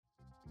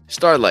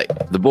Starlight,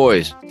 the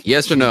boys.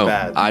 Yes or She's no?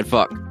 bad. I'd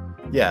fuck.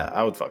 Yeah,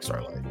 I would fuck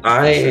Starlight.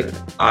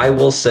 I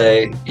will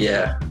say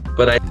yeah,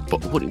 but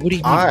But what do you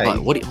mean? I-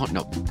 But? What do you?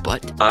 No,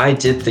 but. I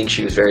did think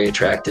she was very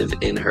attractive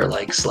in her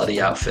like slutty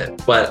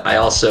outfit. But I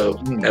also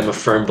am a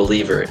firm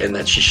believer in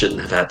that she shouldn't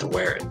have had to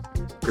wear it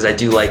because I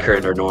do like her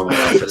in her normal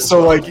outfit. As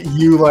So well.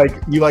 you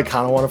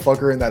kind of want to fuck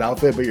her in that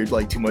outfit, but you're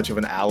like too much of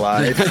an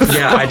ally.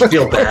 Yeah, I'd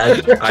feel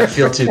bad. I'd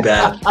feel too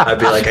bad. I'd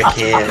be like, I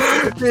can't.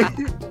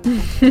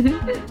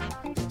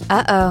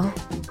 Uh-oh.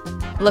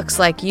 Looks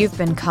like you've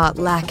been caught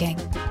lacking.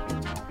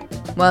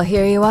 Well,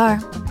 here you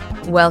are.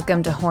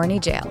 Welcome to Horny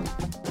Jail.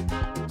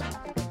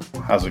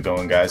 How's it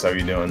going, guys? How are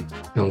you doing?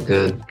 Doing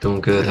good.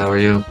 How are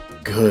you?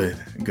 Good.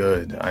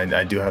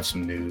 I do have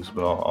some news,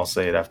 but I'll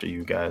say it after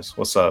you guys.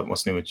 What's up?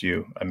 What's new with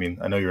you? I mean,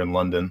 I know you're in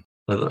London.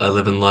 I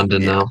live in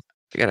London now.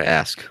 I gotta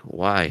ask,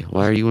 why?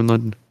 Why are you in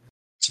London?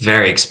 It's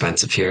very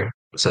expensive here.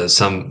 So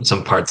some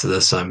parts of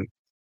this I'm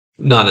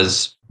not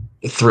as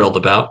thrilled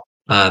about.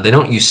 They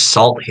don't use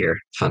salt here,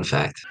 fun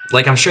fact.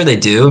 Like, I'm sure they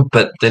do,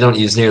 but they don't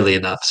use nearly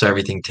enough. So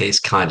everything tastes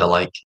kind of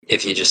like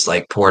if you just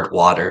like poured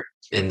water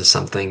into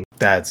something.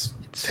 That's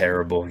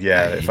terrible.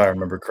 Yeah, if I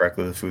remember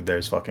correctly, the food there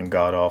is fucking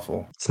god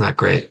awful. It's not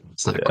great.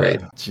 It's not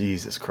great.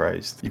 Jesus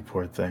Christ, you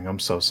poor thing. I'm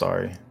so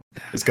sorry.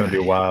 It's gonna be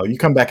a while. You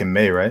come back in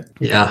May, right?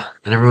 Yeah,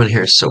 and everyone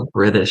here is so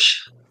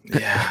British.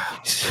 Yeah.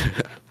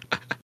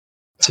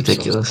 It's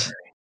ridiculous. So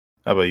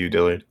how about you,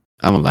 Dillard?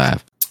 I'm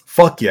alive.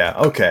 Fuck yeah.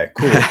 Okay,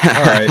 cool. All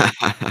right.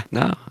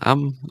 No,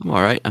 I'm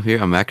all right. I'm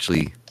here. I'm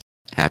actually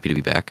happy to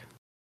be back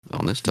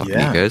on this talking to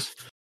Yeah. you guys.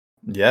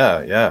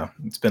 Yeah.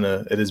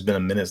 It has been a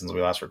minute since we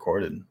last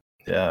recorded.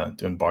 Yeah,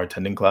 doing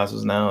bartending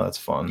classes now. That's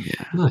fun.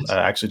 Yeah. Nice.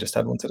 I actually just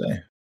had one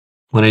today.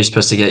 When are you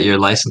supposed to get your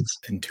license?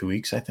 In 2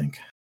 weeks, I think.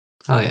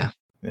 Oh, yeah.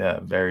 Yeah,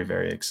 very,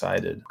 very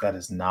excited. That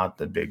is not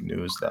the big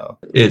news, though.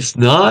 It's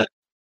not?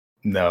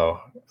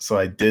 No. So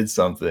I did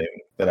something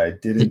that I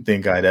didn't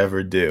think I'd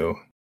ever do.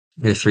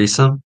 Your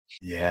threesome?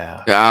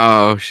 Yeah.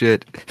 Oh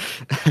shit.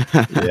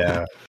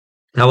 Yeah.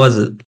 How was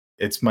it?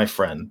 It's my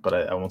friend, but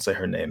I won't say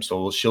her name.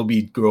 So she'll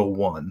be girl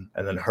 1,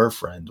 and then her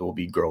friend will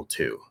be girl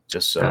 2,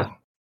 just so Yeah.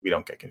 we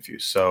don't get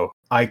confused. So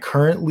I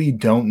currently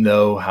don't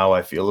know how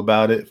I feel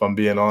about it, if I'm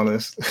being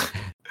honest.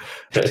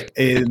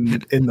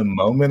 in the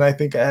moment, I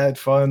think I had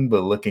fun,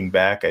 but looking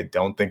back, I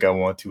don't think I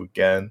want to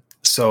again.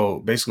 So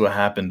basically what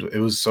happened,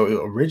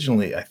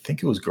 originally, I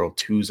think it was girl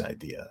 2's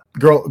idea.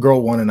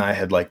 Girl 1 and I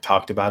had like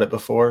talked about it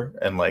before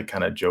and like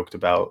kind of joked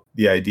about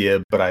the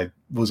idea, but I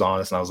was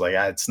honest and I was like,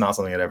 it's not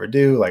something I'd ever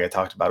do. Like I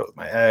talked about it with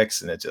my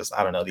ex and it just,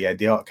 I don't know, the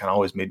idea kind of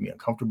always made me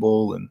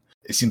uncomfortable and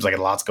it seems like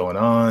a lot's going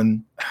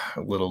on.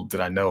 Little did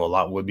I know a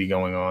lot would be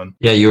going on.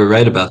 Yeah, you were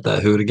right about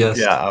that. Who would have guessed?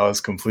 Yeah, I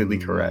was completely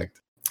correct.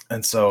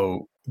 And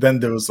so then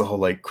there was the whole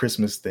like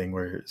Christmas thing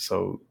where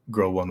so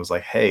girl 1 was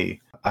like,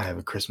 hey, I have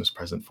a Christmas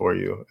present for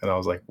you. And I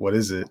was like, what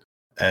is it?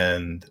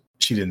 And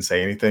she didn't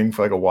say anything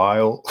for like a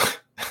while.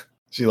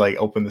 She like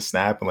opened the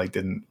snap and like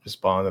didn't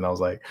respond. And I was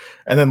like,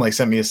 and then like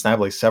sent me a snap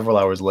like several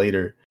hours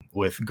later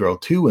with girl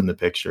 2 in the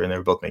picture. And they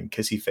were both making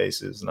kissy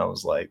faces. And I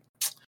was like,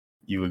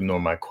 you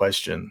ignore my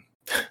question.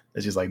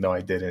 And she's like, no,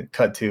 I didn't.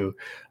 Cut to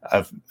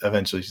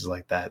eventually she's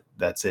like,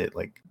 that's it.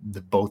 Like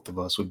the both of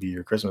us would be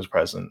your Christmas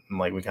present. And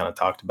like we kind of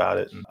talked about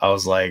it. And I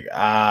was like,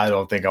 I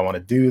don't think I want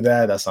to do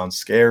that. That sounds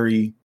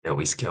scary.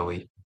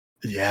 Scary.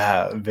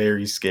 Yeah,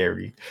 very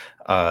scary.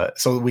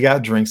 So we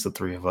got drinks, the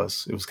 3 of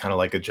us. It was kind of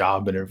like a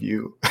job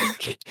interview.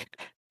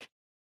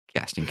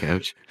 Casting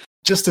couch.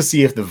 Just to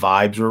see if the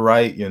vibes were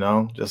right,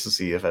 just to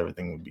see if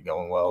everything would be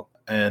going well.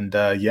 And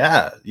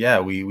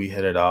we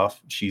hit it off.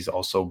 She's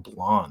also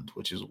blonde,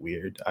 which is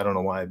weird. I don't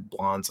know why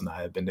blondes and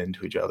I have been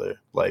into each other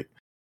like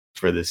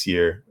for this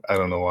year. I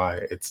don't know why.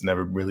 It's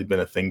never really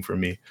been a thing for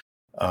me.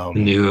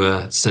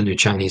 It's the new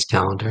Chinese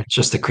calendar. It's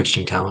just the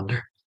Christian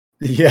calendar.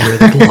 Yeah. You're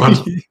the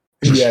blonde.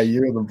 Yeah,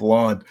 you're the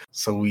blonde.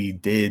 So we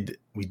did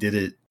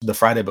it the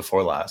Friday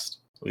before last.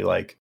 We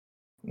like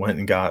went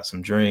and got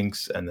some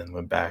drinks and then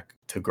went back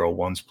to girl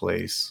 1's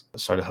place,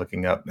 started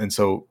hooking up. And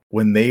so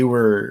when they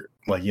were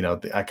like,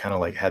 I kind of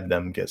like had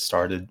them get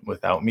started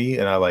without me.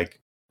 And I'm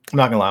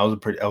not gonna lie,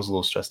 I was a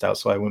little stressed out.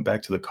 So I went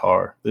back to the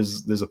car.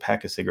 There's a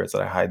pack of cigarettes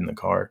that I hide in the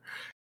car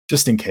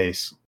just in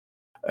case.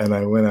 And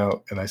I went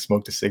out and I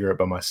smoked a cigarette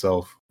by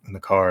myself in the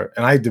car.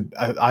 And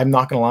I'm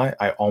not gonna lie,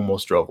 I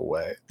almost drove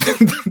away.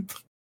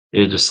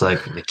 You're just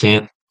like, I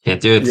can't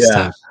do it this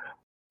time.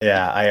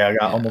 Yeah, I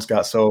almost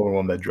got so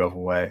overwhelmed that I drove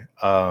away.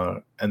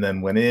 And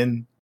then went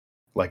in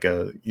like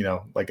a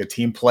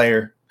team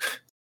player.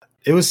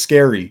 It was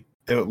scary.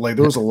 There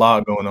was a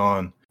lot going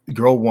on.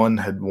 Girl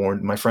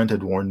 1 my friend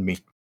had warned me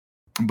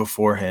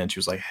beforehand. She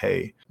was like,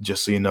 hey,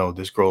 just so you know,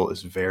 this girl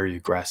is very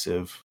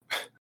aggressive.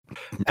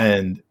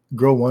 And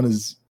girl 1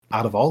 is,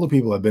 out of all the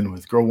people I've been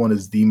with, girl 1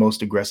 is the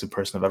most aggressive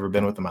person I've ever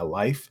been with in my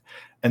life.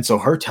 And so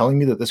her telling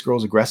me that this girl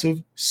is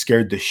aggressive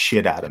scared the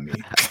shit out of me.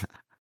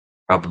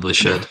 Probably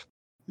should.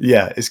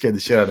 Yeah, it scared the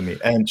shit out of me.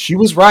 And she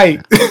was right.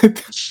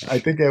 I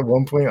think at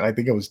one point, I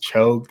was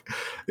choked.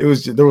 There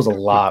was a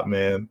lot,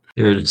 man.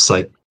 You're just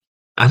like,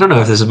 I don't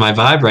know if this is my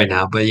vibe right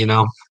now, but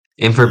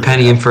In for a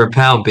penny, in for a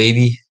pound,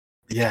 baby.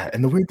 Yeah,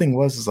 and the weird thing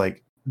is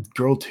like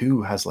girl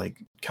 2 has like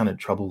kind of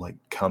trouble like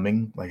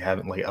coming, like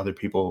having like other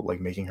people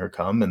like making her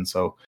come, and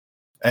so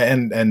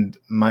and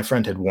my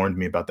friend had warned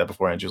me about that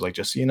before, and she was like,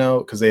 just so you know,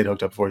 because they had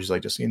hooked up before, she's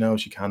like, just so you know,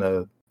 she kind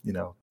of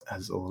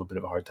has a little bit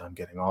of a hard time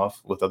getting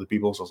off with other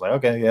people. So I was like,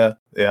 okay, yeah,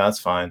 that's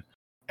fine.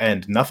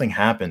 And nothing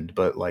happened,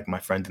 but like my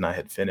friend and I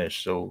had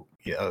finished, so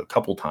yeah, a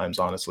couple times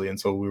honestly, and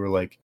so we were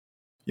like,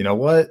 you know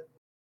what?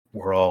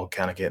 We're all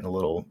kind of getting a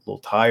little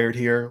tired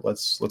here.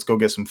 Let's go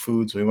get some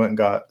food. So we went and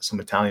got some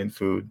Italian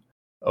food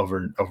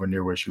over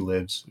near where she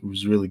lives. It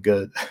was really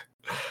good.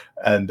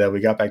 And we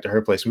got back to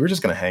her place. We were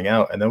just gonna hang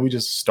out, and then we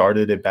just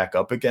started it back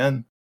up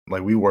again.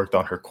 Like we worked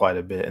on her quite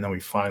a bit, and then we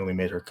finally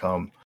made her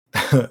come.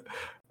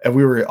 And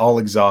we were all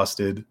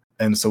exhausted,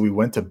 and so we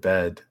went to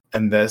bed.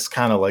 And that's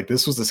kind of like,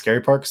 this was the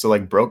scary part, because it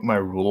like broke my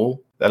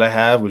rule that I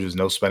have, which is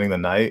no spending the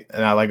night.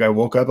 And I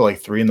woke up at like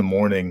 3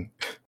 a.m.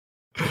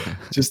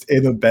 just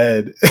in a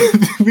bed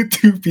with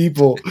 2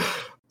 people.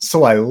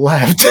 So I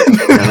left.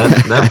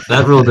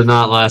 That rule did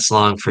not last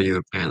long for you,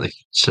 apparently.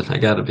 I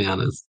gotta be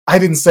honest. I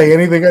didn't say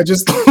anything. I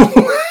just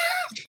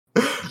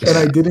and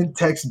I didn't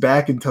text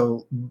back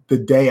until the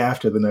day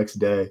after the next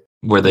day.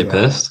 Were they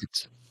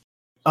pissed?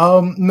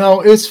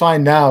 No, it's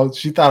fine now.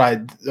 She thought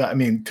I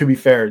mean, to be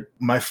fair,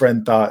 my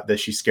friend thought that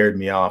she scared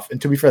me off. And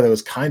to be fair, that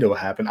was kind of what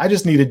happened. I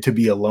just needed to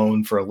be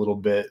alone for a little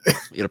bit.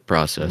 You gotta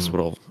process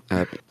what'll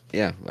happen.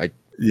 Yeah. Like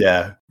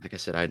I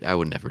said, I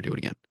would never do it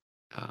again.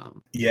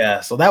 Yeah,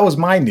 so that was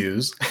my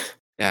news.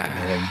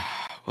 Yeah.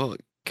 Well,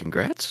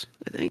 congrats,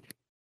 I think.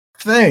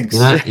 Thanks.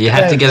 You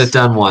have to get it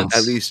done once.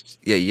 At least,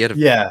 yeah, you had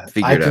to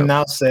figure I it out. can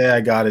now say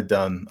I got it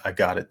done. I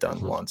got it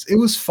done once. It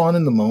was fun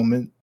in the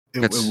moment.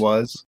 It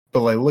was.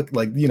 But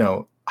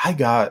I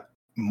got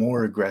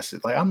more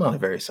aggressive. Like, I'm not a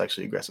very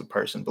sexually aggressive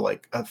person, but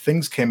like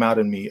things came out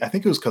in me. I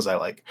think it was because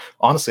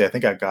honestly, I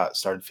think I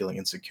started feeling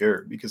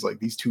insecure because like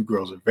these 2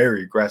 girls are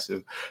very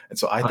aggressive. And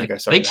so I think I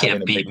started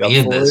having to make up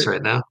for it.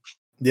 Right now.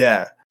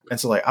 Yeah. And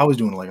so like I was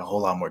doing like a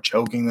whole lot more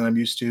choking than I'm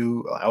used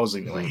to. I was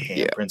leaving like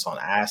handprints on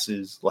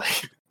asses.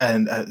 Like,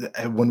 and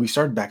when we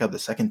started back up the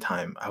second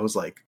time, I was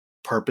like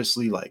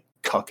purposely like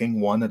cucking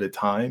one at a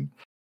time.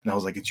 And I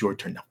was like, it's your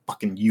turn now.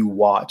 Fucking you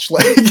watch.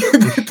 Like,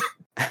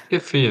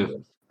 good for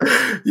you.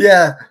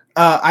 Yeah.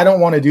 I don't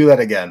want to do that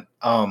again.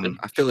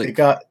 I feel like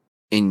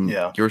in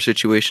your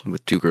situation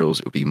with 2 girls,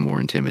 it would be more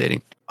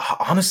intimidating.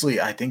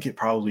 Honestly, I think it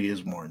probably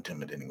is more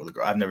intimidating with a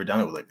girl. I've never done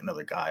it with like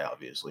another guy,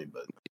 obviously,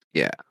 but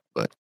yeah,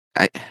 but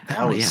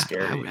that was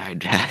scary.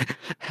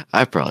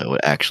 I probably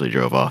would actually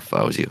drove off if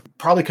I was you.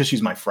 Probably because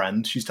she's my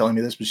friend. She's telling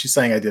me this, but she's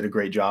saying I did a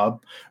great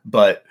job.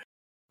 But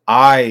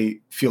I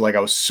feel like I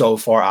was so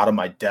far out of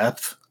my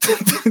depth.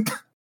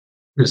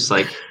 Just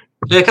like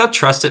I'll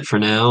trust it for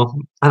now.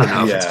 I don't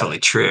know if it's fully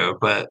true,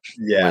 but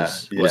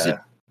was it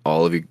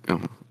all of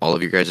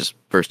you guys'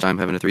 first time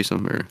having a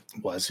threesome, or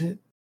was it?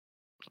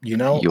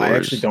 I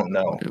actually don't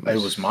know.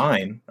 It was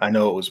mine. I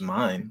know it was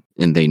mine.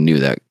 And they knew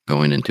that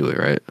going into it,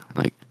 right?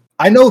 Like,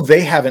 I know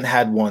they haven't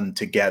had one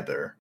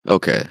together.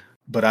 Okay.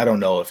 But I don't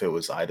know if it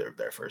was either of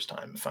their first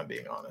time, if I'm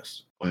being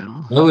honest.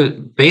 Well,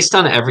 based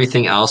on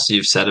everything else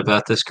you've said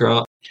about this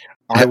girl,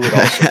 I would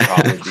also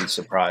probably be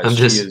surprised.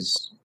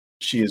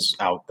 She is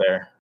out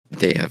there.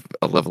 They have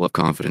a level of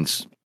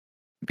confidence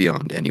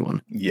beyond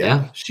anyone.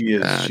 Yeah. She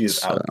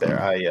is out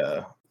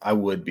there. I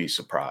would be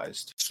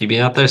surprised. She'd be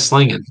out there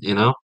slinging,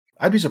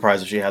 I'd be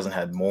surprised if she hasn't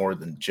had more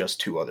than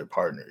just 2 other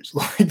partners.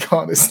 Like,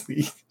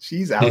 honestly,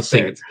 she's out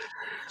there.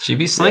 She'd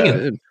be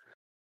slinging.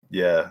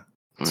 Yeah.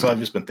 So I've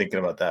just been thinking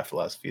about that for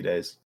the last few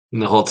days.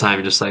 And the whole time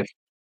you're just like,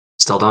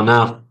 still don't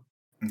know.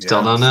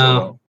 Still don't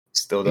know.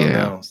 Still don't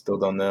know. Still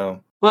don't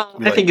know. Well,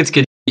 I think it's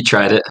good you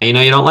tried it. You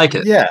don't like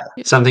it. Yeah.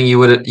 Something you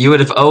would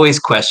have always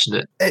questioned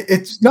it.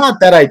 It's not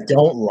that I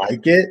don't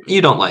like it.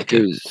 You don't like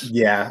it.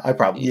 Yeah, I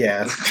probably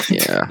Yeah.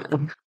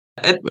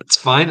 It's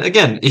fine.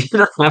 Again, you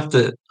don't have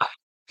to.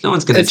 No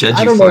one's going to judge you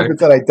for it. I don't know if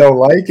it's that I don't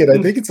like it. I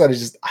think it's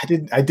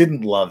that I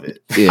didn't love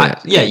it.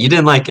 Yeah, you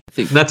didn't like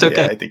it. That's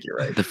okay. Yeah, I think you're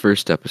right. The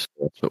first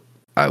episode, so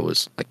I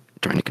was like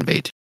trying to convey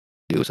to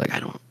you, it was like,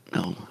 I don't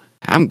know.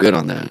 I'm good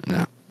on that.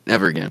 No,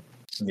 never again.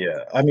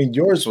 Yeah. I mean,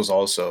 yours was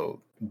also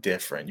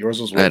different.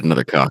 Yours was I had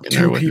another cock in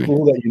there with 2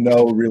 people that you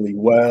know really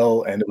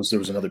well, and there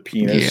was another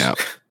penis. Yeah.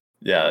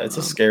 Yeah, it's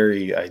a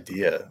scary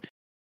idea.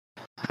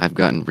 I've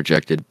gotten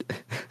rejected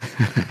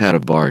at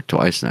a bar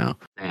twice now.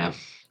 Damn.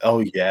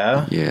 Oh,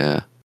 yeah?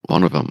 Yeah.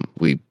 One of them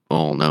we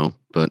all know,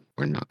 but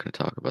we're not going to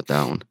talk about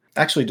that one.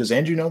 Actually, does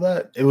Andrew know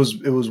that? It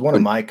was one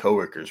of my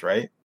coworkers,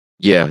 right?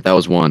 Yeah, that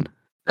was one.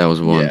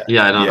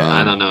 Yeah, I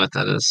don't know what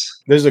that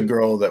is. There's a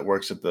girl that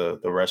works at the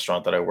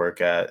restaurant that I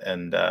work at,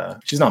 and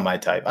she's not my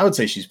type. I would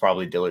say she's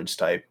probably Dillard's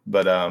type,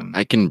 but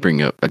I can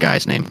bring up a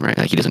guy's name, right?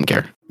 Like, he doesn't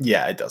care.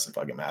 Yeah, it doesn't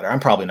fucking matter.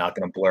 I'm probably not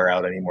going to blur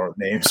out any more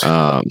names.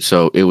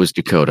 So it was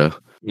Dakota.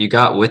 You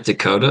got with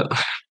Dakota?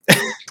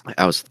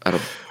 I was at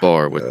a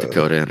bar with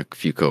Dakota and a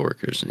few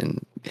coworkers,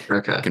 and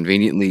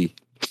conveniently,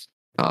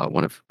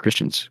 one of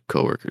Christian's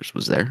coworkers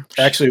was there.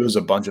 Actually, it was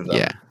a bunch of them.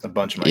 Yeah, a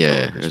bunch of my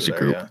coworkers. It was a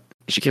group.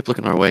 she kept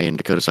looking our way, and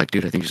Dakota's like,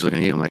 dude, I think she's looking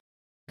at you. I'm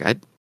like,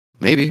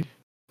 maybe.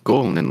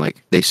 Cool. And then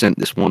like they sent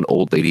this one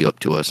old lady up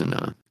to us, and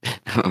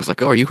I was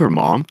like, oh, are you her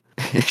mom?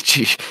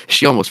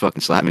 she almost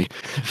fucking slapped me.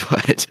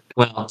 But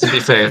Well, to be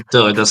fair,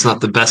 Dillard, that's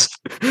not the best.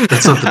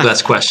 That's not the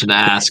best question to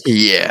ask.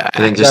 yeah, I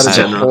think just That is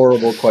in a general.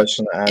 horrible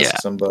question to ask Yeah.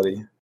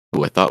 somebody.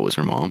 who I thought was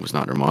her mom was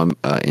not her mom,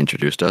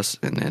 introduced us,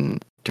 and then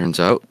turns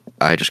out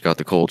I just got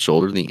the cold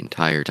shoulder the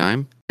entire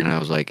time, and I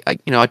was like, I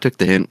took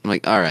the hint. I'm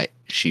like, all right,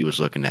 she was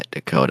looking at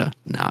Dakota,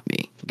 not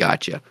me.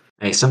 Gotcha.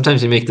 Hey,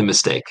 sometimes you make the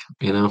mistake,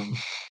 you know.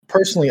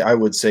 Personally, I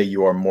would say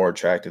you are more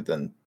attractive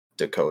than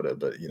Dakota,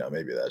 but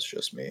maybe that's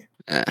just me.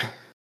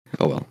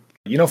 Oh well.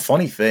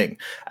 Funny thing,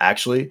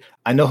 actually,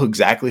 I know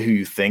exactly who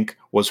you think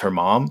was her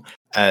mom,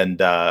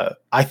 and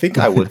I think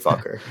I would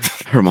fuck her.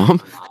 Her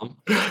mom?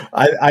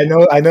 I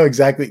know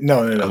exactly. No,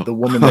 Oh. the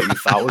woman that you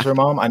thought was her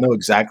mom. I know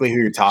exactly who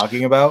you're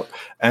talking about,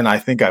 and I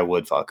think I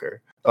would fuck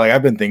her. Like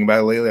I've been thinking about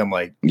it lately. I'm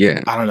like,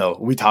 Yeah. I don't know.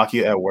 We talk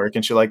at work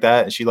and shit like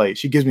that, and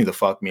she gives me the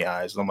fuck me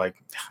eyes. And I'm like,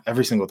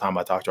 every single time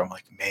I talk to her, I'm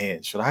like,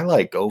 man, should I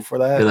like go for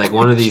that? You're like,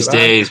 one of these Should I?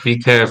 days, be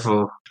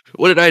careful.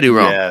 What did I do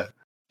wrong? Yeah,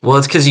 Well,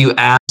 it's because you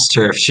asked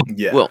her if she.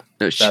 yeah. Well,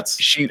 no, that's-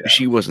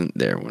 she wasn't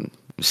there when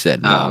you said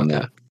Oh, mom. okay.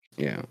 No.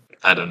 Yeah.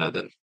 I don't know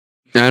then.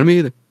 Not me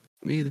either.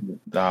 Me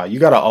either. You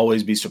gotta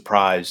always be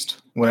surprised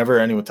whenever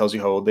anyone tells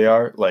you how old they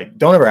are. Like,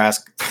 don't ever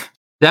ask.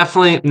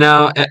 Definitely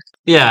no.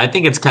 Yeah, I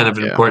think it's kind of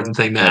an Yeah. important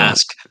thing to Yeah.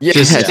 ask. Yeah.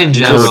 Just in Yeah.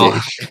 general.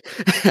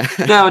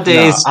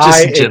 Nowadays, Nah, just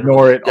I in general.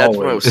 ignore it That's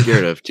what I was always.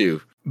 scared of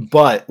too.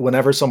 But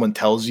whenever someone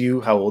tells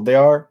you how old they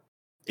are,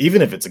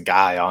 even if it's a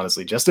guy,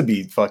 honestly, just to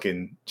be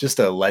fucking just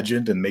a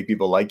legend and make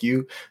people like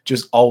you,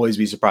 just always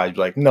be surprised.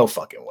 Be like, no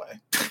fucking way.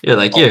 You're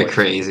like, you're Always.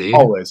 crazy.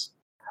 Always.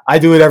 I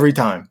do it every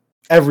time.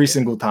 Every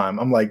single time.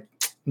 I'm like,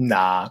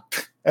 nah.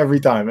 Every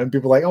time. And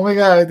people are like, oh my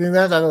God, I think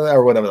that,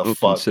 or whatever the Well,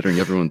 fuck. considering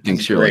everyone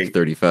thinks That's you're like great.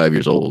 35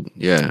 years old.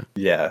 Yeah.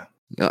 Yeah.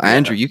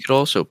 Andrew, you could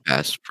also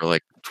pass for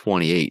like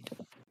 28.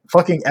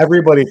 Fucking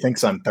everybody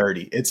thinks I'm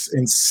 30. It's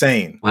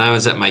insane. When I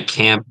was at my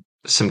camp,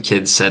 some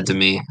kids said to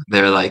me,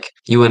 they're like,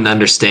 you wouldn't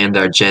understand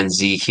our Gen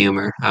Z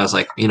humor. I was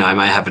like, I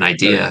might have an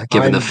idea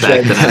given the I'm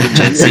fact that I'm a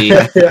Gen Z.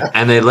 Yeah.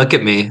 And they look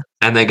at me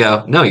and they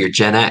go, no, you're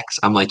Gen X.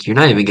 I'm like, you're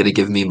not even going to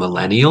give me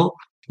millennial.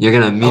 You're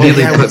going to Oh,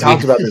 immediately yeah, we put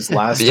talked me about this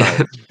last Yeah.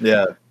 time.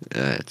 Yeah.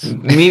 It's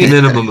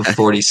minimum of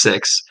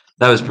 46.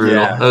 That was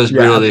brutal. Yeah. That was Yeah,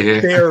 brutal to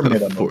hear. bare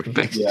minimum.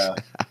 46. Yeah.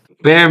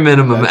 Bare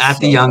minimum, That's at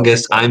the so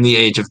youngest, fucking I'm the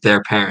age of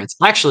their parents.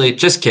 Actually,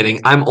 just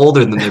kidding. I'm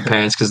older than their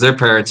parents because their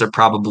parents are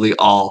probably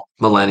all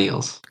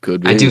millennials.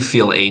 could be. I do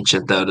feel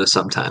ancient, though, to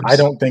sometimes. I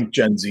don't think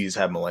Gen Zs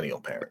have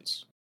millennial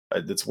parents.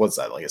 What's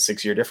that, like a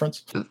 6-year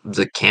difference?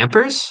 The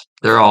campers?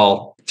 They're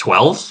all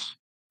 12?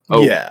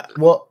 Oh. Yeah.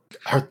 Well,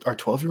 are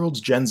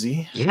 12-year-olds Gen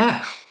Z?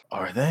 Yeah,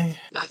 Are they?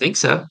 I think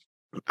so.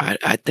 I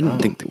didn't Oh.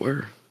 think they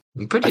were.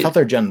 I'm I pretty. thought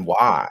they're Gen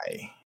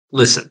Y.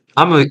 Listen,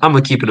 I'm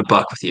gonna keep it a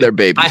buck with you. They're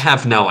babies. I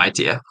have no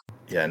idea.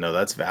 Yeah, no,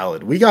 that's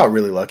valid. We got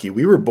really lucky.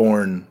 We were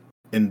born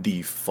in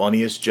the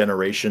funniest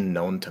generation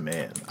known to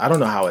man. I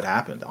don't know how it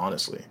happened,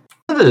 honestly.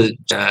 The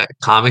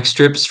comic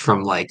strips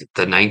from like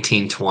the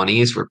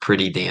 1920s were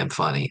pretty damn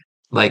funny.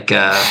 Like,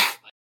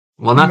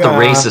 well, not the Nah.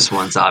 racist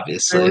ones, They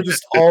obviously. were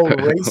just all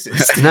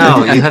racist.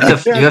 No, you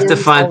have to- Yeah, you have they to were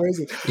just find- all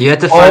racist. You had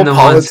to All find the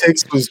ones.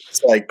 politics was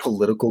just like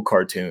political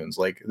cartoons.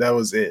 Like that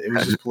was it. It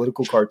was just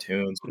political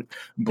cartoons.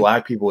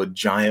 Black people with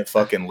giant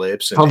fucking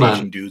lips and Hold on.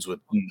 Asian dudes with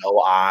no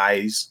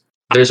eyes.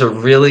 There's a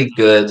really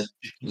good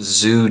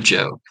zoo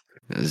joke.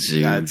 A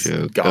zoo That's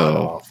joke. god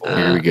Oh, awful.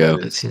 here we go.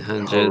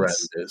 1800s.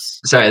 Horrendous.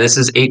 Sorry, this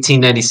is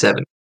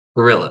 1897.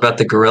 Gorilla. About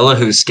the gorilla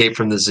who escaped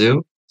from the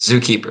zoo.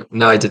 Zookeeper.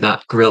 No, I did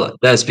not. Gorilla.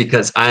 That's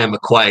because I am a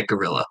quiet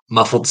gorilla.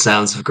 Muffled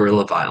sounds of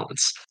gorilla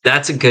violence.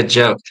 That's a good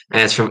joke.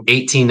 And it's from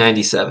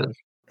 1897.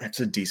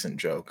 It's a decent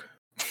joke.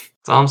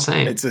 That's all I'm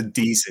saying. It's a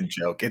decent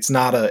joke. It's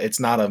not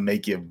a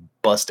make you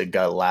bust a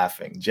gut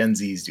laughing. Gen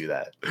Zs do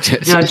that.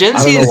 No, Gen I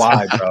Z don't know is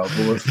why,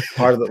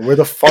 bro. But we're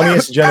the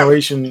funniest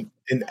generation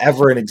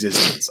ever in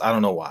existence. I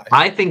don't know why.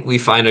 I think we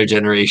find our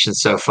generation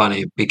so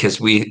funny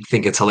because we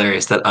think it's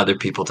hilarious that other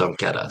people don't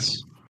get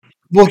us.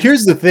 Well,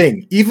 here's the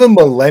thing. Even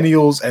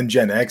millennials and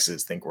Gen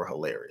X's think we're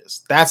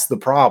hilarious. That's the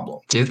problem.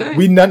 Do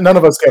they? None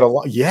of us get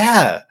along.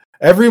 Yeah.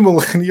 Every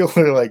millennial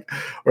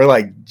or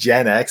like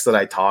Gen X that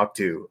I talk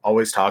to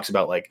always talks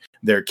about like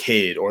their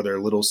kid or their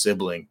little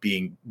sibling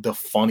being the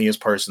funniest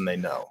person they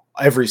know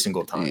every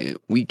single time. Yeah,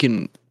 we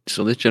can.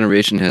 So this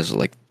generation has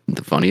like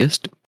the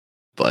funniest,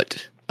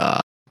 but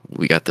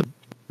we got the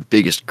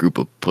biggest group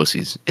of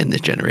pussies in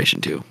this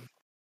generation too.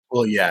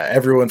 Well, yeah,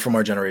 everyone from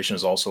our generation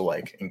is also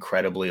like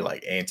incredibly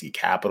like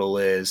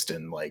anti-capitalist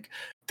and like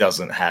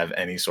doesn't have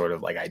any sort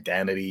of like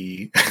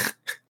identity.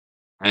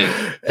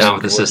 Right. Down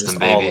with the We're system,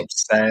 just all baby.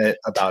 upset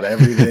about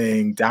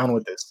everything. Down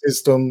with the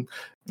system.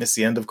 It's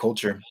the end of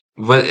culture.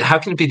 But how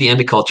can it be the end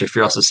of culture if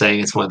you're also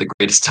saying it's one of the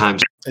greatest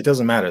times? It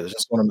doesn't matter. That's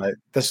just one of my.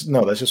 That's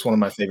just one of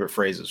my favorite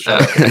phrases.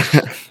 Shut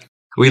up.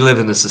 We live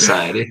in a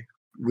society.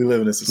 We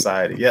live in a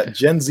society. Yeah,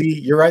 Gen Z.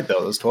 You're right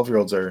though. Those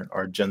 12-year-olds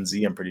are Gen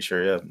Z. I'm pretty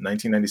sure. Yeah,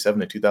 1997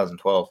 to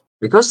 2012.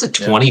 It goes to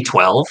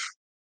 2012.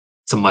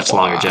 It's a much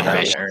longer Yeah,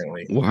 generation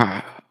apparently.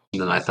 Wow.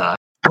 than I thought.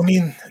 I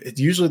mean,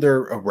 usually they're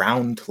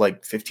around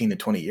like 15 to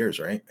 20 years,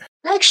 right?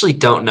 I actually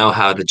don't know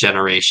how the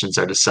generations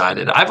are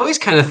decided. I've always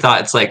kind of thought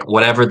it's like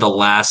whatever the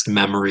last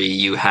memory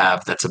you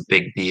have that's a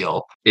big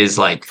deal is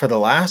like For the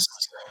last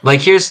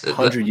here's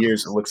 100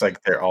 years, it looks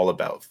like they're all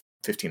about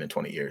 15 to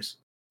 20 years.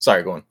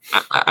 Sorry, go on.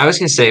 I was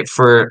going to say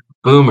for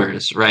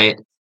boomers, right?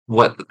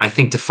 What I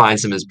think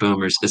defines them as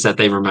boomers is that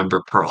they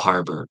remember Pearl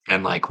Harbor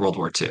and like World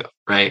War II,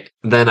 right?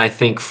 Then I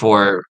think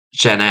for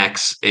Gen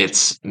X,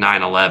 it's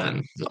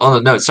 9/11. Oh,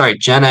 no, sorry.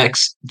 Gen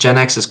X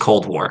is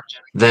Cold War.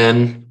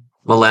 Then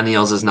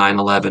millennials is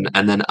 9/11.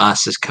 And then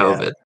us is Yeah.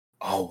 COVID.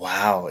 Oh,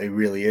 wow. It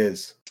really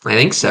is. I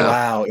think so.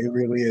 Wow. It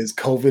really is.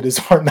 COVID is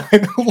our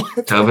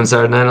 9/11. COVID's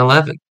our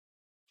 9/11.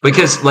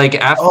 Because like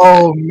after,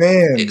 Oh,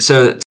 man.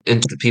 so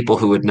and the people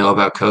who would know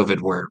about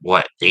COVID were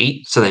what,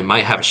 8? So they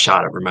might have a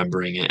shot at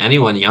remembering it.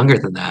 Anyone younger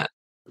than that,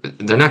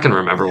 they're not going to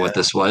remember what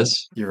this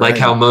was. You're Like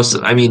how right.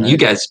 I mean, you Right.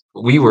 guys,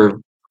 we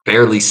were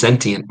barely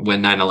sentient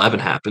when 9/11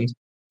 happened.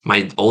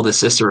 My oldest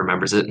sister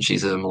remembers it, and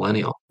she's a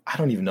millennial. I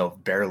don't even know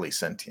if barely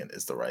sentient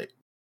is the right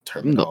I'm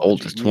terminology. the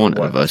oldest We were, one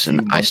what, of a us,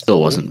 and few I months still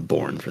old? wasn't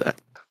born for that.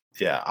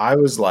 Yeah, I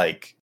was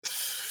like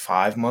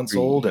 5 months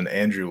 3. old, and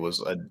Andrew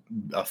was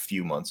a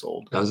few months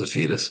old. I was a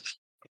fetus,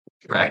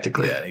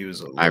 practically. Yeah, he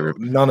was. I re-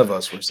 None of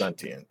us were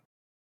sentient.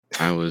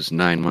 I was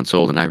 9 months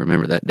old, and I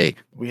remember that day.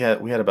 We had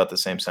about the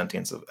same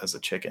sentience as a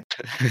chicken.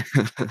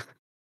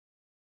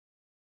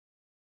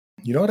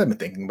 You know what I've been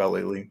thinking about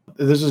lately?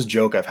 There's this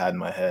joke I've had in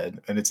my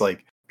head, and it's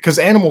like, because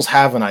animals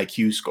have an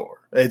IQ score.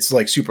 It's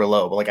like super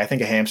low, but like I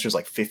think a hamster's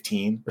like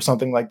 15 or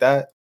something like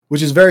that,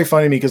 which is very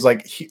funny because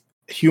like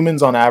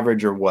humans on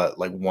average are what,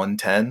 like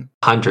 110?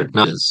 100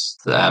 is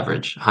the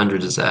average.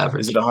 100 is the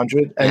average. Is it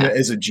 100? And Yeah.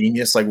 is a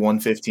genius like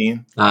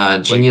 115?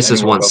 Genius like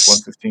is anywhere above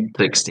 115?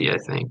 160, I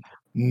think.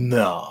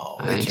 No,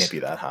 I it think can't so. be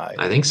that high.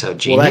 I think so. Well,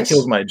 Genius. that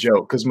kills my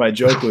joke because my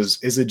joke was: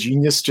 is a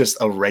genius just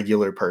a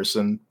regular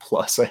person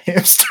plus a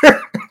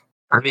hamster?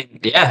 I mean,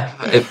 yeah.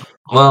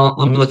 Well,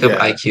 let me look up Yeah.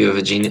 IQ of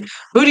a genius.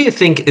 Who do you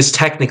think is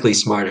technically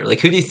smarter? Like,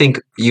 who do you think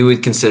you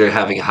would consider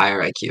having a higher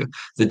IQ?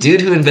 The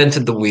dude who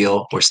invented the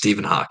wheel or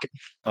Stephen Hawking?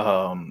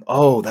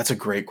 Oh, that's a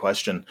great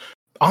question.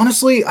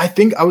 Honestly, I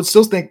think I would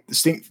still think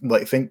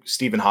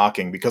Stephen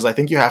Hawking, because I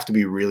think you have to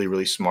be really,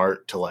 really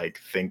smart to like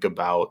think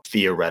about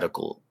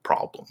theoretical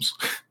problems.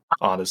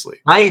 Honestly,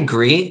 I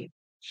agree,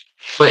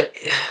 but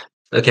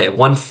okay,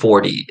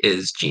 140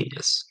 is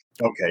genius.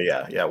 okay,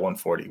 yeah,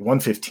 140,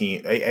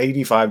 115,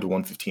 85 to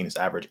 115 is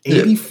average.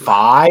 Yeah.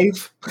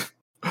 85.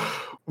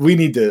 We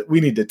need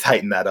to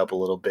tighten that up a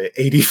little bit.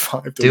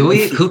 85 to Do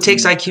we? Who 115.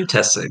 takes IQ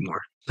tests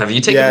anymore? Have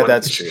you taken Yeah, one?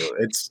 that's true.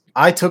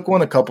 I took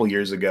one a couple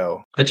years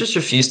ago. I just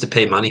refuse to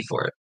pay money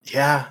for it.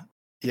 Yeah.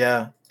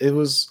 It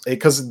was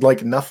because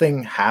like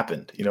nothing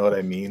happened. You know what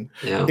I mean?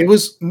 Yeah. It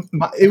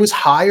was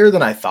higher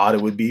than I thought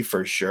it would be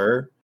for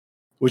sure.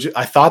 Which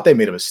I thought they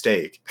made a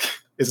mistake.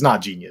 It's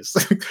not genius.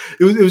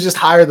 It was just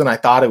higher than I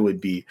thought it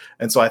would be,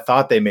 and so I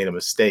thought they made a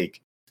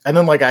mistake. And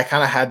then like I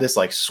kind of had this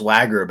like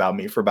swagger about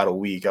me for about a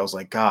week. I was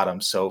like, God,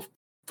 I'm so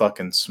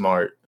fucking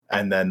smart.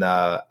 And then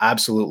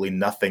absolutely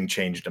nothing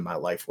changed in my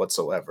life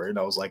whatsoever. And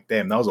I was like,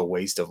 damn, that was a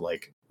waste of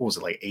like, what was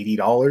it, like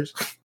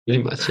 $80?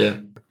 Pretty much, yeah.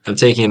 I'm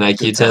taking an IQ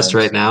Good test times.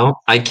 right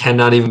now. I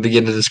cannot even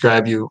begin to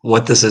describe you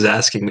what this is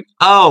asking me.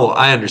 Oh,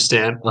 I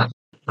understand.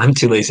 I'm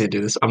too lazy to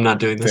do this. I'm not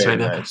doing this Very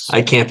right now. nice.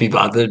 I can't be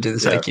bothered to do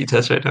this Yeah. IQ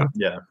test right now.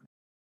 Yeah.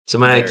 So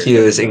my Very, IQ very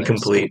is nice.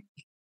 incomplete.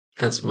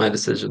 That's my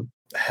decision.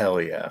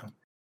 Hell yeah.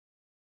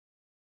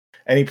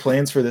 Any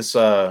plans for this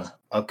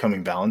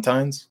upcoming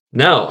Valentine's?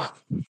 No,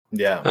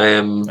 Yeah, I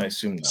am I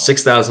assume no.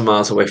 6,000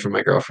 miles away from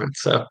my girlfriend.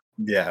 So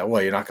Yeah,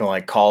 well, you're not gonna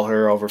like call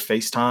her over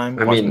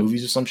FaceTime, I watch mean-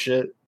 movies or some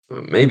shit?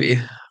 maybe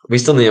we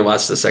still need to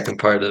watch the second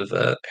part of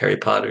Harry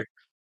Potter.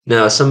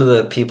 No, some of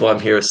the people I'm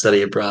here to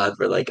study abroad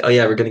were like, "Oh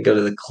yeah, we're going to go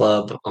to the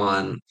club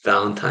on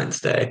Valentine's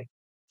Day,"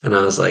 and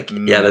I was like,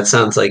 "Yeah, that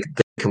sounds like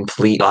the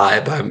complete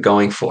vibe I'm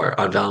going for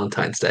on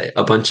Valentine's Day.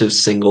 A bunch of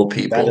single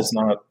people, That is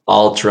not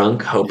all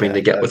drunk, hoping Yeah,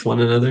 to get that- with one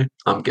another.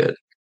 I'm good.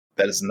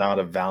 that is not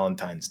a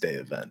Valentine's Day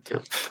event. Yeah.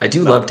 I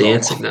do Not love at all.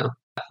 dancing though.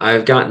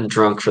 I've gotten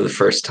drunk for the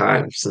first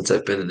time since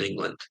I've been in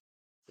England,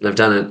 and I've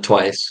done it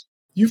twice.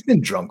 You've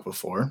been drunk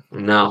before.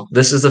 No,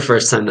 this is the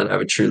first time that I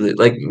would truly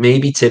like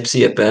maybe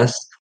tipsy at best,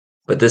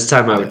 but this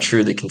time I would Yeah.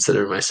 truly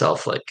consider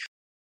myself like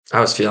I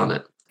was feeling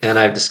it. And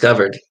I've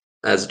discovered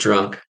as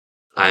drunk,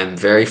 I'm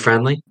very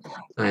friendly,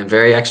 I am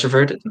very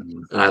extroverted,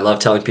 Mhm. and I love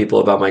telling people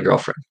about my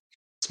girlfriend.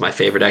 It's my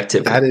favorite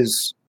activity.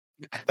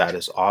 That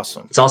is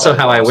awesome. It's also That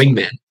is how I awesome.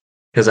 wingman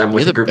because I'm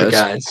with You're a the group of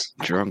best.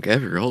 guys, Drunk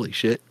ever. Holy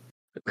shit.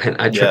 and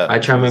I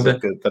try my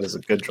best. That is a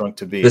good drunk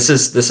to be. This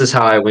is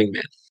how I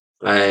wingman.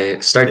 I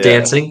start Yeah.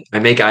 dancing. I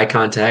make eye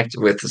contact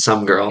with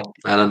some girl.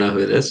 I don't know who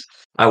it is.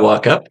 I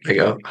walk up. I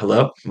go,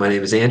 "Hello, my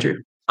name is Andrew.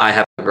 I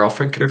have a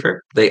girlfriend. Could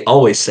her?" They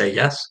always say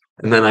yes.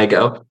 And then I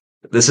go,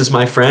 "This is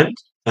my friend."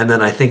 And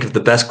then I think of the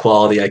best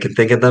quality I can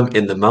think of them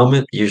in the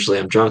moment. Usually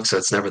I'm drunk, so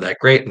it's never that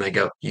great. And I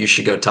go, "You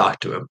should go talk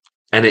to him."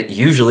 and it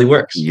usually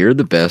works. You're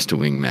the best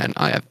wingman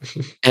I have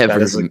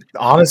ever.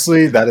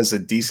 Honestly, that is a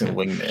decent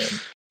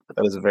wingman.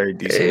 That is a very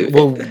decent.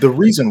 Well, the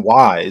reason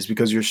why is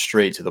because you're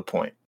straight to the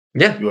point.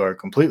 Yeah. You are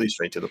completely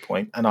straight to the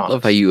point and honest. I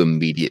love how you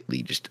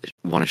immediately just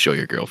want to show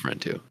your girlfriend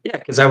too. Yeah,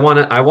 because I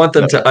want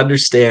them to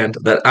understand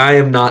that I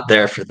am not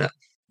there for them.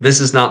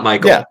 This is not my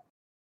goal. Yeah.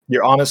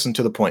 You're honest and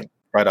to the point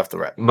right off the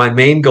rip. My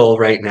main goal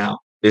right now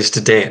is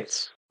to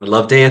dance. I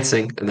love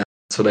dancing, and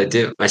that's what I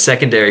do. My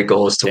secondary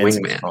goal is to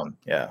Dancing's wingman. fun.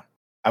 Yeah.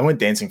 I went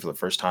dancing for the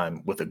first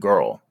time with a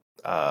girl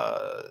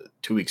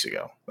 2 weeks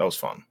ago. That was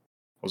fun.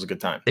 It was a good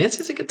time.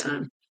 Dancing's a good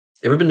time.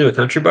 You ever been to a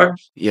country bar?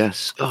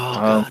 Yes. Oh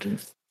God.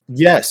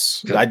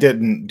 Yes. Good. I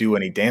didn't do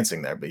any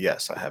dancing there, but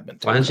yes, I have been.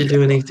 Why didn't you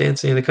do any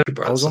dancing in a country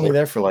bar? I was only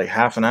there for like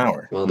half an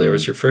hour. Well, there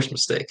was your first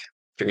mistake.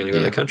 If you're going to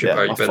go to a country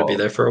bar, you better be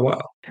there for a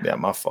while. Yeah,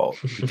 my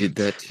fault. We did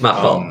that. My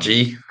fault,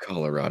 G.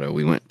 Colorado.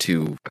 We went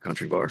to a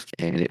country bar,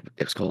 and it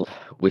was called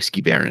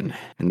Whiskey Baron,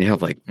 and they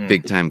have like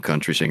big time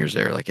country singers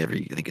there. Like I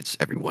think it's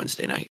every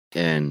Wednesday night.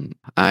 And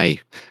of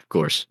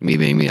course, me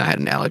being me, I had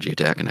an allergy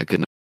attack, and I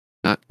could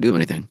not do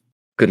anything.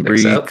 Couldn't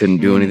breathe. Couldn't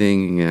do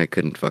anything. I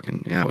couldn't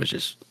fucking. I was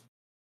just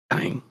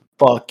dying.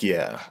 Fuck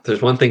yeah.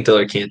 There's one thing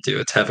Diller can't do.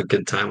 It's have a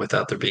good time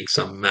without there being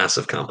some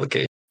massive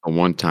complication.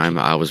 One time,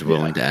 I was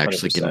willing to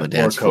actually get on the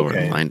dance floor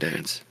and line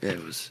dance.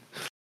 It was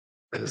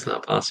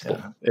not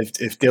possible. Yeah.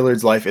 If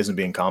Dillard's life isn't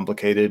being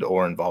complicated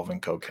or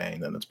involving cocaine,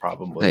 then it's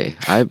probably. Hey,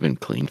 I've been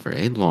clean for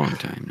a long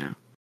time now.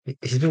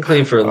 He's been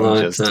clean for a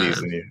long time.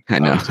 Teasing you. I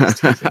know.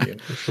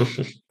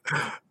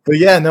 But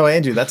yeah, no,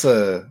 Andrew, that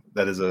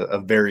is a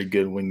very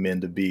good wingman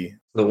to be.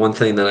 The one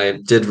thing that I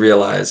did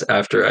realize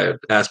after I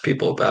asked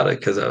people about it,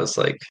 because I was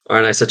like,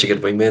 aren't I such a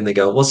good wingman? They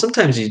go, well,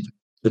 sometimes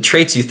the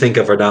traits you think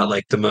of are not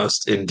like the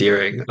most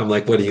endearing. I'm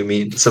like, what do you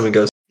mean? Someone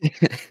goes,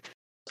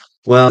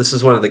 well, this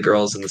is one of the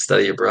girls in the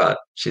study you brought.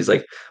 She's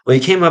like, well,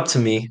 you came up to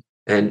me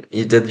and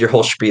you did your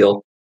whole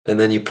spiel. And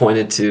then you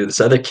pointed to this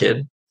other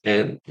kid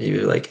and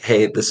you were like,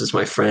 hey, this is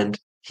my friend.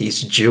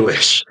 He's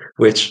Jewish,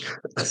 which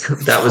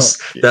that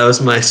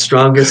was my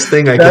strongest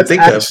thing I could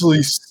think of. That's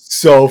actually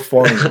so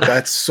funny.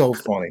 That's so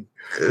funny.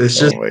 It's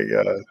just, oh my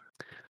God.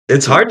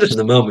 It's hard to in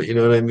the moment. You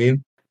know what I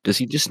mean? Does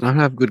he just not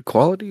have good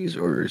qualities,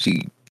 or is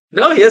he?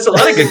 No, he has a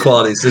lot of good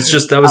qualities. It's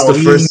just that was the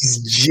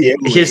first.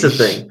 Jewish. Here's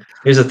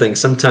the thing.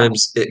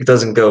 Sometimes it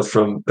doesn't go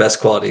from best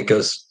quality. It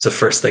goes to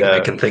first thing I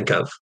can think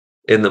of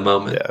in the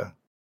moment. Yeah.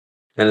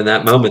 And in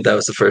that moment, that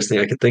was the first thing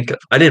I could think of.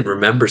 I didn't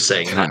remember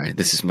saying that. Hi,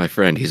 this is my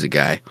friend. He's a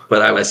guy.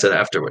 But I said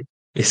afterward,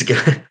 he's a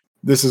guy.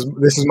 This is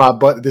my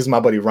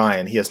buddy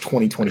Ryan. He has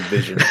 20/20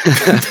 vision.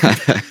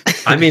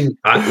 I mean,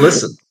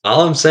 listen.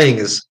 All I'm saying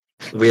is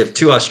we have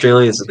 2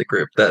 Australians in the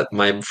group. That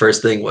my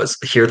first thing was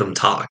hear them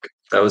talk.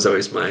 That was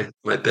always my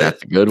bit.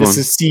 That's a good one. This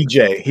is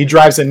CJ. He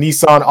drives a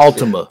Nissan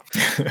Altima.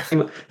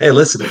 Hey,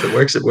 listen, if it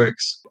works, it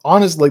works.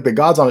 Honestly, like the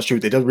God's honest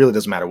truth, it really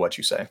doesn't matter what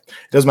you say.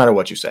 It doesn't matter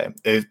what you say.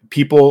 If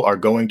people are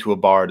going to a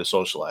bar to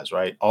socialize,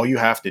 right? All you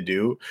have to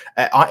do,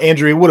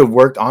 Andrew, it would have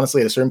worked,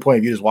 honestly, at a certain point,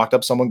 if you just walked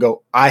up to someone,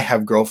 go, I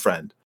have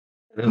girlfriend.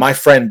 My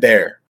friend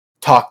there.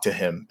 Talk to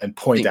him and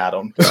point at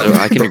him. So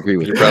I can agree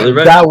with You're that. probably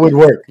right. That would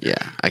work. Yeah,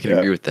 I can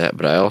agree with that.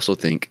 But I also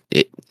think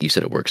you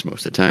said it works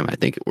most of the time. I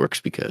think it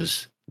works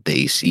because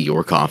they see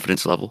your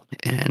confidence level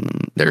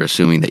and they're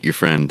assuming that your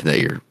friend that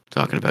you're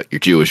talking about, your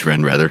Jewish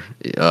friend rather,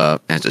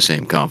 has the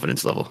same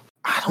confidence level.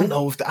 I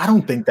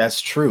don't think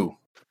that's true.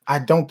 I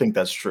don't think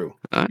that's true.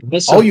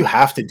 Listen, all you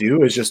have to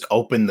do is just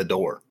open the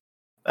door.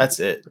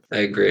 That's it. I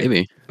agree.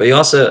 Maybe. But you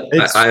also,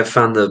 I've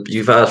found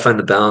you've got to find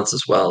the balance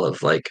as well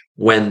of like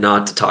when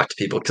not to talk to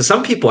people. Because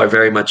some people are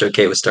very much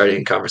okay with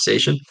starting a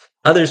conversation.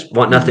 Others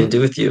want nothing to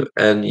do with you.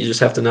 And you just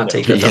have to not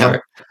take that to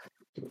heart.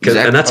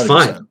 Exactly. And that's 100%.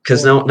 Fine.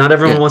 Because not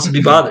everyone wants to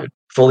be bothered.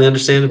 Fully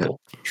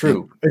understandable. Yeah.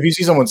 True. If you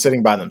see someone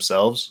sitting by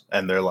themselves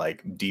and they're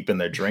like deep in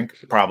their drink,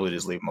 probably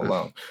just leave them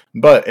alone.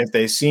 But if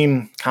they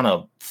seem kind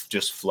of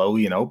just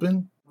flowy and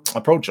open,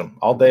 approach them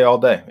all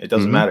day. It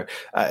doesn't matter.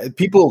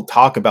 People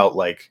talk about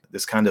like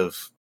this kind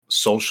of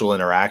social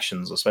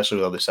interactions, especially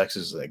with other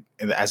sexes, like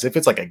as if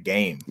it's like a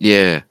game.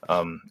 Yeah.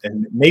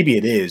 And maybe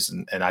it is,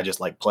 and I just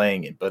like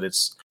playing it, but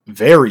it's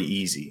very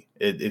easy.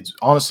 It's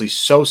honestly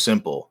so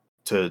simple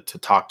to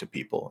talk to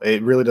people.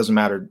 It really doesn't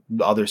matter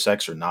other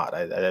sex or not.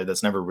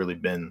 That's never really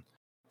been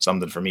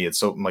something for me. It's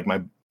so like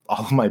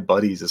all of my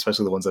buddies,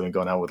 especially the ones I've been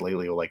going out with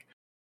lately, will like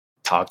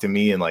talk to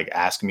me and like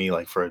ask me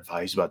like for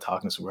advice about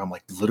talking to someone. I'm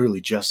like,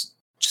 literally just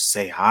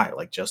say hi,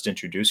 like just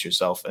introduce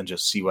yourself and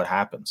just see what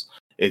happens.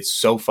 It's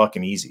so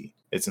fucking easy.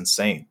 It's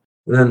insane.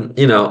 And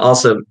then,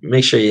 also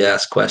make sure you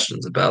ask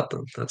questions about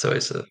them. That's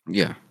always at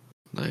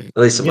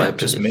least in my opinion.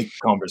 Just make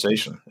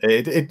conversation.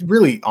 It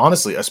really,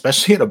 honestly,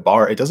 especially at a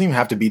bar, it doesn't even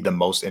have to be the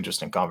most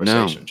interesting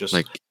conversation. Just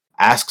like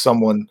ask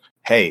someone,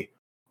 hey,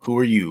 who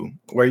are you?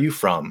 Where are you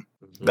from?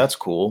 Mm-hmm. That's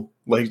cool.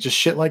 Like just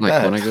shit like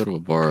that. When I go to a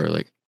bar,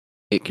 like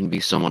it can be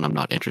someone I'm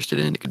not interested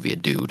in. It could be a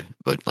dude,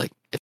 but like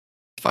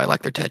if I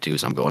like their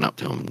tattoos, I'm going up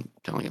to them and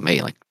telling them,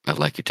 hey, like I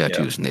like your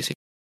tattoos, and they say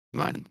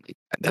mine.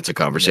 That's a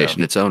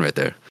conversation its own right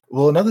there.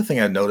 Well, another thing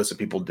I notice that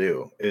people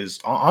do is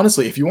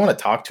honestly, if you want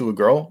to talk to a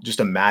girl, just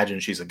imagine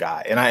she's a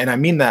guy, and I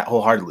mean that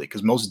wholeheartedly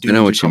because most dudes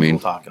know are what you comfortable mean.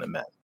 talking to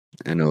men.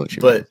 I know what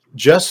you But mean.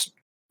 just,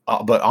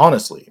 but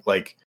honestly,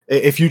 like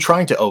if you're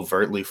trying to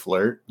overtly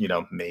flirt,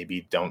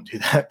 maybe don't do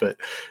that. But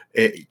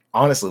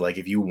honestly, like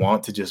if you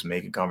want to just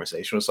make a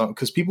conversation with someone,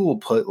 because people will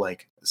put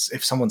like,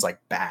 if someone's like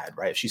bad,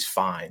 right? If she's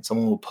fine,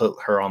 someone will put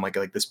her on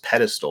like this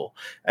pedestal,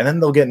 and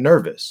then they'll get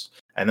nervous,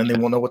 and then they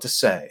won't know what to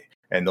say,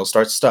 and they'll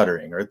start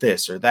stuttering or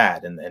this or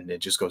that, and it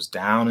just goes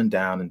down and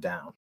down and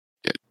down.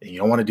 Yeah. And you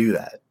don't want to do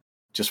that.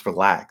 Just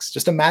relax.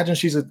 Just imagine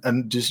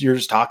you're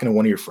just talking to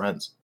one of your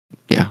friends.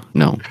 Yeah,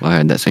 no, I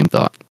had that same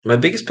thought. My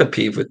biggest pet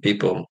peeve with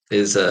people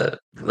is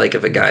like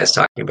if a guy is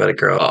talking about a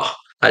girl, oh,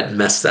 I'd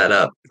mess that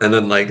up. And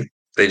then like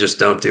they just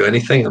don't do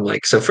anything. I'm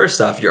like, so first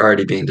off, you're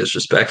already being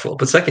disrespectful.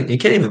 But second, you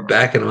can't even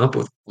back them up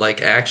with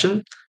like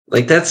action.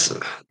 Like that's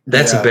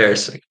Yeah.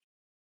 embarrassing.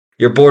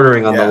 You're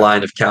bordering on the Yeah.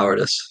 line of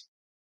cowardice.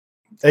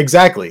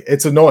 Exactly.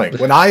 It's annoying.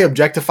 When I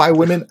objectify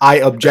women, I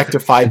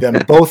objectify them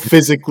both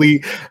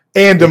physically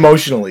and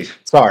emotionally.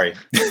 Sorry.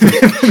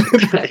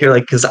 You're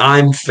like, because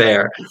I'm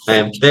fair. I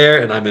am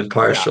fair and I'm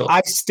impartial. Yeah,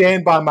 I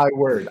stand by my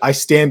word. I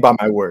stand by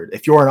my word.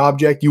 If you're an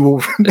object, you will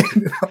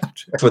remain an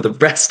object for the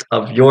rest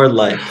of your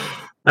life.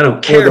 I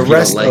don't care if you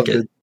don't like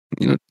it.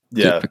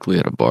 Typically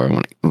at a bar,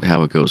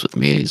 how it goes with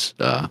me is,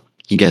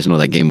 you guys know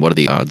that game, What Are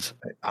the Odds?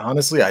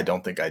 Honestly, I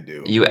don't think I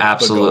do. You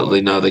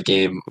absolutely know the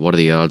game. What are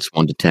the odds?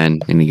 1 to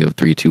 10, and you go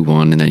 3, 2,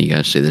 1, and then you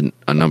guys say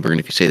a number, and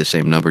if you say the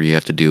same number, you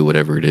have to do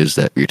whatever it is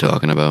that you're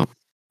talking about.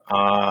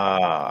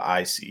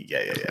 I see.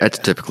 Yeah. That's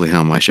typically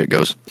how my shit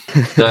goes.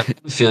 I'm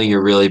feeling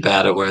you're really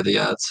bad at What Are the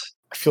Odds.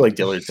 I feel like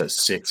Dillard says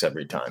 6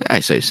 every time.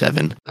 I say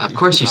 7. Of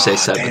course you say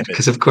 7,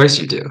 because of course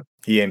you do.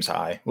 He aims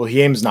high. Well,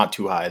 he aims not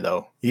too high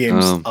though. He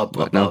aims up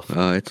above.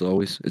 No,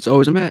 it's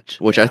always a match,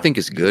 which I think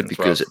is good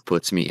because rough. it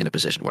puts me in a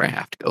position where I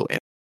have to go in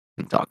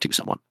and talk to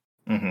someone,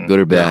 Mm-hmm. good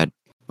or bad.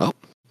 Yeah. Oh,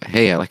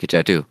 hey, I like a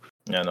tattoo.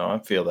 Yeah, no, I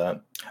feel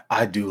that.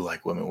 I do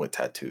like women with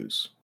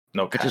tattoos.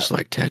 No, I just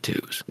like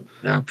tattoos.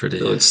 Yeah,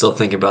 pretty. Still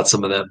thinking about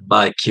some of that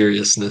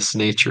bi-curiousness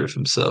nature of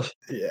himself.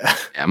 Yeah.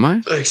 Am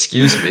I?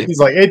 Excuse me. He's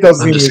like, it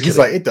doesn't I'm even. just He's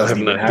kidding. like, it doesn't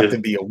I'm even not have to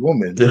kidding. be a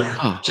woman.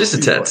 Oh, Just a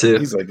He's tattoo.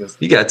 He's like,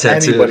 you got a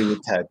tattoo. Anybody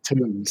with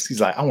tattoos. He's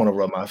like, I want to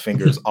rub my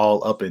fingers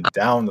all up and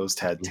down those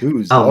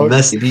tattoos. Oh, dog.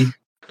 messy.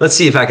 Let's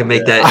see if I can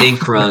make that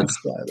ink run.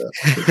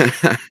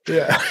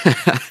 Yeah.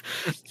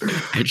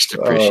 I just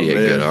appreciate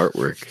man. good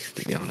artwork,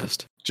 to be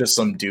honest. Just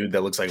some dude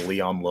that looks like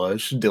Leon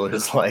Lush.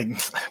 Dillard's like,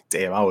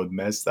 damn, I would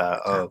mess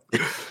that up.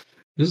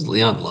 Who's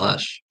Leon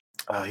Lush?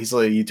 He's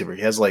like a YouTuber.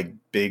 He has like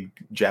big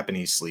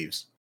Japanese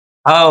sleeves.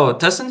 Oh,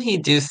 doesn't he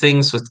do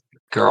things with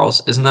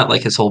girls? Isn't that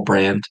like his whole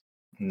brand?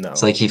 No.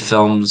 It's like he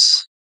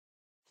films.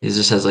 He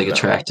just has like No.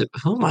 attractive.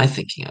 Who am I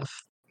thinking of?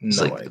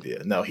 No like-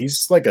 idea. No,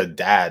 he's like a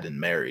dad and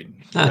married.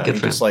 Ah, good he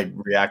for just him. like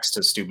reacts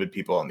to stupid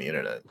people on the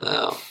internet.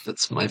 Oh,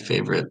 that's my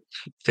favorite.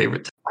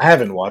 I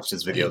haven't watched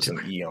his videos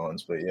in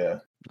eons, but yeah.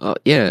 Oh,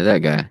 yeah, that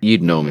guy.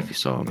 You'd know him if you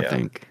saw him, Yeah. I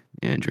think,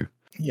 Andrew.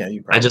 Yeah,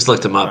 you I just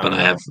looked him up and don't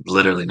I know. have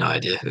literally no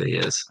idea who he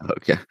is.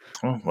 Okay.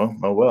 Oh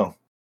well.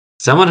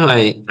 Someone who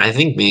I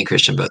think me and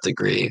Christian both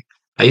agree.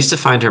 I used to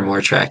find her more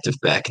attractive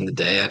back in the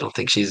day. I don't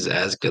think she's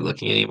as good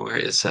looking anymore.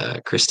 Is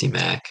Christy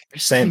Mack.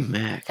 Same.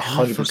 Mac.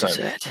 How the fuck is 100%.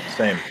 that?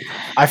 Same.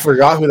 I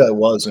forgot who that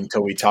was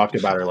until we talked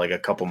about her like a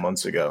couple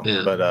months ago.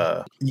 Yeah.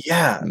 But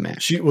yeah,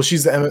 Mac. she's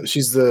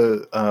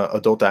the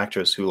adult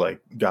actress who like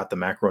got the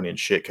macaroni and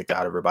shit kicked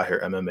out of her by her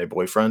MMA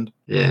boyfriend.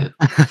 Yeah.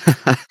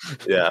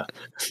 Yeah.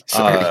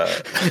 Sorry.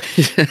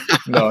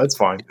 No, it's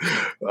fine.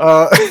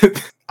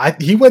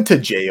 He went to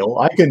jail.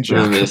 I can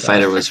joke. The about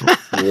fighter it. was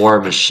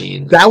War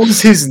Machine. That was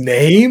his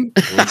name.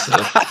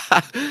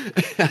 I think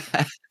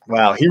so.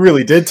 Wow, he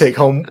really did take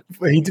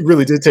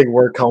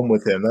work home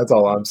with him. That's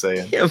all I'm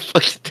saying. Yeah,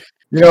 fuck.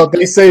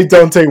 They say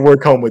don't take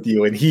work home with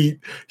you, and he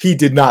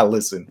did not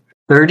listen.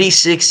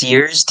 36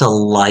 years to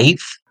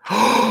life.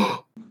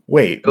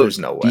 Wait, there's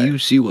no way. Do you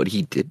see what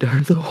he did to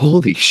her? The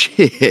holy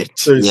shit.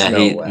 There's Yeah,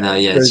 no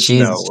way. There's she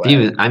no way.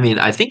 was. I mean,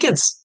 I think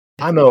it's.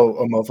 I know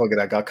a motherfucker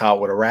that got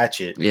caught with a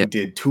ratchet. Yeah. He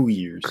did 2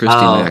 years. Christy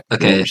Mack,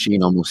 okay. the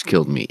machine almost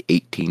killed me.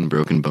 18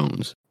 broken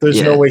bones. There's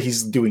Yeah. no way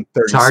he's doing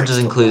 36 Charges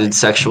to include life.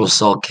 sexual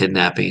assault,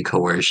 kidnapping, and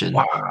coercion,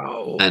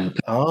 Wow. and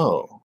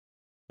Oh,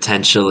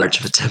 potential charge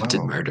of attempted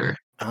Wow. murder.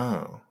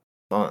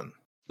 Fun.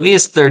 He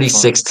is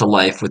 36 to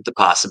life with the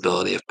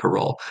possibility of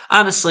parole.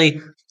 Honestly,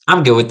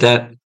 I'm good with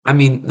that. I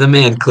mean, the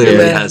man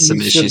clearly has some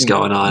you issues shouldn't-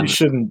 going on. You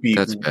shouldn't beat.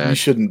 That's bad. You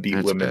shouldn't beat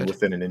That's women bad.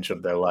 within an inch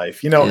of their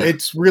life. Yeah.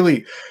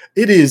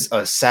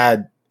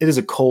 It is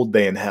a cold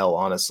day in hell,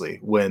 honestly,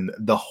 when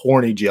the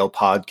Horny Jail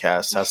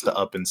podcast has to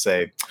up and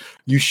say,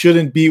 you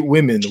shouldn't beat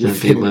women Shouldn't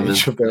within beat an women.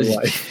 inch of their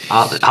life.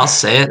 I'll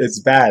say it. It's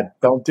bad.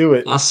 Don't do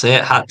it. I'll say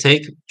it. Hot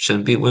take.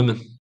 Shouldn't beat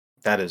women.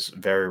 That is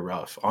very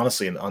rough.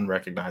 Honestly, an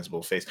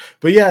unrecognizable face.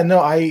 But yeah, no,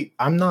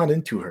 I'm not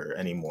into her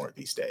anymore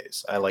these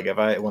days.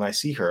 When I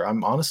see her,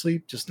 I'm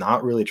honestly just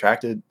not really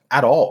attracted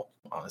at all.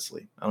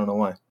 Honestly, I don't know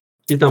why.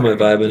 You're not my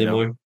vibe You know.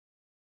 anymore.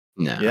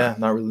 No. Yeah,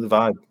 not really the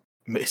vibe.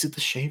 Is it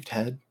the shaved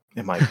head?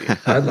 It might be.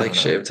 I don't like know.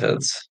 shaved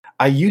heads.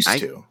 I used I-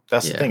 to.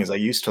 That's the yeah. thing is I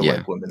used to Yeah.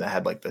 like women that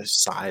had like the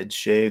side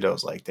shaved. I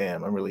was like,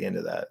 damn, I'm really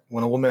into that.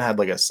 When a woman had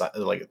like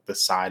like the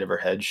side of her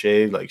head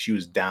shaved, like she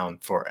was down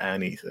for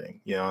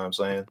anything. You know what I'm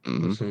saying?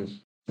 Mhm. Mhm.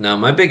 No,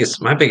 my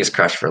biggest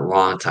crush for a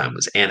long time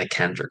was Anna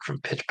Kendrick from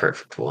Pitch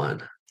Perfect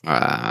 1.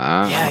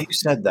 Yeah, you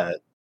said that.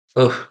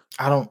 Oh,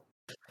 I don't.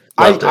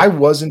 loved I it.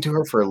 was into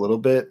her for a little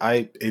bit.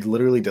 It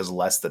literally does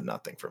less than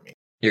nothing for me.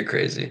 You're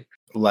crazy.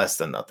 Less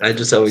than nothing. I for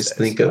just me always these days.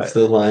 think of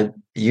the line,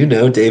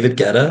 David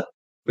Guetta,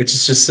 which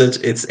is just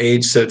it's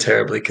aged so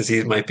terribly because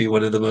he might be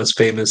one of the most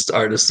famous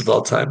artists of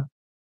all time.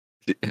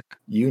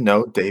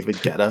 David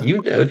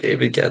Guetta.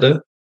 David Guetta.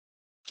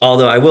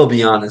 Although I will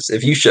be honest,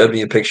 if you showed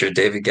me a picture of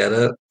David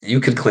Guetta, you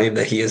could claim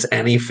that he is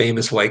any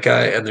famous white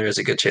guy, and there is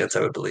a good chance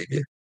I would believe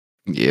you.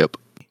 Yep.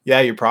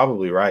 Yeah, you're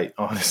probably right.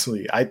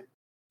 Honestly,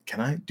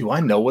 do I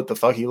know what the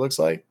fuck he looks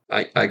like?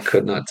 I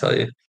could not tell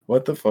you.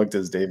 What the fuck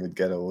does David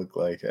Guetta look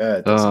like?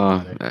 It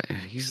doesn't matter.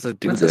 He's the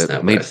dude What's his that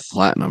net made worth?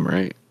 platinum,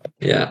 right?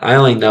 Yeah, I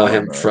only know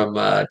him Right. from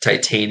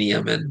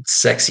Titanium and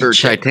Sexy Or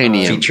Chick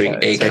Titanium. featuring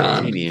Akon.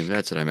 Titanium.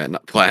 That's what I meant.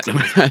 Not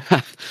platinum.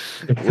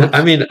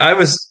 I mean, I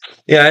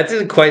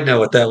didn't quite know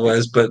what that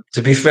was, but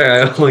to be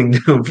fair, I only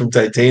knew him from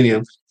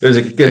Titanium. There's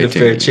a good and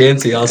fair Titanium,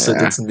 chance he also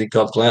yeah. did something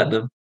called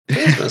Platinum.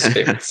 His most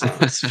favorite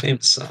songs,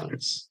 famous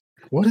songs.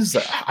 What is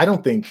that? I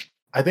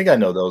think I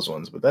know those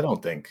ones, but I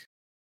don't think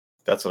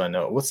that's what I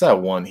know. What's that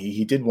one?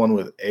 He did one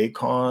with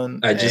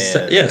Akon. I just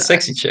said,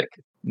 Sexy Chick.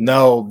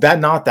 No,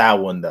 not that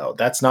one though.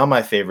 That's not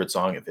my favorite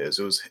song of his.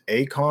 It was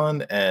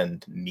Akon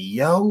and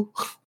Neo,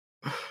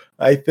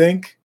 I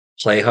think.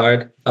 Play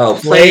Hard. Oh,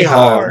 Play Play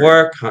Hard. Hard.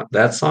 Work.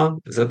 That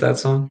song? Is that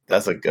song?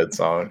 That's a good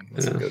song.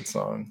 That's a Yeah. good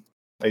song.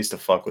 I used to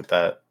fuck with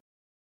that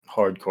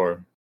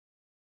hardcore.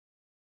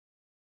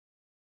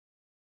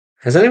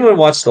 Has anyone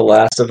watched The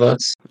Last of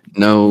Us?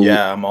 No.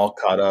 Yeah, I'm all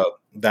caught up.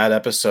 That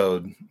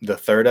episode, the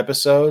third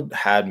episode,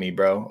 had me,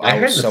 bro. I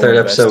heard was the so third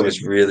episode was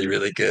invested. really,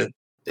 really good.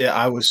 Yeah,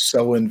 I was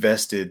so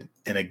invested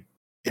in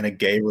a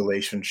gay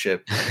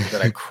relationship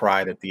that I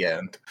cried at the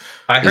end.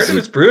 I heard Is it it-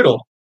 was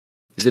brutal.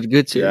 Is it a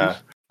good series? Yeah,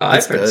 I've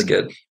It's heard it's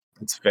good. good.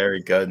 it's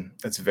very good.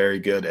 It's very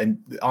good. And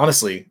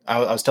honestly, I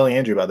was telling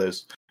Andrew about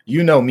this.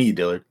 You know me,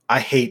 Dillard. I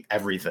hate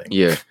everything.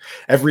 Yeah.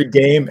 Every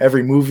game,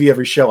 every movie,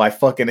 every show, I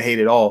fucking hate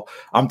it all.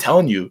 I'm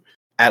telling you,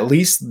 at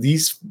least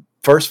these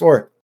first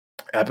four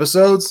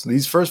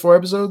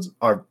episodes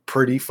are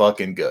pretty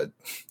fucking good.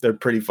 They're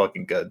pretty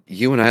fucking good.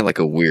 You and I like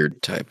a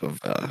weird type of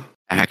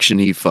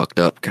action-y, fucked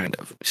up kind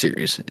of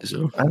series.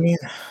 So I mean,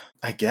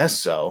 I guess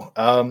so.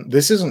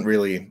 This isn't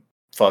really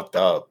fucked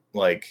up.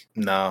 Like,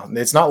 no,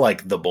 it's not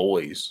like The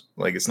Boys.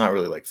 Like, it's not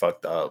really like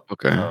fucked up.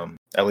 okay.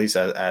 At least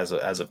as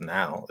of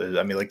now.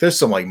 I mean, like, there's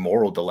some like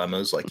moral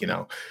dilemmas. Like, you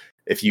know,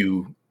 if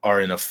you are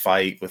in a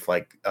fight with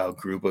like a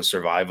group of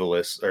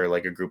survivalists or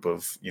like a group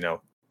of, you know,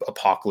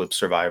 apocalypse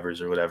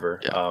survivors or whatever,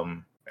 Yeah.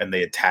 and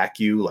they attack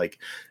you, like,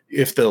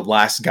 if the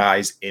last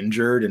guy's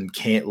injured and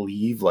can't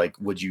leave, like,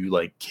 would you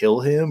like kill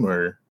him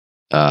or?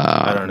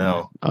 I don't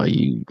know. Oh,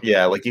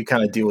 Yeah, like you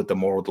kind of deal with the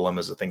moral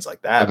dilemmas of things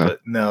like that. Okay. But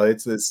no,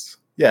 it's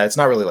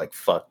not really like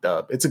fucked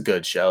up. It's a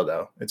good show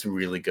though. It's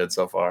really good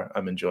so far.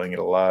 I'm enjoying it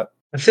a lot.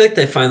 I feel like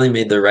they finally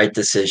made the right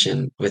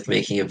decision with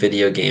making a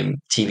video game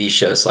TV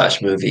show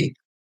 / movie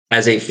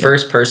as a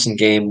first-person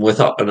game with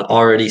an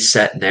already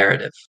set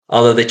narrative.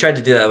 Although they tried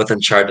to do that with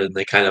Uncharted and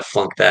they kind of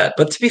flunked that.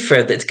 But to be fair,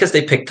 it's because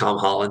they picked Tom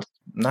Holland.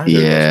 Neither of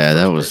those Yeah, are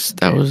that was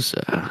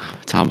first-person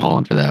games. Tom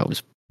Holland for that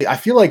was I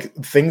feel like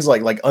things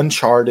like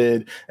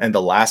Uncharted and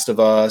The Last of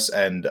Us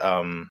and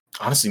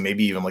honestly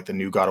maybe even like the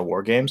new God of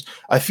War games.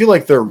 I feel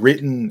like they're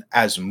written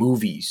as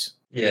movies.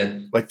 Yeah.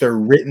 Like they're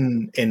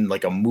written in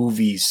like a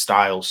movie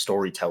style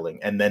storytelling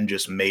and then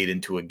just made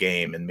into a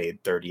game and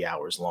made 30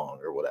 hours long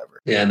or whatever.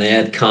 Yeah, and they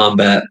add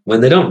combat when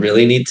they don't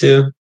really need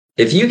to.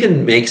 If you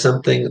can make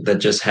something that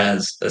just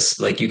has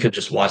like you could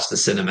just watch the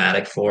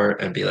cinematic for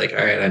and be like,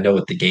 all right, I know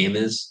what the game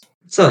is.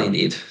 That's all you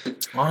need.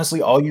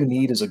 Honestly, all you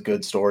need is a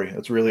good story.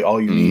 That's really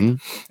all you need.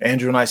 Mhm.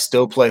 Andrew and I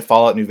still play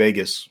Fallout New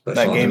Vegas. Play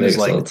That Fallout game New is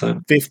Vegas all like the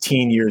time.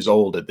 15 years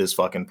old at this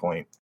fucking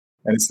point.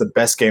 And it's the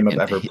best game I've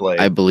ever played.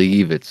 I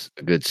believe it's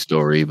a good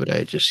story, but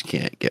I just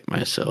can't get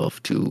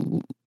myself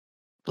to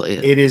play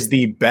it. It is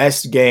the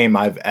best game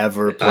I've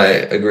ever I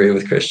played. agree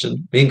with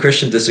Christian. Me and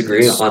Christian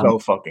disagree It's on so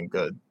fucking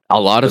good. A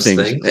lot of those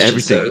things, This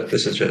everything.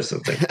 should show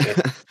something.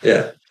 Yeah.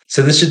 Yeah.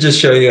 So this should just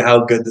show you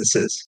how good this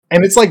is.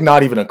 And it's like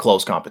not even a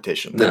close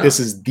competition. Like No. this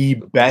is the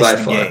By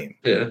best far. game.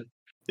 Yeah.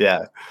 Yeah.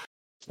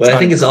 What I not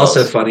think even is also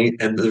close. funny,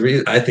 and the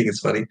reason I think it's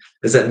funny,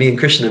 is that me and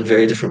Christian have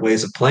very different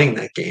ways of playing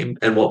that game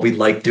and what we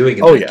like doing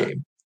in Oh, that yeah.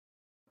 game.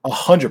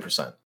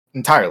 100%.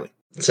 Entirely.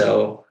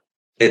 So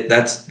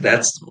that's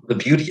the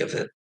beauty of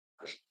it.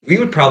 We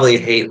would probably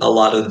hate a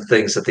lot of the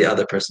things that the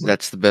other person.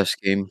 That's the best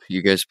game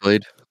you guys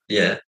played?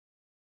 Yeah,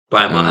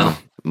 by a mile.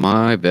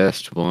 My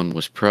best one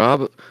was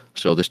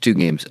so there's two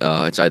games.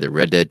 It's either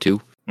Red Dead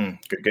 2,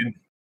 Good game.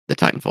 the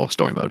Titanfall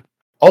story mode.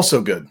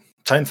 Also good.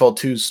 Titanfall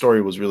 2's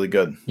story was really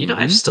good. You know,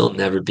 I've still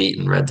never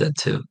beaten Red Dead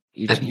 2.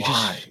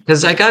 Why?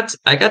 Because I got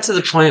to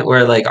the point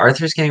where like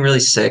Arthur's getting really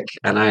sick,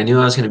 and I knew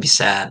I was going to be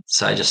sad,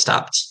 so I just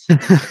stopped.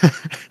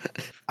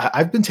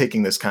 I've been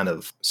taking this kind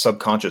of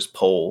subconscious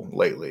poll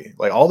lately.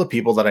 Like all the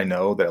people that I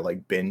know that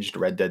like binged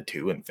Red Dead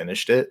 2 and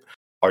finished it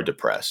are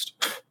depressed.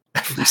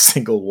 Every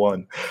single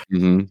one.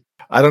 Mm-hmm.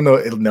 I don't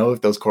know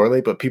if those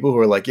correlate, but people who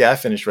are like, yeah, I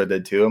finished Red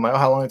Dead 2. I'm like, oh,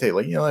 how long did it take?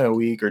 Like, like a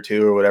week or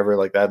two or whatever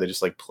like that. They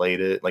just like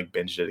played it, like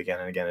binged it again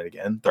and again and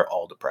again. They're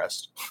all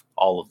depressed.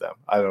 All of them.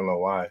 I don't know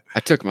why. I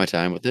took my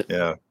time with it.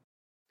 Yeah.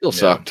 Still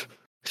sucked.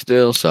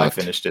 Still sucked.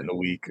 I finished it in a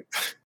week.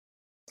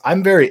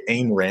 I'm very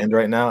Ayn Rand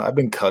right now. I've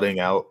been cutting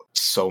out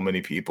so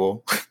many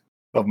people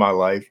of my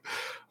life.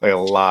 Like a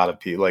lot of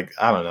people. Like,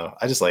 I don't know.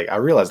 I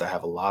realized I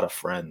have a lot of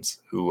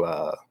friends who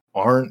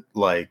aren't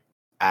like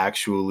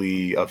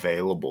actually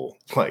available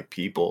like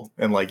people,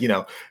 and like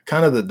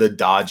kind of the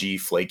dodgy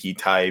flaky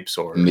types,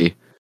 or Me.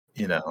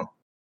 yeah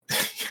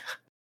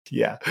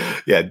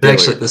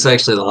This is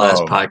actually the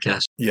last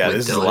podcast. Yeah, with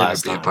this is the Dylan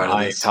last being time. part of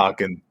I ain't this.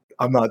 talking.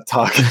 I'm not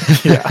talking.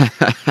 Yeah.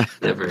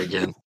 Never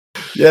again.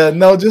 Yeah,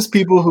 no, just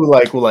people who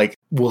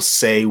will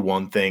say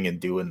one thing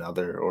and do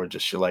another, or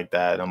just shit like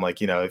that. I'm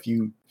like, if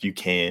you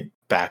can't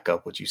back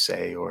up what you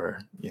say, or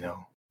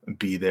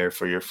be there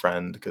for your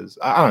friend, because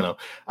I don't know.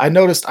 I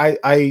noticed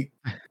I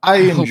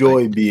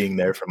enjoy being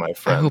there for my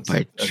friends. I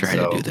hope I try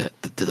to do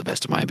that to the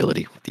best of my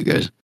ability with you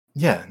guys.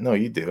 Yeah, no,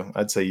 you do.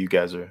 I'd say you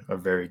guys are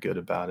very good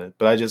about it.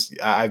 But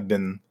I've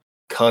been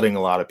cutting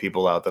a lot of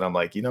people out that I'm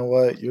like, you know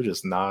what? You're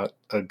just not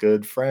a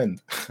good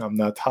friend. I'm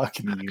not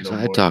talking to you no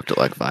I more. talked to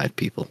like 5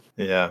 people.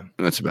 Yeah.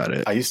 That's about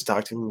it. I used to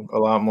talk to a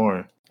lot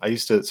more. I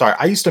used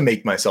to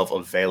make myself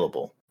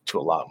available to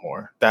a lot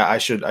more. That I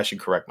should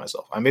correct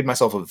myself. I made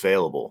myself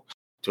available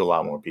to a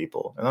lot more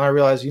people. And then I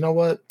realized, you know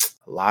what?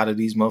 A lot of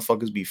these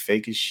motherfuckers be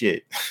fake as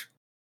shit.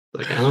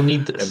 Like, I don't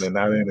need this. And then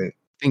that ain't it.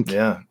 I think,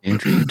 Yeah.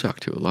 Andrew, you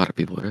talked to a lot of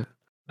people, right?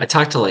 I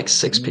talked to like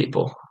 6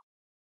 people.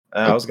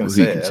 I was going to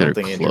Who you say, I consider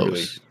don't think Andrew really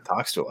close?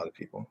 talks to a lot of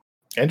people.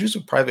 Andrew's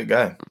a private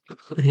guy.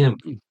 Him.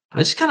 I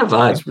just kind of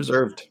vibe. He's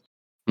reserved.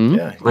 Hmm?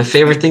 Yeah. My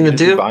favorite thing to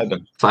do: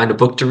 vibing. find a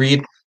book to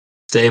read,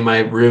 stay in my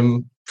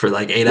room for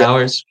like 8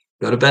 hours,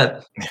 go to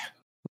bed.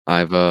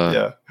 I've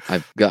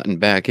gotten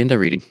back into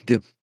reading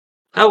too.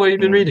 Oh, what have you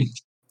been reading?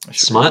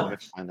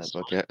 Smut? Find that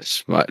book yet?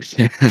 Smut.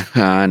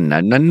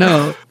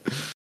 No.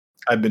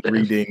 I've been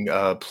reading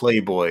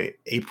Playboy,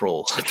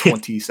 April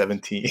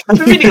 2017. I've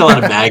been reading a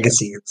lot of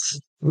magazines.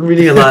 I'm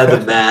reading a lot of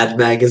the Mad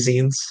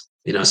magazines.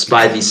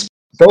 Spy v. Spy.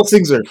 Those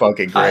things are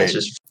fucking great.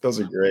 Just, those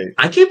are great.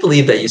 I can't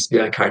believe that used to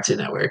be on Cartoon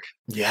Network.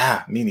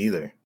 Yeah, me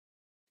neither.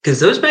 Because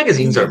those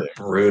magazines are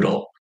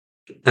brutal.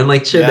 And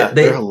like,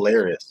 they're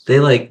hilarious.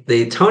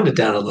 They toned it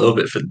down a little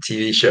bit for the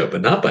TV show,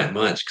 but not by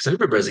much. Because I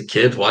remember as a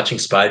kid watching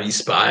Spy v.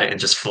 Spy and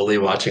just fully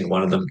watching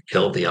one of them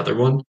kill the other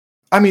one.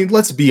 I mean,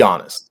 let's be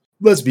honest.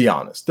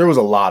 There was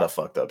a lot of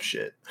fucked up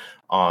shit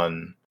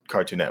on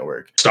Cartoon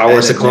Network. Star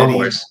Wars: The Clone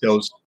Wars.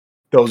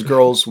 Those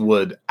girls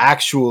would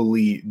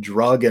actually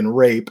drug and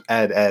rape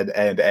Ed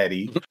and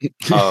Eddie.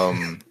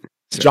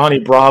 Johnny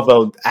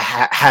Bravo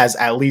has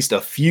at least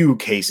a few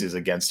cases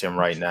against him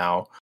right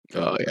now.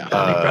 Oh yeah,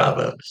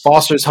 Bravo.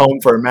 Foster's Home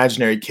for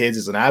Imaginary Kids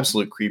is an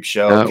absolute creep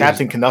show.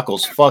 Captain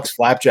Knuckles fucks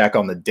Flapjack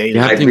on the daily.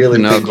 I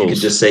really think you could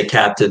just say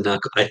Captain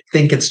Knuckles. I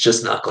think it's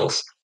just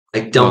Knuckles.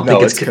 I don't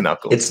think it's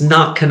Knuckles. It's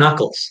not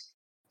Knuckles.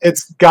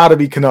 It's got to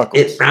be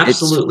Knuckles. It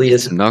absolutely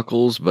is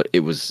Knuckles, but it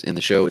was in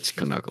the show. It's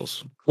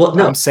Knuckles. Well,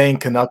 no, I'm saying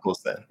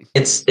Knuckles then.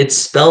 It's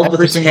spelled with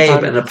a K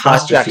and an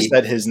apostrophe. Jack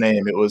said his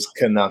name. It was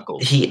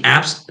Knuckles.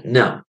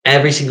 No.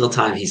 Every single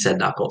time he said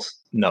Knuckles.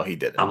 No, he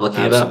didn't. I'm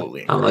looking it up.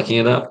 I'm looking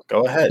it up.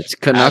 Go ahead. It's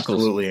Knuckles.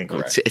 Absolutely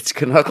incorrect. It's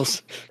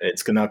Knuckles.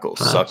 It's Knuckles.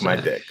 Suck my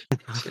dick.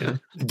 Yeah.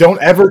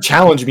 Don't ever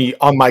challenge me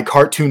on my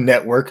Cartoon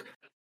Network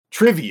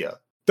trivia.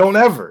 Don't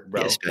ever,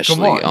 bro. Especially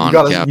Come on. on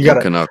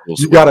Captain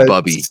Knuckles. You gotta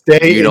Bubby.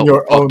 stay in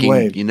your own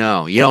lane. You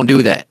don't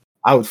do that.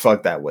 I would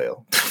fuck that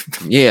whale.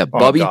 Yeah,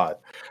 Bubby. Oh, God.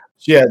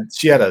 She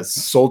had a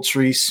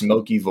sultry,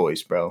 smoky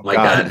voice, bro. My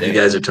God, you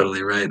guys are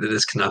totally right. It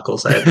is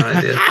Knuckles. I had no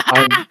idea.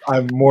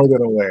 I'm more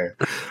than aware.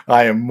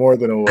 I am more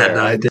than aware.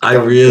 I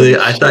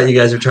thought you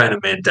guys were trying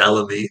to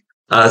Mandela me.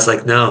 I was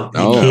like, no,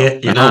 you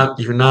can't. You're not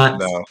getting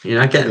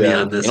me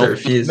on this. I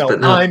refuse. No, but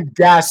no, I'm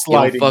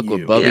gaslighting you. Don't fuck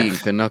with Bubby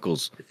and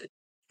Knuckles.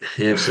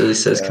 He absolutely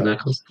says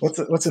Knuckles.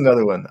 What's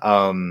another one?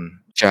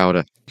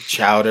 Chowder.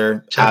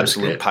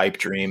 Absolute pipe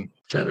dream.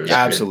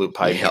 Absolute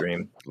pipe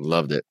dream.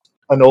 Loved it.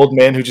 An old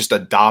man who just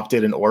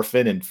adopted an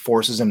orphan and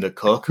forces him to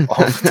cook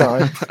all the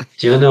time.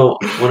 Do you know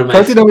one of my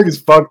Cartoon Network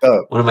is fucked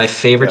up? One of my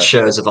favorite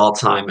shows of all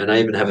time, and I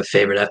even have a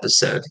favorite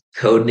episode.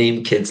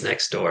 Codename Kids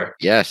Next Door.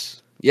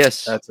 Yes.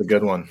 That's a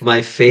good one.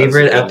 My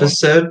favorite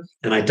episode,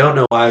 and I don't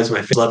know why it was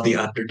my favorite. I love the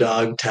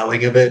underdog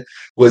telling of it,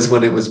 was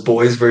when it was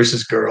boys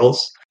versus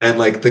girls. and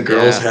like the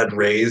girls had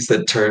rays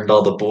that turned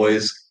all the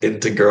boys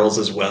into girls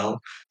as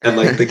well, and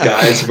like the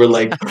guys were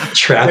like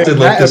trapped in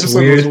like that this episode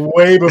weird. was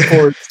way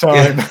before its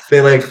time.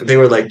 They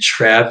were like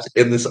trapped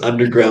in this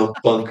underground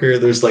bunker.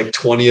 There's like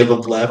 20 of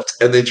them left,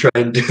 and they try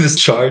and do this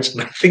charge,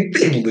 and I think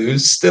they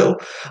lose still.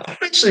 I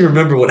don't actually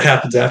remember what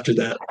happens after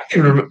that. I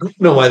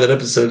don't know why that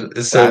episode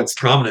is so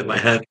prominent in my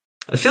head.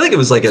 I feel like it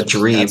was like a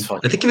dream.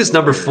 I think it was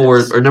number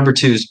 4 or number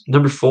 2's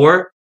number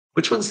 4.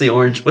 Which one's the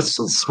orange? What's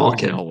the small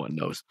kid? No one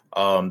knows.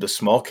 The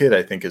small kid,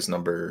 I think, is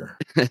number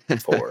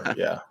 4.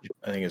 Yeah,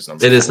 I think it's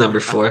number. It 4. is number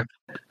 4.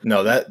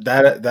 No,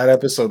 that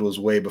episode was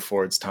way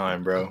before its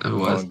time, bro.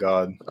 Oh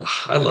God,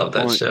 I love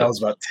that show. That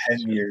was about 10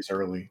 years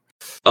early.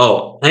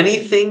 Oh,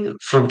 anything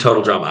from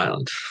Total Drama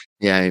Island.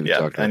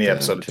 Yeah. Any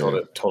episode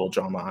of Total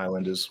Drama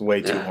Island is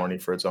way too horny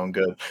for its own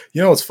good.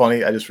 You know what's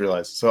funny? I just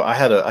realized. So I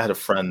had a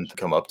friend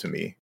come up to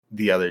me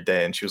the other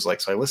day, and she was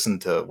like, "So I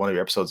listened to one of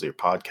your episodes of your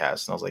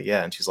podcast," and I was like,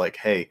 "Yeah," and she's like,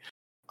 "Hey,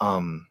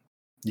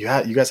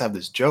 you guys have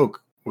this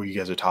joke where you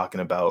guys are talking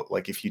about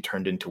like if you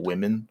turned into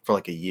women for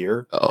like a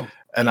year." Oh,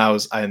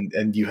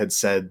 and you had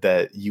said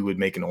that you would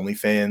make an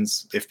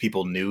OnlyFans if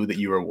people knew that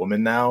you were a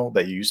woman now,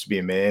 that you used to be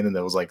a man, and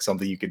that was like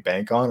something you could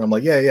bank on. I'm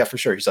like, yeah, for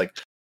sure. He's like,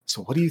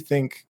 "So what do you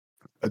think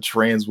a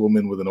trans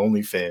woman with an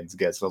OnlyFans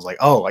gets?" And I was like,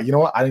 "Oh, you know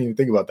what? I didn't even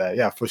think about that.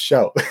 Yeah, for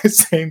sure.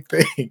 Same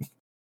thing.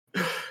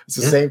 It's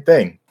the same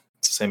thing.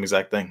 It's the same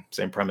exact thing.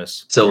 Same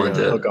premise. So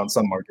hook on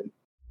some market."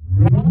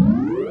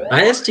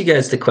 I asked you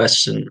guys the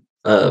question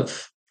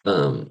of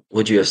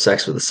would you have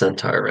sex with a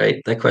centaur,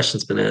 right? That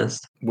question's been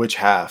asked. Which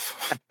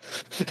half?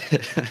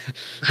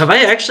 Have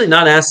I actually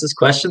not asked this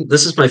question?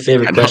 This is my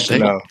favorite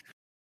question. No.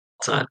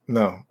 Time.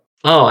 No.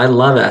 Oh, I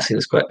love asking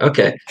this question.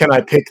 Okay. Can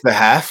I pick the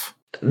half?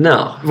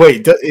 No.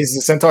 Wait, is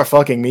the centaur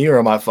fucking me or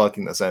am I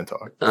fucking the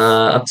centaur?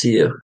 Up to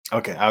you.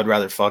 Okay, I would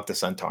rather fuck the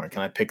centaur.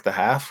 Can I pick the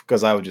half?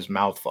 Because I would just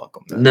mouth fuck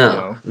them. Then,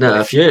 no.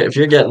 If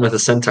you're getting with a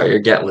centaur, you're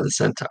getting with a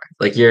centaur.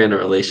 Like you're in a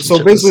relationship.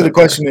 So basically, the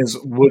question is,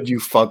 would you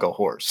fuck a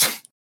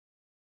horse?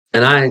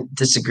 And I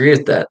disagree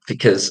with that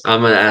because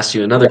I'm going to ask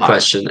you another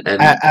question,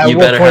 and you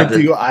better have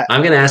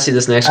I'm going to ask you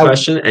this next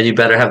question, and you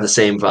better have the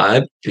same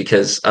vibe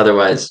because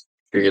otherwise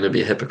you're going to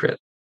be a hypocrite.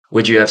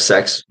 Would you have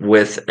sex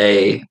with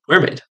a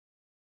mermaid?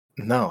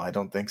 No, I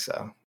don't think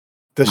so.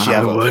 Does she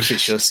have a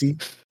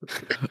fishussy?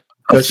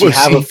 Does she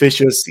have a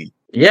fishussy?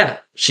 Yeah,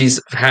 she's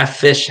half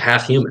fish,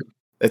 half human.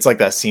 It's like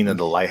that scene in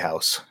The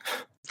Lighthouse.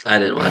 I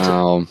didn't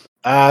watch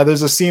it.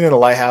 There's a scene in The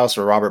Lighthouse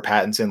where Robert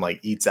Pattinson like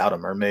eats out a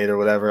mermaid or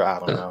whatever. I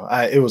don't know.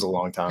 It was a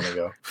long time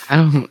ago.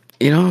 And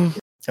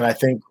I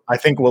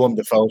think Willem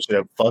Dafoe should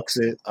have fucks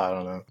it. I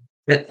don't know.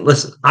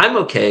 Listen, I'm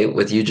okay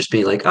with you just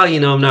being like, oh,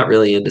 I'm not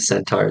really into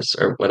centaurs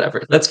or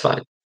whatever. That's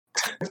fine.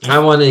 I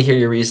want to hear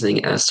your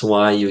reasoning as to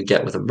why you would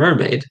get with a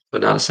mermaid,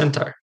 but not a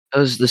centaur.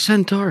 Does the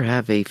centaur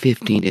have a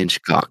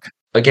 15-inch cock?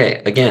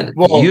 Okay, again,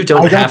 well, you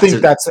don't have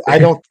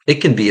to. It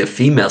can be a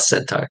female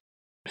centaur.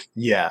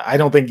 Yeah, I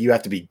don't think you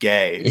have to be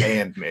gay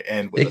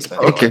and with a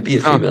centaur. It could be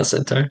a female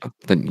centaur.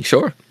 Then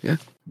sure, yeah.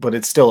 But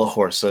it's still a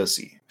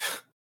horsussy.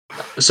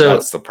 So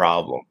that's the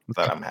problem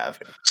that I'm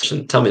having.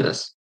 Tell me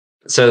this.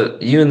 So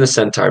you and the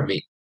centaur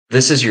meet.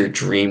 This is your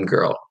dream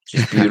girl.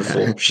 She's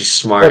beautiful. She's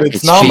smart. But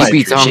it's not my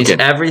dream.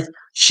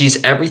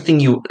 She's everything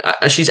you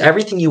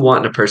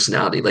want in a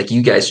personality. Like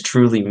you guys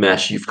truly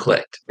mesh. You've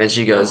clicked. And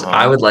she goes,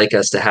 I would like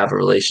us to have a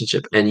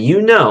relationship. And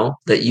you know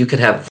that you could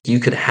have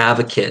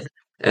a kid,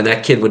 and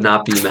that kid would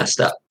not be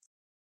messed up.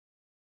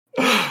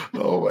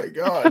 Oh my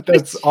God,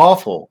 that's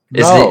awful.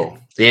 Is no.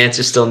 The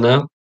answer still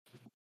no?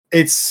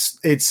 It's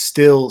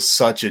still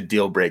such a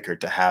deal breaker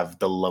to have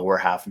the lower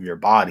half of your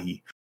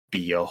body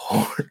be a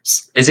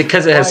horse. Is it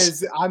because it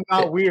has? I'm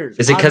not weird.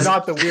 Is it because I'm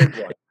not the weird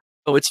one?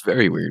 Oh, it's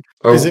very weird.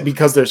 Is it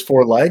because there's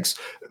 4 legs?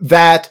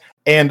 That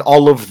and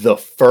all of the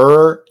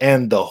fur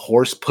and the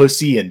horse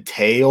pussy and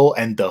tail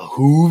and the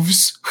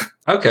hooves.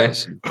 Okay,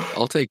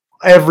 I'll take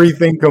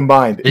everything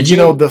combined. Did you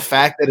know the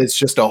fact that it's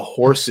just a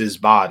horse's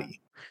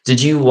body?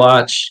 Did you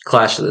watch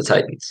Clash of the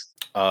Titans?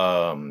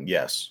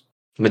 Yes.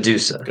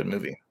 Medusa. Good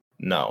movie.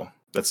 No,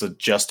 that's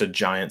just a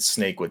giant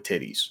snake with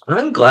titties.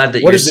 I'm glad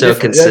that you're so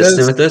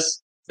consistent with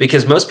this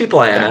because most people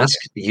I ask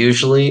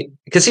usually,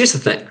 because here's the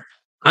thing.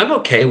 I'm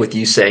okay with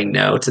you saying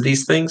no to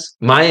these things.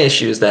 My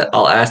issue is that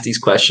I'll ask these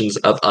questions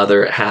of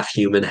other half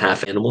human,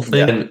 half animal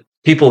things, and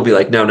people will be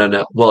like,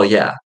 no. Well,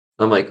 yeah.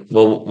 I'm like,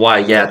 well, why?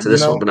 Yeah, to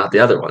this one, but not the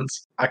other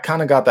ones. I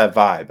kind of got that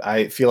vibe.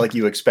 I feel like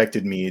you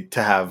expected me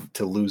to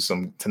lose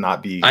some, to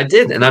not be. I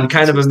did, and I'm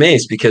kind of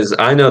amazed because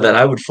I know that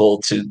I would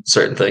fold to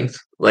certain things.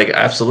 Like,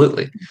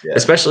 absolutely,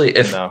 especially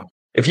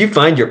if you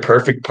find your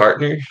perfect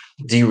partner.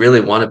 Do you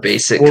really want to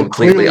base it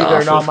completely off?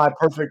 They're not my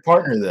perfect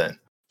partner then.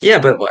 Yeah,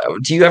 but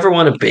do you ever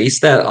want to base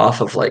that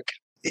off of like?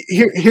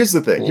 Here's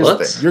the thing.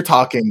 You're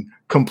talking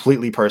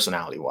completely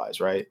personality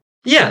wise, right?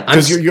 Yeah,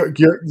 because you're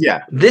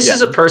This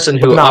is a person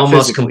who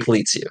almost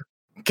completes you.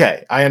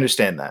 Okay, I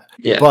understand that.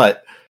 Yeah,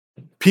 but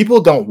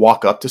people don't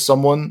walk up to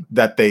someone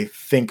that they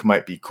think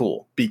might be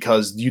cool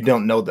because you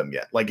don't know them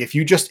yet. Like if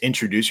you just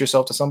introduce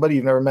yourself to somebody,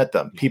 you've never met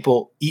them.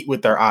 People eat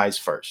with their eyes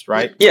first,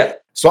 right? Yeah.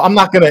 So I'm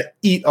not going to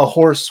eat a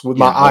horse with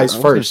my eyes I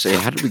was first. gonna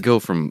say, how did we go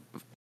from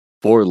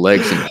 4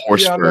 legs and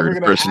horse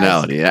bird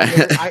personality?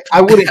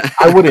 I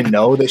wouldn't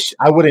know that.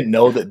 I wouldn't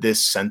know that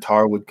this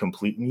centaur would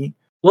complete me.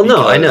 Well,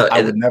 no, I know.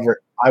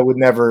 I would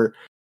never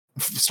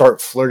start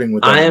flirting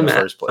with them in the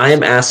first place. I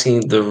am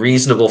asking the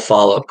reasonable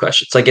follow-up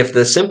questions. Like if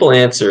the simple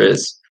answer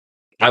is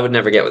I would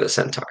never get with a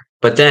centaur.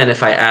 But then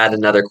if I add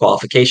another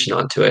qualification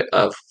onto it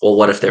of, well,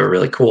 what if they were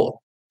really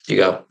cool? You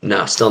go,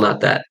 no, still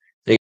not that.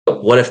 You go,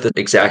 what if the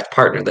exact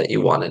partner that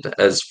you wanted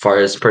as far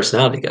as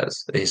personality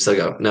goes? And you still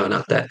go, no,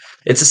 not that.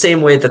 It's the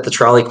same way that the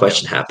trolley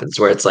question happens,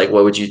 where it's like,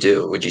 what would you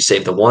do? Would you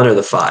save the 1 or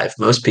the 5?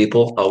 Most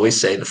people always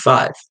say the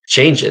 5.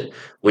 Change it.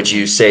 Would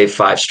you save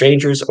 5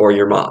 strangers or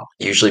your mom?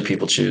 Usually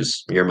people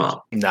choose your mom.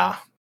 Nah,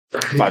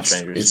 5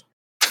 strangers.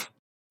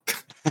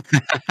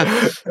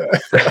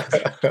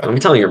 I'm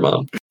telling your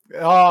mom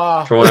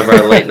for one of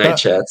our late night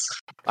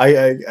chats.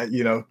 I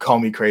call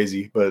me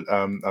crazy, but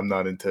I'm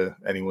not into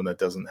anyone that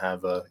doesn't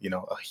have a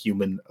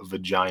human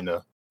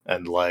vagina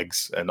and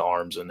legs and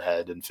arms and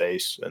head and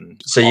face. And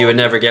so you would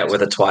never get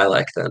with a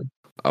Twi'lek then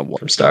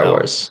from Star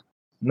Wars.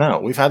 No,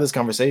 we've had this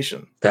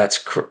conversation. That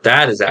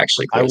is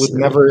actually crazy.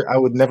 I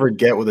would never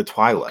get with a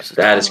Twi'lek.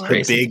 That is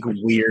crazy. Big,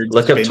 weird,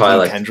 look up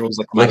Twi'lek tendrils.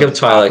 Look up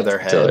Twi'lek. Their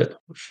head.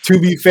 To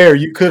be fair,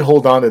 you could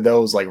hold on to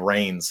those like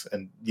reins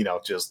and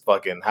just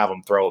fucking have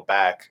them throw it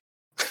back.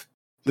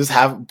 Just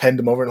pend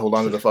them over and hold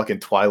on to the fucking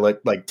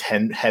Twi'lek like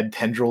head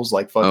tendrils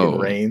like fucking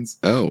reins.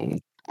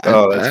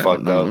 That's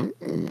fucked up.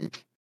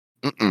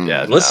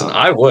 Yeah, listen, no.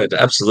 I would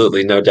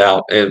absolutely, no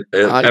doubt,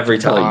 every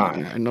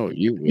time. I know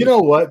you would. You know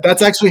what?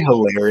 That's actually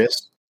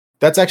hilarious.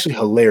 That's actually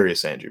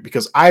hilarious, Andrew,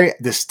 because I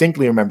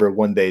distinctly remember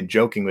one day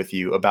joking with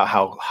you about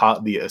how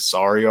hot the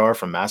Asari are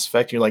from Mass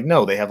Effect. You're like,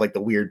 no, they have like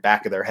the weird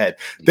back of their head.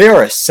 They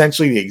are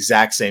essentially the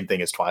exact same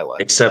thing as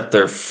Twi'lek. Except the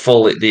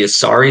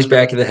Asari's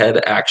back of the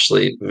head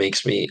actually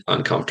makes me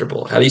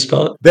uncomfortable. How do you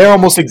spell it? They're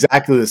almost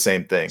exactly the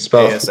same thing.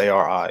 Spell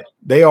Asari.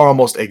 They are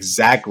almost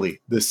exactly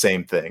the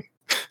same thing.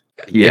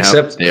 Yeah,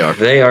 except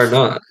they are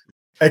not.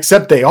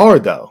 Except they are,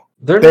 though.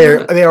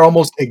 They are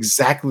almost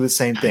exactly the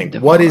same thing.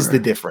 What is the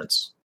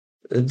difference?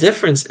 The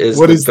difference is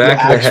what is the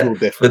actual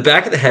difference? The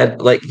back of the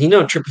head, like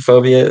what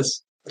trypophobia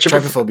is?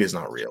 Trypophobia is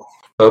not real.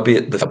 Phobia,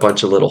 a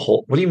bunch of little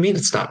holes. What do you mean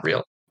it's not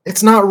real?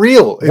 It's not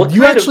real. Do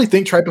you actually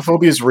think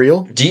trypophobia is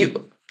real?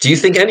 Do you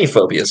think any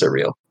phobias are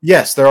real?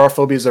 Yes, there are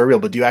phobias that are real,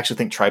 but do you actually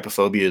think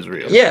trypophobia is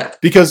real? Yeah.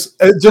 Because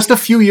just a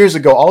few years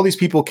ago, all these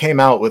people came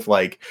out with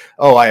like,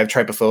 oh, I have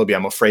trypophobia.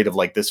 I'm afraid of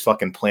like this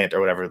fucking plant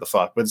or whatever the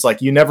fuck. But it's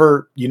like you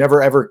never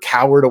ever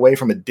cowered away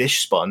from a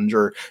dish sponge,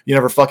 or you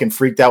never fucking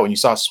freaked out when you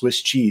saw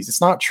Swiss cheese.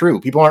 It's not true.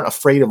 People aren't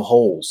afraid of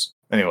holes.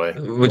 Anyway.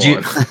 Would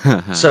you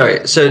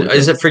sorry, so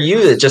is it for you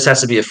it just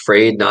has to be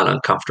afraid, not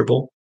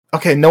uncomfortable?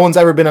 Okay, no one's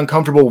ever been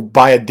uncomfortable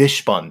by a dish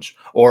sponge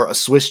or a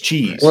Swiss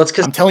cheese. Well, it's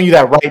because I'm telling you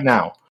that right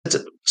now.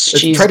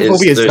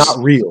 Trypophobia is not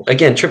real.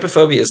 Again,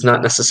 trypophobia is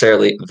not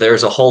necessarily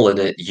there's a hole in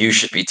it, you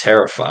should be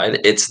terrified.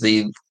 It's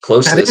the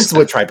closest. That is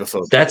what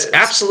trypophobia That's is.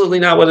 Absolutely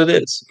not what it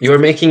is. You're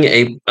making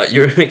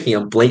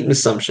a blatant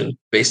assumption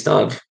based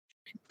on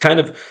kind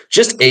of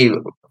just a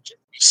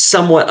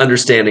somewhat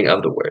understanding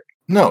of the word.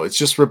 No, it's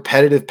just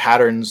repetitive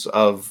patterns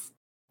of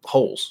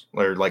holes,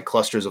 or like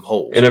clusters of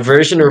holes. An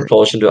aversion or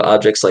repulsion to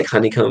objects like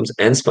honeycombs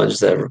and sponges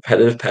that have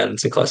repetitive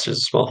patterns and clusters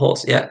of small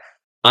holes. Yeah.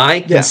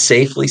 I can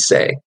safely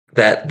say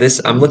that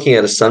I'm looking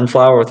at a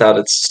sunflower without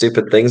its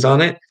stupid things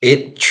on it.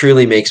 It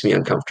truly makes me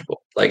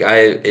uncomfortable. Like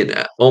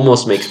it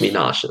almost makes me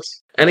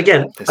nauseous. And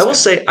again, I will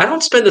say I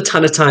don't spend a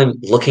ton of time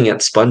looking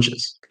at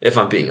sponges, if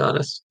I'm being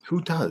honest.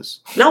 Who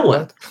does? No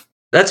one.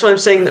 That's why I'm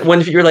saying that when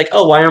you're like,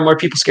 oh, why are more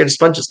people scared of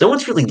sponges? No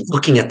one's really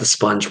looking at the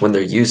sponge when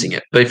they're using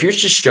it. But if you're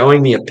just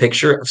showing me a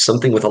picture of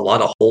something with a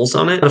lot of holes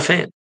on it, I'm not a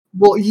fan.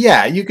 Well,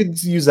 yeah, you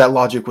could use that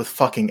logic with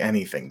fucking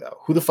anything, though.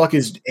 Who the fuck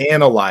is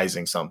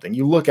analyzing something?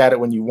 You look at it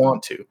when you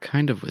want to.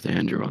 Kind of with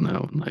Andrew on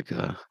that one. Like,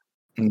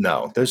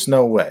 no, there's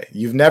no way.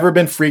 You've never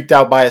been freaked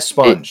out by a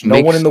sponge. No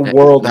one in the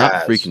world has.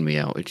 Not freaking me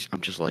out. I'm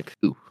just like,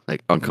 ooh,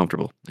 like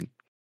uncomfortable. Like,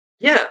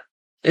 yeah.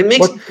 It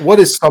makes what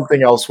is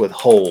something else with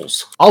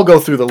holes? I'll go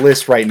through the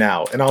list right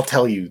now, and I'll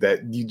tell you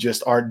that you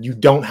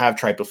don't have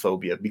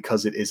trypophobia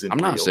because it isn't. I'm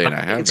not real. saying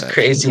I have. It's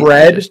crazy.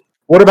 Bread.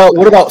 What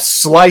about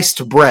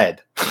sliced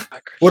bread?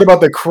 What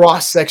about the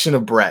cross section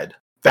of bread?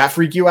 That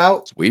freak you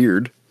out? It's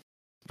weird,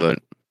 but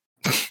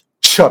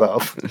shut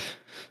up.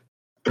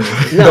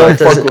 No, it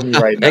doesn't.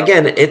 Right now.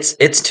 Again,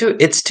 it's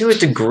to a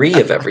degree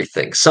of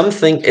everything.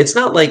 Something. It's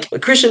not like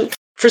Christian.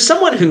 For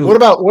someone who what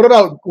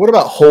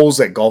about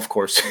holes at golf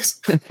courses?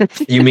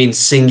 You mean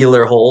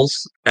singular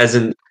holes, as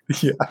in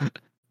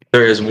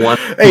there is one.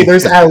 Hey,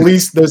 there's at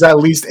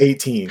least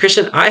 18.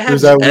 Christian, I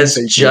have as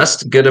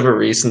just good of a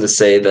reason to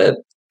say that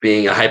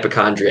being a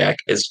hypochondriac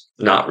is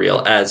not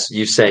real as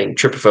you saying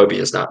trypophobia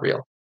is not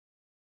real.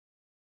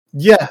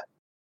 Yeah,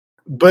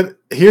 but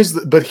here's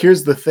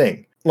the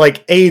thing.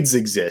 like AIDS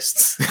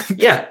exists.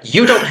 Yeah,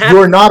 you don't have.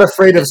 You're not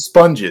afraid of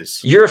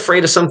sponges. You're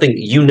afraid of something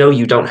you know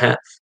you don't have.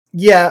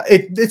 Yeah,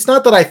 it's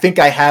not that I think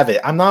I have it.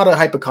 I'm not a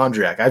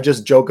hypochondriac. I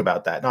just joke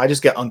about that. No, I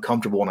just get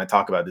uncomfortable when I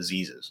talk about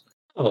diseases.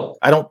 Oh.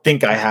 I don't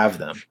think I have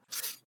them.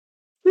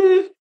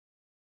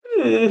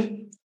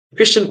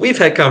 Christian, we've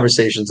had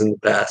conversations in the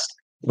past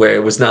where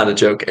it was not a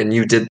joke, and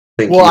you did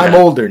think. Well, I'm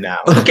older now.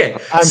 Okay,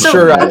 I'm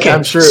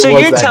sure. So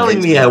you're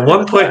telling me at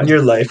one point in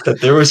your life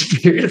that there was a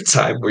period of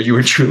time where you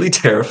were truly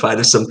terrified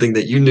of something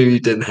that you knew you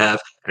didn't have,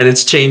 and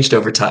it's changed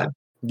over time.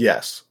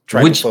 Yes,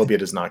 trypophobia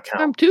does not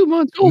count. I'm 2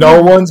 months old.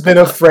 No one's been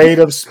afraid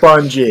of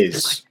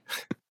sponges.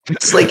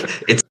 It's like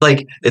it's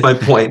my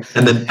point,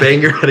 and then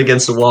bang your head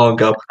against the wall and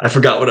go, I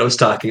forgot what I was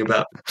talking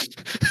about.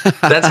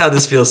 That's how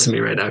this feels to me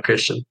right now,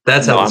 Christian.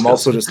 That's how I'm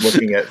also just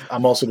looking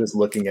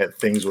at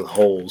things with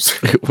holes.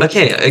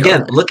 Okay,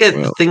 again, look at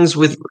things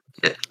with.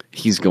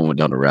 He's going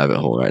down a rabbit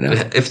hole right now.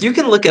 If you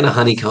can look at a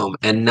honeycomb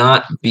and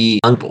not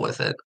be uncomfortable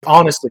with it.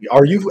 Honestly,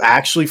 are you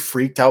actually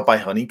freaked out by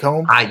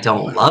honeycomb? I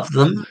don't love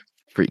them.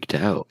 Freaked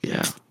out,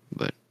 yeah,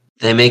 but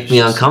they make me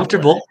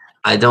uncomfortable.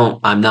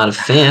 I'm not a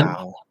fan.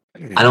 Wow.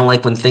 I don't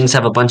like when things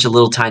have a bunch of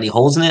little tiny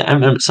holes in it. I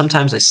remember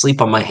sometimes I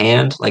sleep on my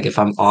hand, like if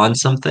I'm on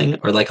something,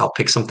 or like I'll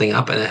pick something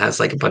up and it has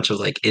like a bunch of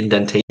like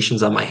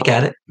indentations on my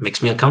head. It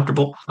makes me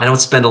uncomfortable. I don't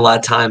spend a lot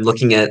of time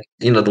looking at,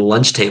 the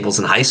lunch tables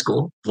in high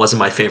school. Wasn't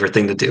my favorite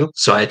thing to do,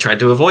 so I tried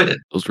to avoid it.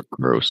 Those were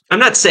gross. I'm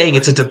not saying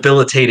it's a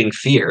debilitating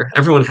fear.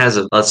 Everyone has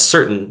a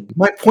certain.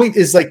 My point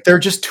is like there are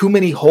just too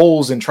many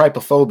holes in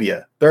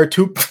trypophobia. There are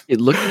too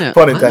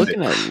pun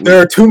intended.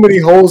 There are too many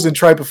holes in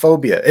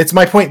trypophobia. It's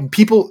my point.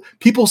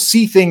 People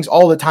see things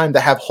all the time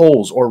that have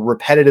holes or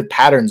repetitive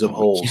patterns of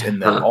holes in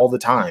them all the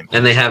time.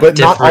 And they have but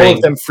not all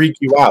of them freak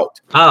you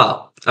out.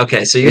 Oh,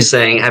 okay. So you're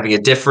saying having a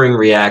differing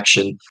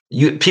reaction.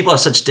 People have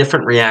such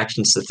different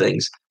reactions to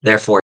things.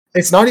 Therefore,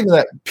 it's not even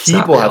that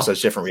people have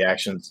such different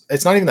reactions.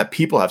 It's not even that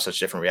people have such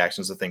different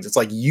reactions to things. It's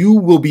like you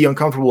will be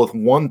uncomfortable with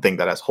one thing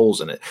that has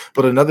holes in it,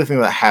 but another thing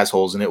that has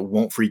holes in it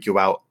won't freak you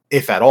out,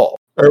 if at all.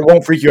 Or it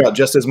won't freak you out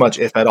just as much,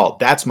 if at all.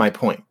 That's my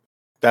point.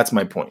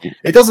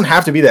 It doesn't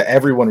have to be that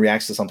everyone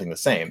reacts to something the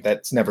same.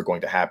 That's never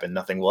going to happen.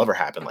 Nothing will ever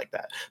happen like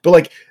that. But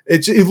like,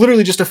 it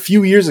literally just a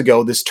few years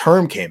ago, this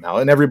term came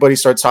out and everybody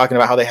starts talking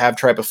about how they have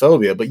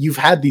trypophobia. But you've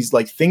had these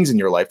like things in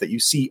your life that you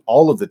see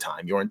all of the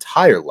time, your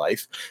entire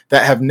life,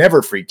 that have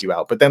never freaked you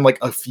out. But then like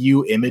a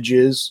few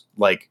images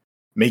like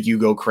make you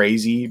go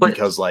crazy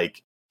because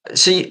like,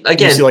 see,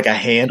 again, you see like a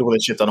hand with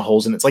a shit ton of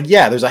holes in it. It's like,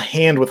 yeah, there's a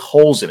hand with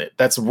holes in it.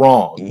 That's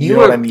wrong. You know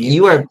what I mean?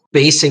 You are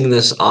basing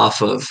this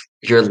off of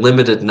your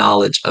limited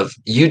knowledge of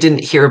you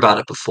didn't hear about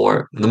it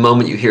before. The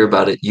moment you hear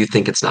about it, you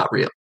think it's not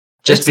real.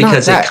 Just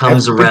because it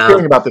comes around. I've been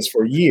hearing about this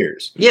for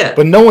years. Yeah.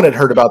 But no one had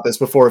heard about this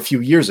before a few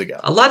years ago.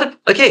 A lot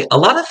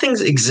of things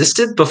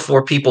existed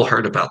before people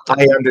heard about them.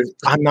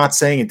 I'm not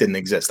saying it didn't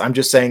exist. I'm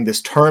just saying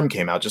this term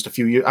came out just a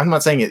few years. I'm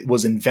not saying it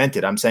was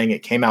invented. I'm saying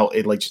it came out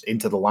just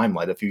into the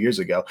limelight a few years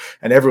ago,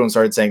 and everyone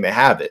started saying they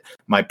have it.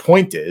 My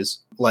point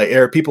is, like,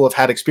 people have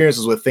had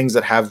experiences with things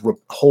that have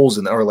holes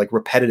in them, or like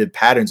repetitive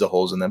patterns of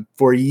holes in them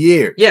for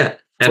years. Yeah.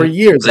 For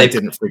years, that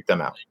didn't freak them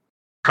out.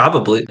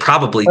 Probably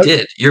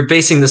did. You're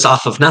basing this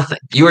off of nothing.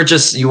 You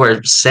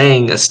are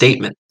saying a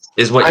statement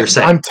is what you're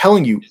saying. I'm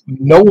telling you,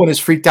 no one is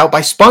freaked out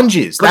by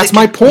sponges. That's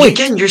my point.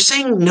 Again, you're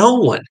saying no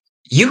one.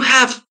 You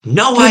have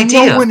no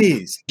idea. No one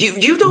is.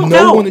 You don't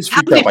know. No one is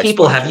freaked out by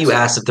people sponges. have you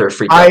asked if they're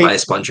freaked out by a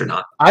sponge or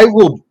not? I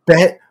will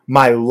bet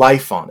my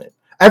life on it.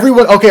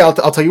 Everyone, okay, I'll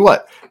tell you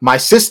what. My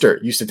sister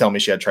used to tell me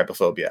she had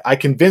trypophobia. I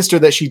convinced her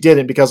that she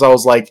didn't because I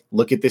was like,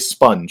 look at this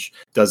sponge.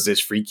 Does this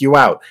freak you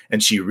out?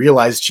 And she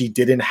realized she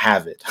didn't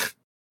have it.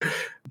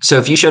 So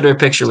if you showed her a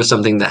picture with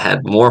something that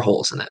had more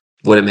holes in it,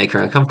 would it make her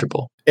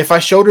uncomfortable? If I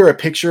showed her a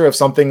picture of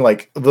something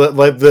like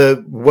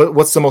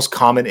what's the most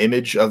common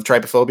image of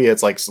trypophobia?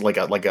 It's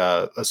like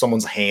a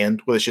someone's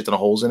hand with a shit ton of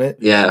holes in it.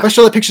 Yeah. If I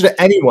show that picture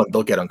to anyone,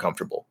 they'll get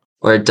uncomfortable.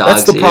 Or a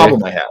dog's That's the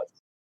problem I have.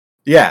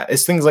 Yeah,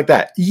 it's things like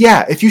that.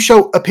 Yeah, if you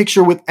show a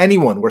picture with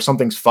anyone where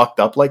something's fucked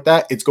up like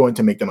that, it's going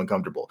to make them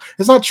uncomfortable.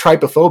 It's not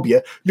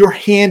trypophobia. Your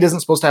hand isn't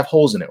supposed to have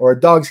holes in it, or a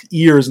dog's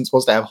ear isn't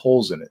supposed to have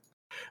holes in it.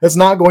 That's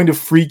not going to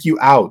freak you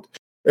out.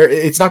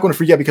 It's not going to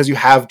freak you out because you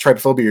have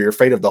trypophobia or you're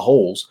afraid of the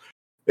holes.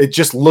 It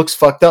just looks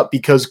fucked up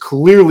because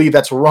clearly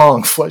that's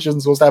wrong. Flesh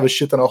isn't supposed to have a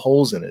shit ton of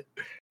holes in it.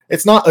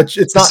 It's not.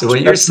 So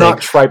what you're saying, not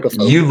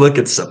trypophobia. You look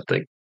at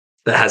something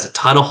that has a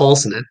ton of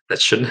holes in it that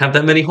shouldn't have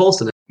that many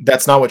holes in it.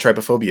 That's not what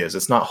trypophobia is.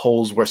 It's not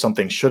holes where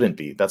something shouldn't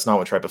be. That's not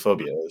what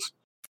trypophobia is.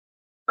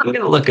 I'm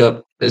going to look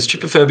up, is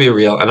trypophobia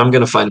real? And I'm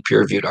going to find a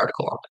peer-reviewed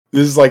article on it.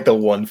 This is like the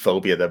one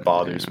phobia that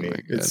bothers me.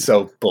 It's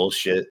so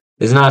bullshit.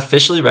 Is not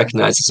officially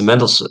recognized as a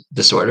mental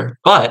disorder,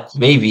 but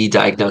may be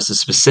diagnosed as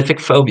specific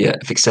phobia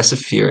if excessive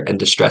fear and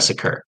distress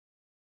occur.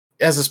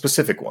 As a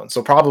specific one.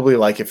 So probably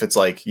like if it's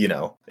like,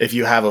 if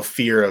you have a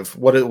fear of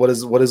what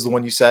is the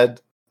one you said?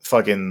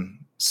 Fucking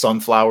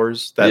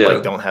sunflowers that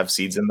like don't have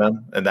seeds in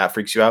them and that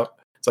freaks you out.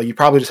 It's like you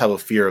probably just have a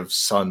fear of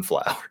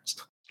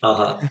sunflowers.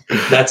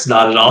 That's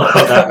not at all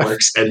how that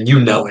works, and you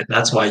know it.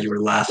 That's why you were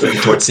laughing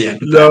towards the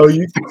end of No,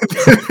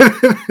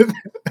 that.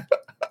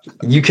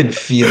 You can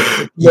feel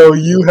it. No,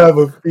 you have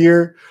a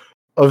fear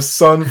of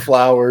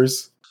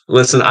sunflowers.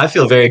 Listen, I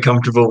feel very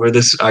comfortable where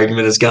this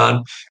argument has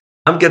gone.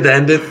 I'm good to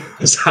end it,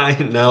 because I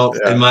know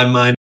in my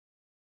mind.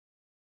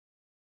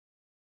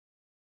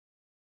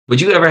 Would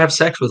you ever have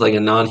sex with like a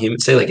non-human?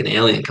 Say like an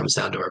alien comes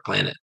down to our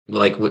planet.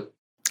 Like, would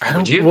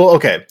you? Well,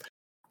 okay.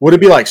 Would it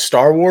be like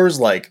Star Wars?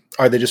 Like,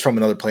 are they just from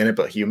another planet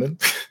but human?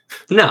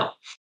 No.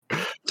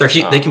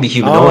 They can be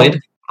humanoid.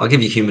 I'll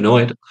give you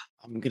humanoid.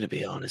 I'm gonna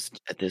be honest.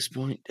 At this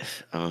point,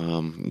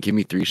 give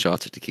me 3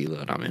 shots of tequila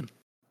and I'm in.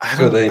 I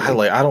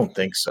don't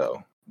think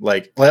so.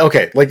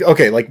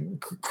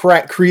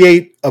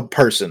 Create a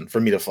person for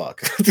me to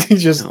fuck.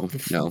 Just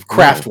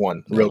craft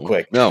one real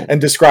quick.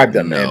 And describe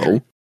them.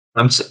 Andrew.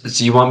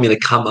 So you want me to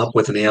come up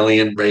with an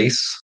alien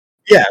race?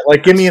 Yeah,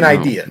 like give me an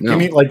idea. Give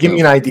me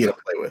an idea to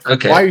play with.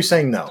 Okay. Why are you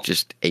saying no?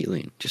 Just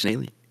alien. Just an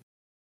alien.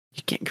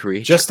 You can't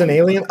create just an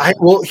alien.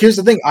 Well, here's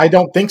the thing. I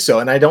don't think so,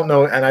 and I don't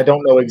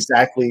know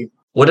exactly.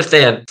 What if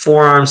they had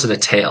 4 arms and a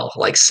tail,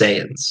 like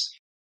Saiyans?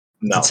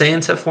 No. Did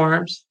Saiyans have 4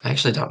 arms? I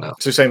actually don't know.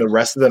 So you're saying the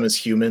rest of them is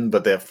human,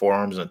 but they have 4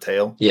 arms and a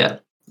tail? Yeah.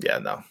 Yeah,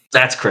 no.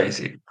 That's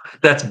crazy.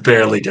 That's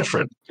barely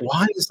different.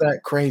 Why is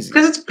that crazy?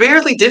 Because it's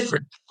barely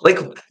different. Like,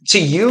 to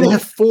you... They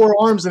have 4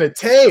 arms and a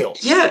tail!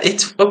 Yeah,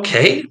 it's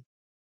okay.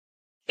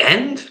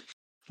 And?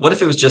 What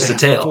if it was just a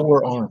tail?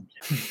 4 arms.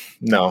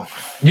 No.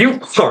 You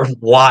are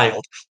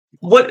wild.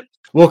 What?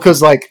 Well,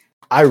 because, like,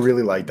 I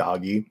really like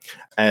Doggy,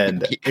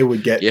 and it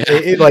would get...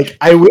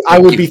 I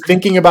would be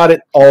thinking about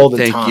it all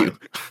the time.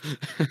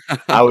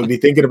 I would be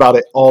thinking about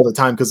it all the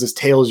time, because his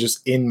tail is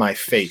just in my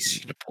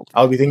face.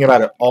 I would be thinking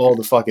about it all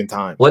the fucking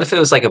time. What if it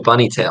was like a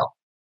bunny tail?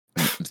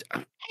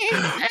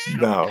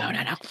 No.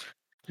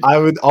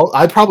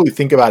 I'd probably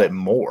think about it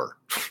more.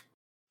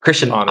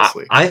 Christian,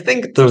 honestly. I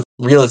think the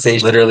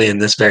realization literally in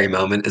this very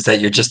moment is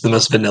that you're just the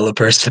most vanilla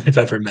person I've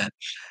ever met.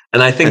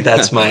 And I think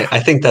that's my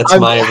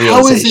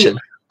realization.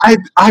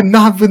 I'm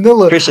not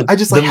vanilla. Christian, I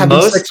just like having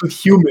sex with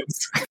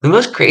humans. The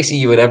most crazy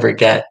you would ever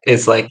get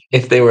is like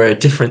if they were a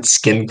different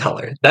skin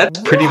color. That's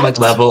pretty much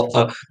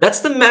that's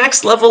the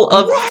max level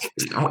of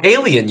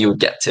alien you would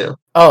get to.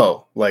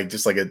 Oh, like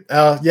just like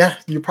yeah,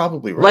 you're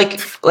probably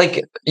right.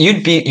 Like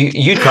you'd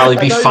probably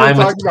be fine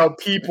with talking about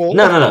people.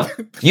 No.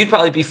 You'd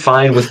probably be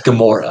fine with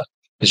Gamora.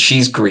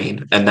 She's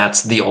green, and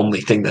that's the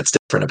only thing that's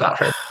different about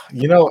her.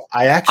 You know,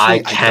 I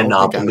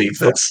cannot believe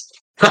this.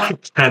 I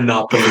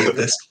cannot believe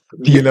this.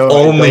 The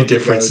only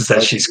difference is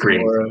that she's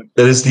green.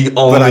 That is the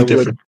only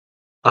difference.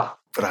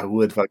 But I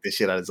would fuck the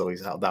shit out of Zoe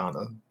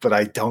Saldana. But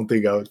I don't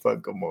think I would fuck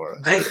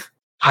Gamora.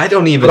 I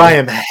don't even. But I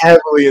am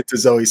heavily into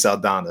Zoe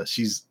Saldana.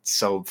 She's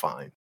so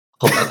fine.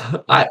 Hold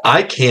on.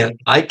 I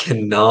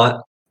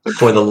cannot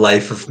for the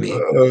life of me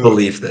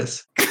believe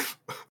this.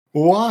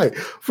 Why?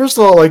 First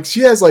of all, like she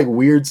has like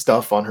weird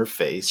stuff on her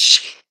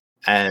face,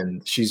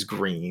 and she's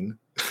green,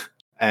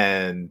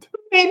 and the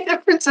main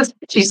difference is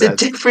she's a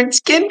different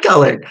skin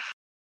color.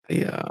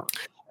 Yeah.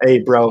 Hey,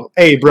 bro.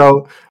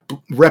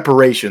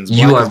 Reparations.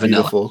 You are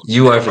vanilla. Beautiful.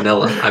 You are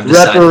vanilla. I've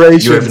decided.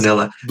 Reparations. You are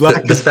vanilla.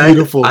 Black is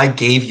beautiful. I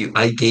gave.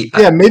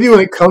 Yeah, maybe when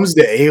it comes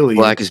to aliens.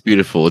 Black is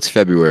beautiful. It's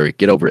February.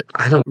 Get over it.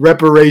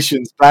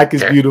 Reparations. Black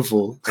is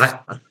beautiful.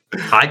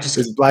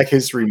 It's Black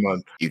History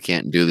Month. You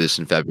can't do this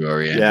in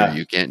February, Andrew. Yeah.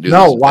 You can't do this.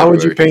 No, why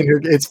would you paint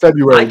her? It's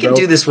February. I can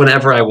do this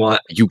whenever I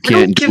want. You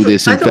can't do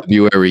this in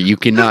February. You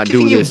cannot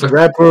do this.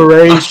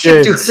 Reparations.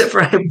 I can do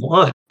whatever I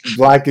want.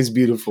 Black is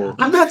beautiful.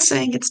 I'm not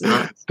saying it's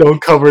not.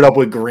 Don't cover it up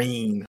with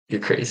green. You're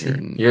crazy.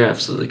 You're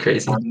absolutely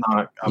crazy. I'm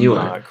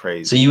not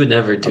crazy. So you would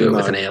never do it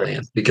with an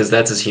alien because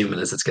that's as human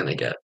as it's going to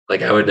get.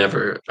 Like I would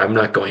never. I'm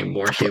not going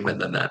more human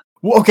than that.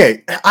 Well,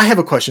 okay, I have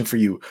a question for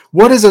you.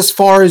 What is as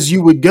far as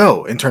you would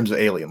go in terms of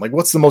alien? Like,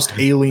 what's the most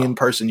alien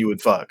person you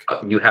would fuck?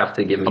 You have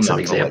to give me some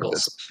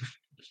examples.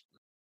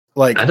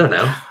 Like I don't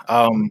know.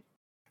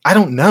 I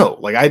don't know.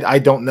 Like, I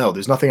don't know.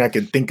 There's nothing I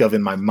can think of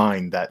in my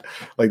mind that,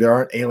 like, there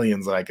aren't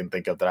aliens that I can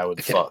think of that I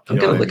would fuck. I'm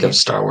going to look up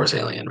Star Wars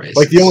alien races.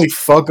 Like, the only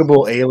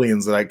fuckable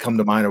aliens that I come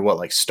to mind are what,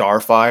 like,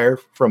 Starfire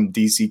from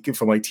DC,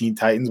 from, like, Teen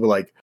Titans. But,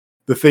 like,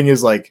 the thing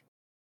is, like,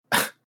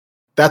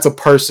 that's a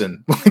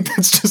person. Like,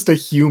 that's just a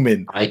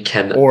human.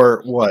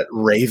 Or what?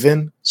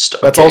 Raven?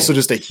 That's also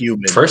just a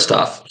human. First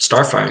off,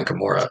 Starfire and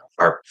Gamora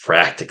are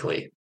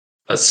practically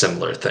a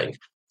similar thing.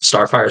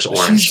 Starfire's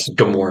orange,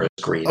 Gamora's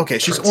green. Okay,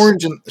 she's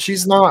orange, and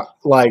she's not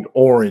like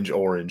orange.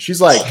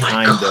 She's like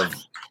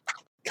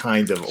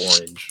kind of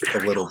orange, a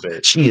little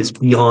bit. She is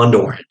beyond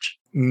orange.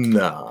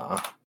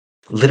 Nah.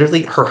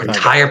 Literally, her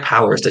entire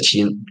power is that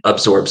she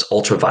absorbs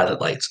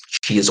ultraviolet lights.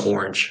 She is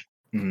orange.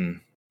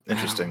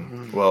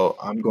 Interesting. Well,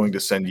 I'm going to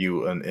send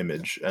you an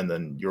image, and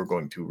then you're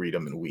going to read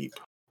them and weep.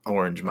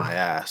 Orange my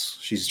ass.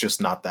 She's just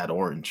not that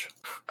orange.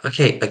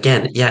 Okay,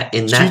 again, yeah.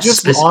 In that, she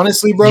just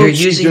honestly, bro,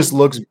 she just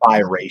looks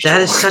biracial.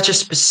 That is such a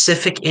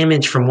specific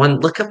image from one.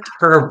 Look up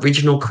her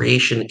original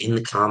creation in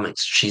the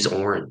comics. She's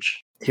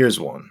orange. Here's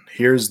one.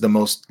 Here's the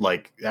most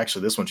like.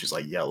 Actually, this one she's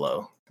like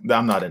yellow.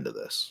 I'm not into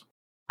this.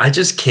 I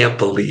just can't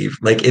believe.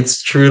 Like,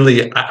 it's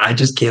truly. I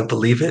just can't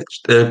believe it.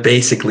 They're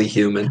basically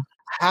human.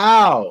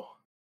 How?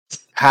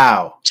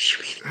 What do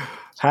you mean?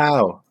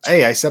 How?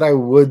 Hey, I said I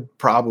would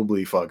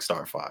probably fuck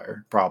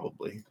Starfire.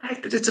 Probably.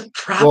 It's a Well,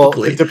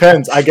 probably. it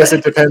depends. I guess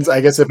it depends.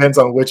 I guess it depends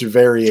on which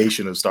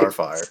variation of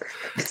Starfire.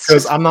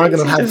 Because I'm not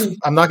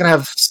gonna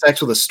have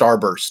sex with a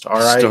Starburst. All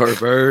right.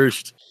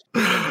 Starburst.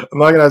 I'm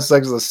not gonna have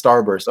sex with a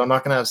Starburst. I'm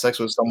not gonna have sex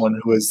with someone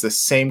who is the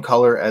same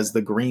color as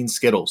the green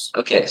Skittles.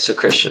 Okay, so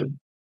Christian,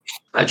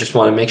 I just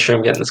want to make sure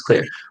I'm getting this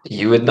clear.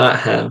 You would not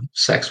have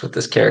sex with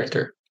this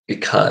character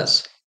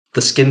because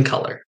the skin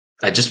color.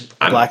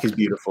 Black is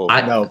beautiful.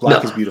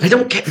 Black is beautiful. I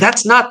don't care.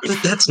 That's not. My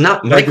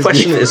Black is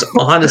question beautiful. is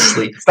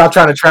honestly. Stop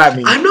trying to trap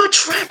me. I'm not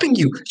trapping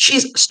you.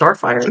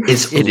 Starfire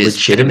is It is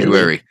legitimately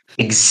February.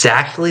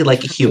 exactly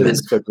like a human.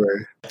 It's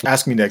February.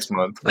 Ask me next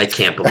month. I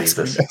can't believe Ask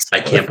me this. next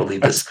I can't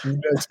believe this. Ask me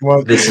next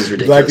month. This is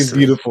ridiculous. Black is to me.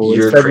 beautiful.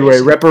 You're It's February.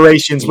 crazy.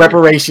 Reparations.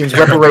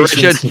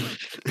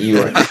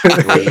 You are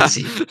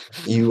crazy.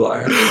 You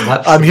are.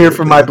 I'm here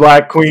for my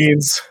black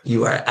queens.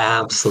 You are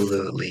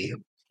absolutely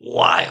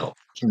wild.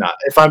 Nah,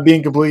 if I'm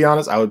being completely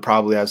honest, I would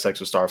probably have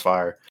sex with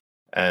Starfire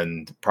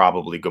and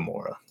probably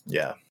Gamora.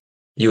 Yeah.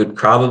 You would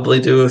probably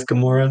do it with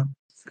Gamora.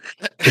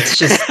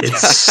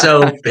 It's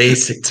so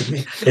basic to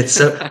me. It's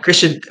so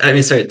Christian. I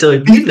mean, sorry,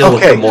 Dylan. You know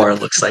what Gamora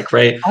looks like,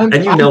 right? I'm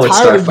know what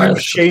tired Starfire of you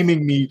looks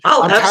shaming me.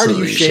 I'll I'm tired of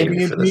absolutely you shame shaming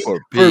you for me this.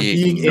 for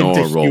being into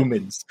normal.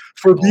 humans,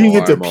 for being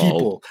into Normal.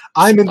 people.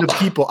 I'm into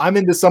people. I'm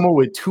into someone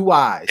with 2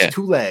 eyes, Yeah.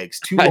 2 legs,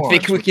 2 I arms,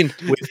 think we can.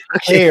 with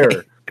hair.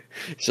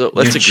 So You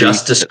let's agree.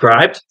 just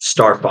described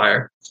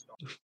Starfire.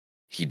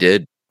 He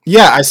did.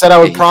 Yeah, I said I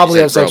would He probably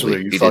said have sex with probably.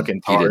 her. You He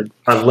fucking did. He did.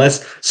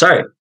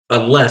 tard.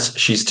 Unless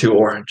she's too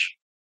orange.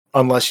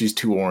 Unless she's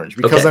too orange,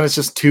 because Okay. then it's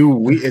just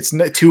too. It's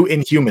too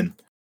inhuman.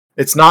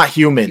 It's not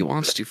He human.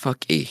 wants to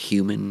fuck a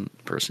human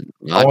person.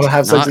 I want to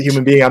have sex with a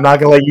human being. I'm not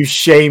gonna let you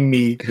shame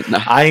me.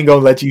 I ain't gonna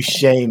let you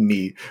shame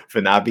me for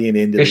not being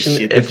into the Christian,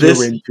 shit if that you're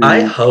this, into. I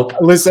hope.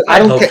 Listen, I I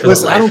don't hope care. for the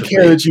Listen, I life don't of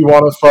care me. that you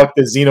want to fuck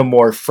the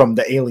xenomorph from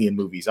the Alien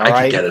movies. All I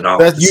right, can get it off.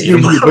 That's the you,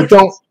 xenomorph. but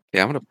don't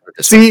Yeah, I'm gonna put it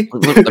this see. way.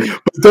 Let me-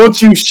 But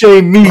don't you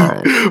shame me All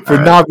right, for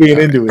all not being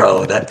right, into it.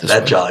 Bro, that This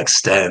that way. jaw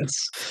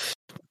extends.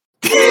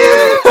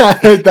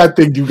 That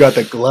thing, you got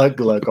the glug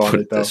on Put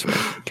it it though. this way.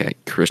 Okay,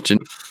 Christian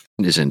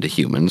is into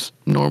humans,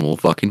 normal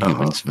fucking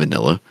humans,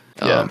 vanilla.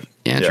 Yeah,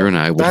 Andrew and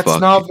I would That's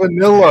fuck. not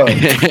vanilla.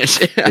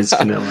 It's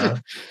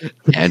vanilla.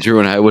 Andrew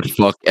and I would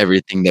fuck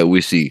everything that we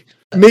see.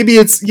 Maybe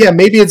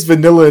it's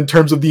vanilla in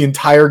terms of the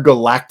entire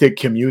galactic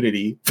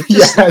community.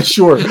 Yeah,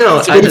 sure.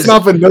 No, But it's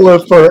not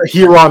vanilla for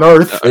here on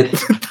Earth.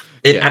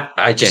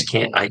 I just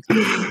can't. I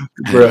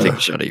Bruh. take a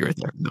shot at you right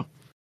there. No,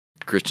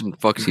 Christian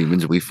fucks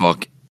humans. We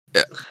fuck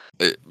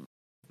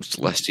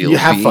celestial You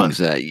have fun. beings.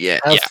 Yeah,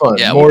 Have yeah, fun.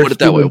 yeah. More We'll put it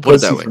that way. human We'll put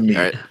it that pussy way. for me.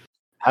 All right.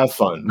 Have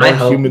fun. I More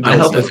hope human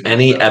if pussy.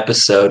 any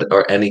episode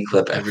or any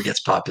clip ever gets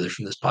popular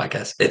from this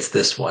podcast, it's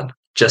this one,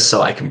 just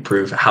so I can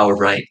prove how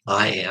right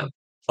I am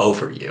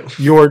over you.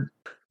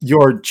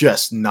 You're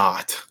just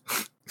not.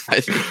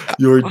 I think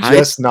You're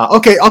just not.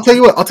 Okay, I'll tell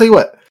you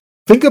what.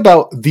 Think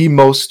about the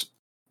most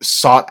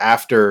sought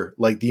after,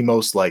 like the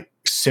most like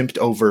simped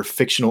over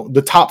fictional,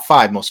 the top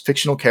 5 most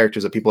fictional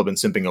characters that people have been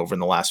simping over in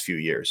the last few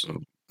years.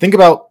 Think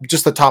about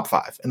just the top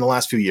 5 in the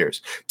last few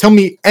years. Tell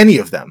me any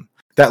of them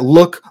that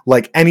look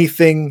like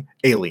anything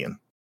alien.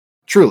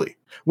 Truly.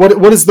 What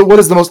is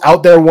the most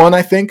out there one,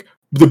 I think?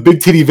 The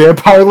big titty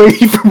vampire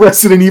lady from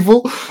Resident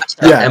Evil.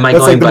 Yeah. Am I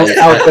that's going like the by? most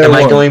out there Am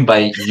I one. going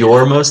by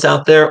your most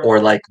out there, or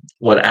like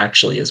what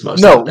actually is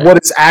most? No, out there?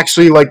 what is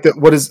actually like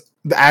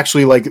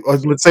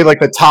let's say like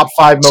the top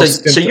 5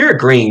 most. So you're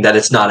agreeing that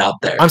it's not out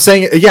there. I'm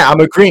saying, yeah, I'm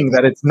agreeing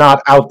that it's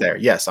not out there.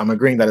 Yes, I'm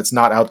agreeing that it's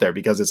not out there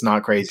because it's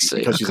not crazy. say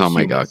Because she's a Akame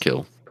human. got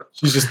killed.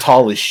 She's just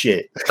tall as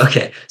shit.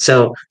 Okay,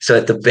 so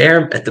at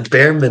the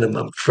bare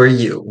minimum for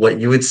you,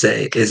 what you would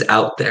say is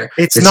out there.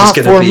 It's just not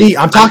gonna for me.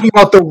 I'm talking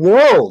about the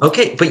world.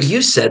 Okay, but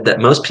you said that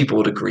most people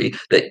would agree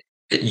that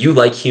you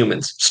like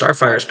humans.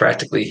 Starfire is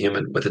practically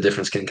human with a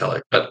different skin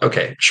color. But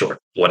okay, sure,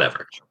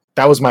 whatever.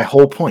 That was my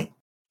whole point.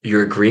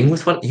 You're agreeing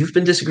with what you've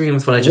been disagreeing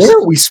with what I just. Where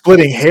are we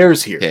splitting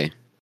hairs here? Okay.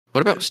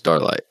 What about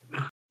Starlight?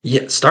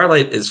 Yeah,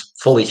 Starlight is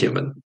fully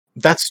human.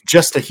 That's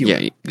just a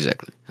human. Yeah,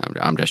 exactly.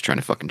 I'm just trying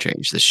to fucking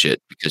change this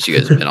shit because you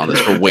guys have been on this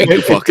for way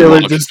too fucking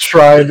long. Just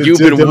trying to, You've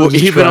been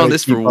trying on to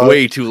this for keep up.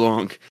 way too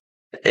long.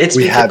 It's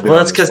We have because, been well,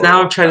 on it's this because for a now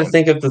long I'm trying to time.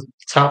 think of the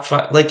top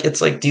 5. Like,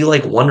 it's like, do you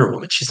like Wonder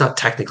Woman? She's not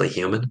technically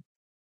human.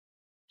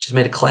 She's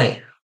made of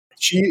clay.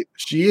 She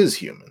is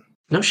human.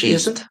 No, she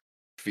isn't.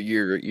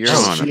 You're No,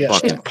 on she- a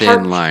fucking she's thin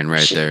part- line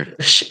right there.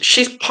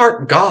 She's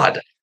part god,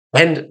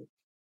 and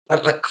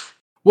like.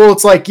 Well,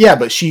 it's like, yeah,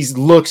 but she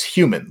looks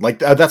human. Like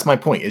that's my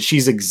point. Is she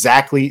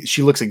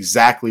looks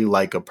exactly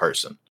like a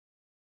person.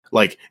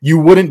 Like you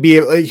wouldn't be.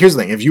 Here's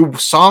the thing: if you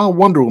saw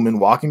Wonder Woman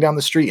walking down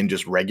the street in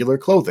just regular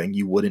clothing,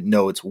 you wouldn't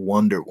know it's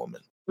Wonder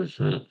Woman.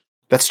 Mhm.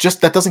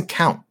 That doesn't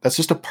count. That's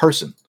just a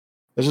person.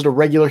 That's just a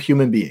regular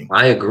human being.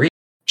 I agree.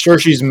 Sure,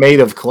 she's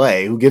made of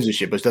clay. Who gives a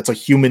shit? But that's a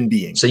human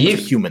being. So That's a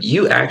human.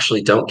 you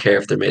actually don't care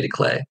if they're made of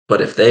clay, but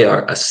if they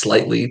are a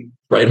slightly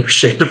brighter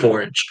shade of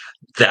orange,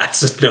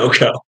 that's a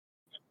no-go.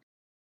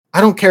 I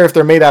don't care if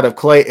they're made out of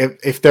clay.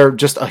 If they're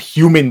just a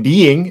human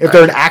being, if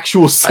they're an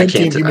actual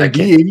sentient human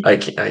being, I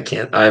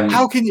can't.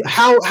 How can you?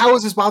 How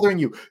is this bothering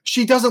you?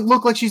 She doesn't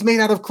look like she's made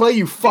out of clay.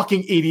 You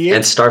fucking idiot.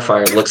 And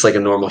Starfire looks like a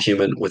normal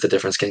human with a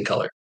different skin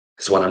color.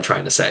 Is what I'm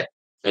trying to say.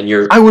 And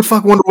I would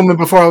fuck Wonder Woman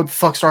before I would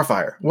fuck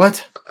Starfire.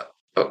 What?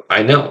 Oh,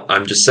 I know.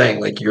 I'm just saying,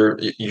 like you're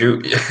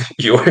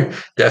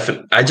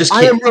definitely. I just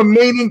can't. I am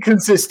remaining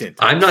consistent.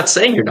 I'm not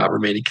saying you're not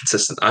remaining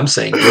consistent. I'm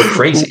saying you're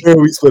crazy. Where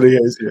are we splitting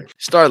hairs here?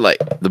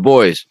 Starlight, the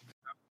boys.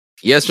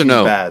 Yes or She's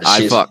no? bad.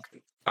 I fuck.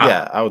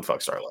 Yeah, I would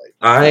fuck Starlight.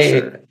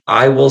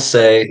 I will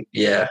say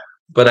yeah,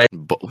 but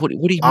But what do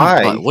you mean?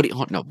 But? What do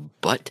you no?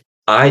 But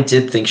I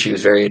did think she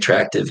was very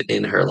attractive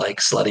in her like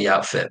slutty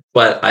outfit,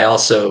 but I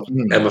also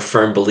am a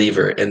firm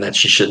believer in that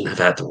she shouldn't have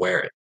had to wear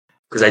it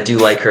because I do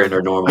like her in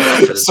her normal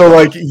outfit. So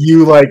like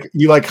you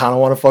kind of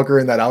want to fuck her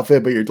in that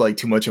outfit, but you're like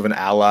too much of an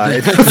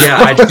ally. Yeah,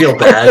 I'd feel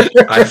bad.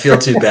 I'd feel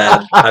too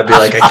bad. I'd be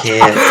like, I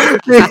can't.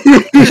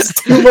 He's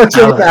too much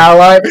of an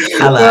ally.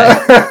 Ally.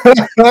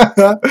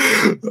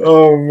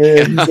 Oh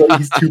man,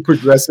 he's too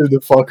progressive to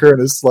fuck her in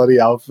a slutty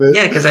outfit.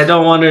 Yeah, because I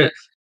don't want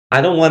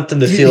them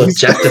to feel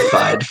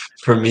objectified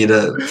for me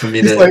to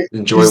like,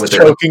 enjoy he's what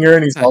choking her,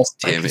 and he's also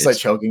he's like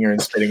choking her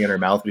and spitting in her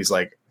mouth. But he's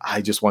like,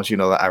 I just want you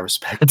to know that I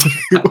respect you.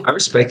 I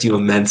respect you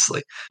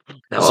immensely.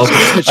 Now,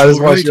 I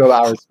just want you to know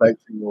that I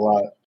respect you a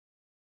lot.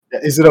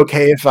 Is it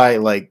okay if I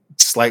like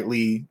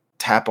slightly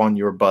tap on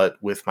your butt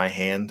with my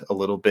hand a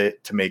little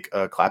bit to make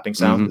a clapping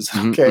sound? Is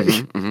that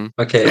okay?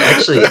 Okay,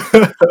 actually,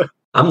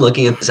 I'm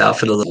looking at this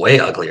outfit a little way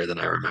uglier than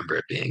I remember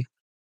it being.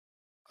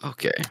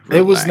 Okay,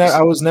 it was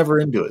I was never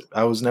into it.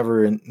 I was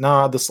never in.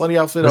 Nah, the slutty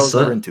outfit I was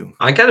never into.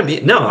 I gotta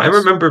be. No, I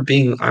remember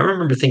thinking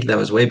that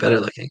was way better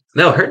looking.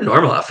 No, her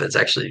normal outfit's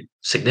actually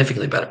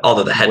significantly better.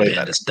 Although the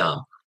headband is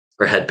dumb.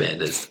 Her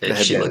headband is.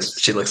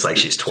 She looks like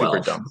she's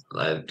 12. Dumb.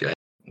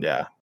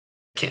 Yeah,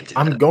 can't do.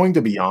 I'm going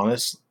to be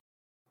honest.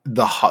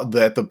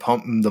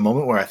 The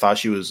moment where I thought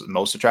she was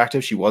most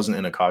attractive, she wasn't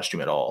in a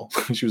costume at all.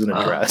 She was in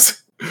a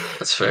dress.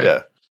 That's fair.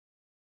 Yeah.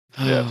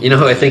 Yeah. You know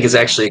who I think is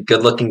actually a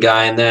good-looking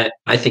guy in that?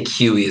 I think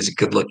Huey is a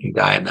good-looking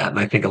guy in that, and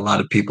I think a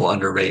lot of people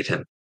underrate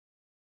him.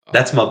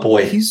 That's my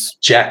boy,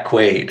 Jack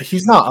Quaid.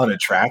 He's not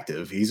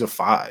unattractive. He's a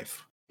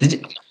 5.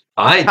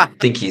 I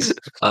think he's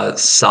a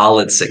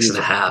solid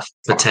 6.5,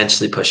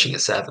 potentially pushing a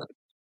 7.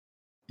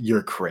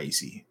 You're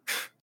crazy.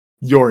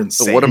 You're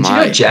insane. So what am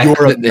I? Jack?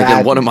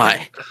 Then what am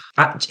I?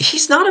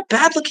 He's not a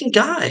bad-looking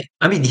guy.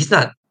 I mean, he's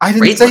not. I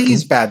didn't say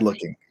he's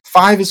bad-looking.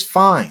 5 is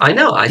fine. I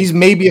know. He's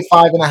maybe a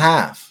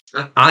 5.5.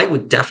 I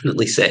would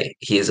definitely say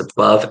he is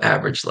above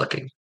average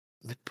looking.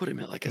 I'd put him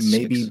at like a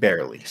maybe 6.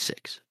 barely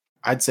 6.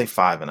 I'd say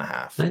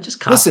 5.5.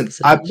 Just listen.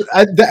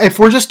 If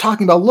we're just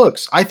talking about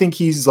looks, I think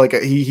he's like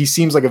he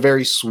seems like a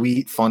very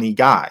sweet, funny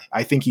guy.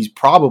 I think he's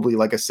probably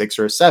like a 6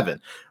 or a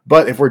 7.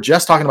 But if we're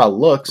just talking about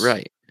looks,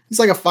 right, he's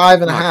like a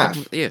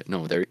 5.5. Yeah,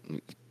 no, there.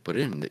 Put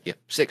it in.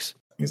 6.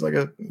 He's like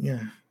a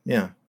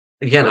yeah.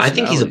 Again, I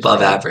think he's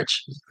above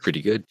average.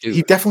 Pretty good too.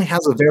 He definitely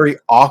has a very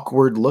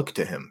awkward look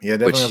to him. He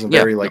definitely has a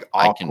very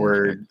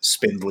awkward,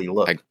 spindly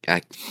look.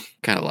 I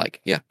kind of like.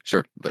 Yeah,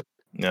 sure, but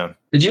yeah.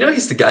 Did you know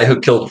he's the guy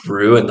who killed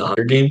Rue in the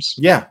Hunger Games?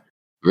 Yeah.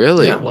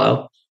 Really? Yeah.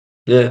 Wow.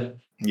 Yeah.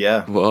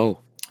 Yeah. Whoa.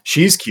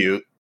 She's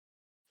cute.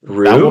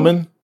 Rue? That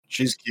woman,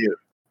 she's cute.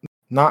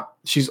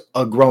 She's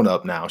a grown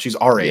up now. She's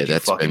our age. Yeah,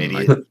 that's fucking been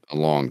idiot. like a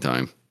long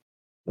time.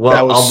 Well,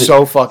 that was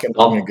so fucking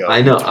long ago.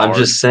 I know. I'm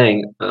just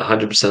saying,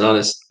 100%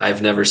 honest.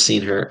 I've never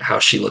seen her how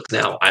she looks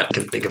now. I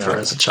can think of her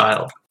as a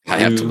child. I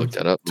have to look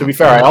that up. To be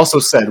fair, I also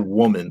said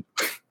woman.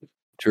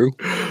 True.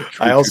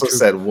 I also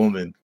said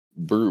woman.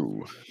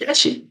 Brew. Yeah,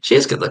 she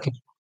is good looking.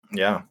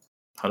 Yeah,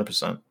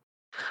 100%.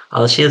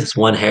 Although she has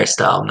one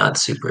hairstyle, not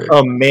super.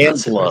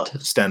 Amandla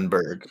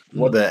Stenberg.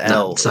 What the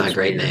L? It's not a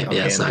great name.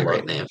 Yeah, it's not a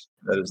great name.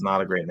 That is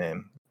not a great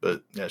name.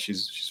 But yeah,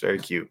 she's very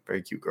cute.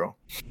 Very cute girl.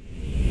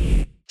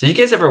 Did you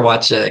guys ever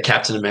watch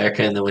Captain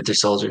America and the Winter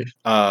Soldier?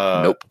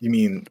 Nope. You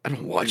mean I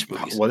don't watch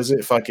movies. What is it?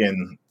 It's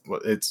Falcon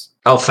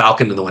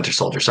and the Winter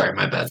Soldier. Sorry,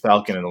 my bad.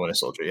 Falcon and the Winter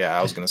Soldier. Yeah,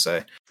 I was gonna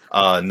say.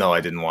 No,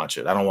 I didn't watch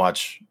it. I don't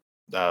watch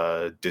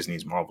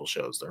Disney's Marvel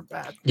shows. They're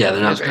bad. Yeah,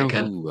 they're not very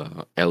good. Who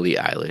Ellie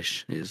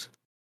Eilish is?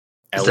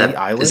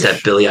 Eilish? Is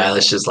that Billie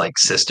Eilish's like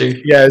sister?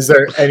 Yeah. Is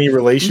there any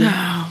relation?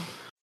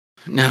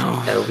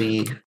 No.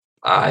 Ellie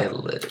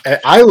Eilish.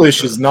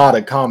 Eilish is not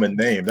a common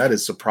name. That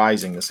is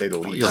surprising to say the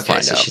least.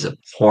 Okay, so she's a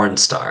porn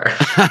star.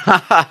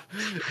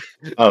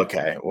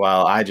 Okay,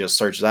 well, I just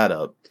searched that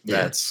up. Yeah.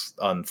 That's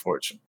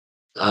unfortunate.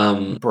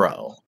 What?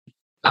 Bro.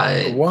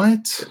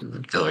 What?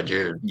 Dillard,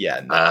 you're...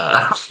 Yeah,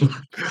 no.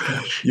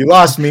 You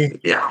lost me.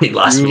 Yeah, you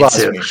lost me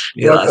too.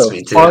 You lost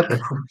me too.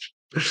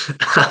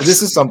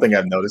 This is something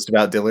I've noticed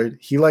about Dillard.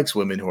 He likes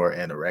women who are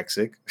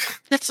anorexic.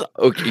 That's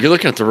okay. You're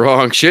looking at the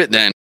wrong shit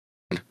then.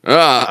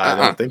 I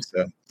don't think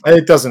so.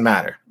 It doesn't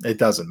matter. It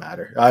doesn't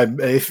matter.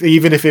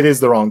 Even if it is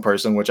the wrong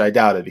person, which I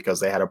doubt it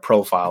because they had a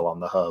profile on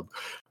the hub,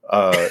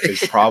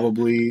 it's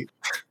probably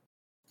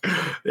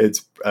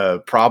It's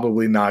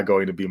probably not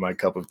going to be my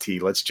cup of tea.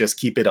 Let's just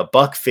keep it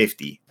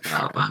 $1.50.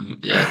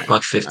 Yeah,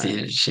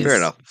 $1.50. She's Fair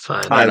enough.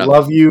 fine. Fair I enough.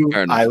 love you.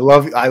 Fair enough. I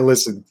love. I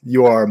listen.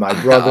 You are my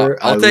brother.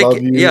 I'll I take love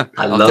it. you. Yeah,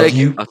 I I'll love take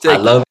you. it. I'll take I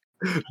love.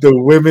 The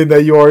women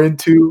that you are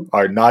into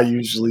are not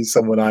usually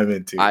someone I'm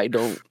into. I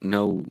don't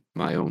know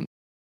my own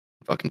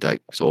fucking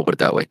type, so we'll put it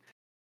that way.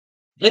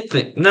 I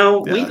think no.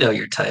 We Yeah. know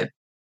your type.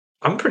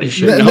 I'm pretty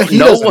sure. No, he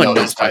no doesn't one know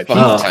knows his my type.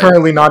 fucking He's type.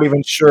 currently not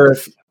even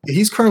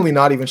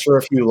sure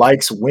if he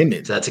likes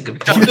women. That's a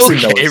good He point.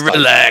 doesn't know Okay, his type.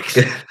 relax.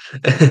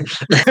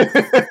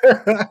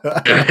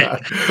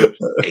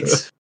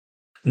 Thanks.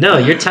 No,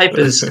 your type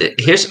is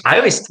here's.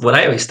 What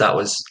I always thought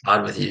was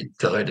odd with you,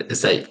 Dillard,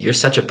 is that you're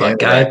such a butt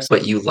guy, Anorexic.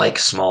 but you like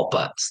small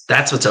butts.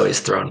 That's what's always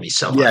thrown me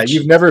so Yeah, much.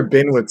 you've never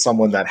been with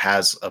someone that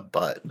has a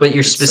butt. But you're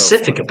It's so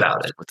specific funny.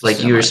 about it. With the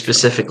Like you were semi-truck.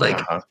 specific, like,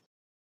 Uh-huh.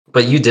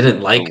 but you didn't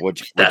like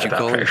What'd that you about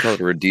call her. her? You called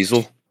her a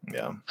diesel?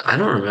 Yeah. I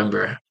don't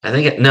remember. I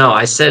think no.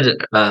 I said,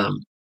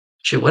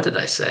 shoot, what did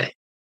I say?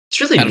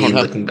 It's really I don't mean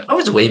know. looking. I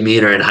was way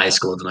meaner in high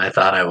school than I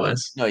thought I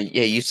was. No,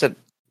 yeah, you said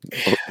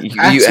you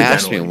asked me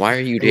Accidentally. why are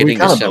you We dating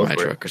a kinda both were. semi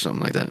truck or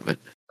something like that,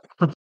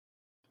 but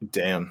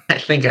Damn. I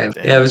think I.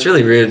 Damn. Yeah, it was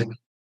really rude.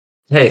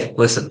 Hey,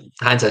 listen,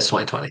 hindsight's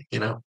 20/20. You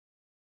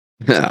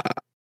know.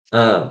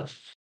 Um,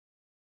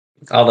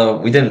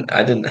 although I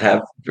didn't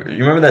have. You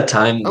remember that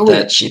time Oh, wait.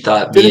 that she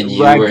thought me Didn't and you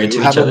were Ragu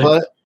into have each a other?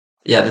 butt?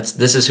 Yeah,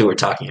 this is who we're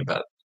talking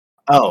about.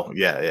 Oh,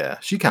 yeah.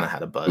 She kind of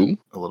had a butt Who?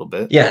 a little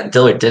bit. Yeah,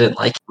 Dillard didn't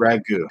like it.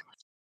 Ragu.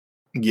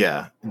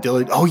 Yeah.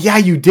 Dillard. Oh, yeah,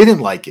 you didn't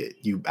like it.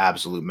 You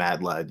absolute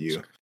mad lad,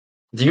 you.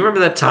 Do you remember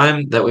that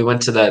time that we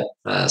went to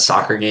that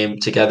soccer game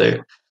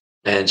together,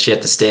 and she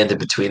had to stand in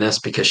between us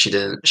because she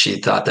didn't?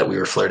 She thought that we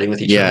were flirting with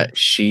each yeah, other.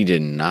 she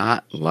did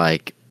not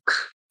like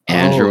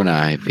Andrew and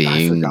I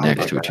being forgot next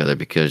about to each that. other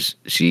because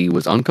she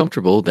was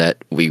uncomfortable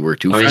that we were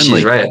too I mean, friendly.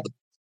 she's right.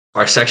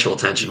 Our sexual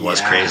tension was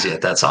Yeah. crazy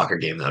at that soccer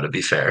game, though. To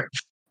be fair,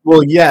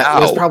 Well, yeah,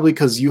 that's Ow. probably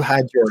because you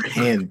had your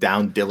hand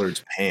down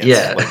Dillard's pants.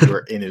 Yeah. Like you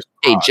were in his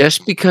Hey, crotch.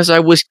 just because I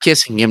was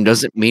kissing him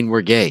doesn't mean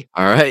we're gay,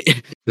 all right?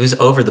 it was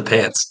over the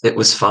pants. It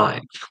was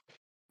fine.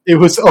 It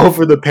was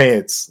over the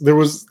pants. There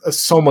was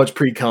so much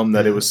pre-cum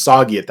that it was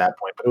soggy at that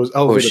point, but it was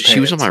over Oh, the she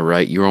pants. was on my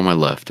right, you were on my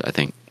left, I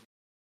think.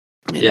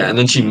 Yeah, and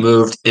then she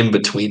moved in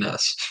between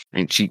us.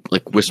 And she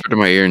like whispered in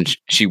my ear, and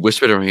she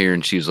whispered in my ear,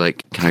 and she was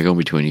like, "Can I go in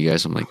between you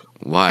guys?" I'm like,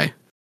 "Why?"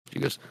 She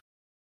goes,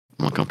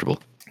 "I'm uncomfortable."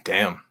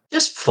 Damn.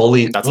 Just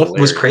fully. That's what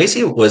was hilarious.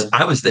 crazy was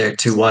I was there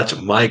to watch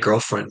my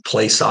girlfriend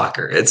play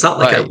soccer. It's not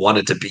like I Right.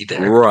 wanted to be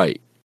there. Right.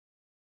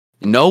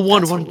 No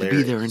one That's wanted to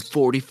be there in hilarious.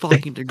 40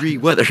 fucking degree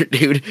weather,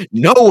 dude.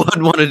 No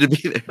one wanted to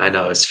be there. I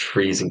know it's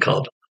freezing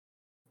cold.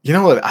 You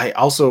know what? I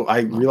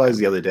realized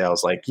the other day, I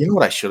was like, you know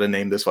what I should have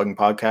named this fucking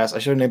podcast? I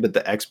should have named it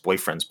the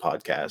Ex-Boyfriends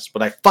Podcast,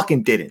 but I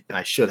fucking didn't, and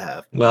I should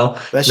have. Well,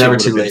 That shit never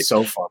would too have been late.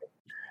 so funny.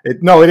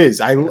 No, it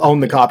is. I own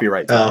the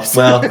copyright to Oh, this.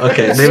 well,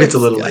 okay. Maybe it's a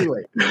little too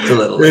late. It's a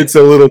little late. It's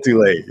a little too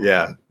late.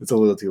 Yeah, it's a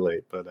little too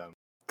late. But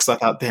because I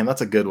thought, damn,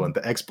 that's a good one.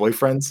 The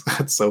Ex-Boyfriends.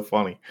 That's so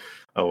funny.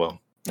 Oh well.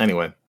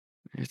 Anyway,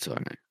 It's all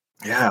right.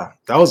 yeah,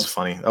 that was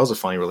funny. That was a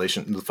funny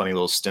funny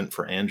little stint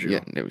for Andrew.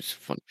 Yeah, it was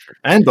fun. Sure.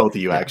 And both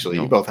of you, Yeah, actually.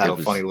 no, You both had it a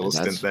was- funny little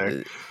stint that's-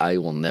 there. I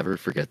will never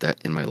forget that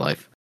in my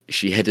life.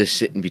 She had to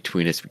sit in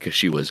between us because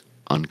she was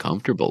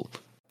uncomfortable.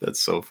 That's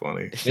so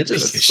funny. It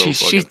just- That's so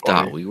she fucking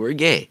thought funny. we were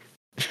gay.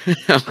 I'm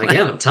like,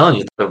 Again, I'm telling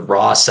you, the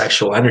raw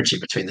sexual energy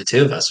between the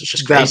two of us was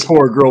just That crazy.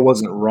 poor girl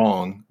wasn't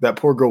wrong. That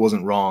poor girl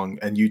wasn't wrong,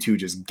 and you two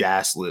just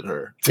gaslit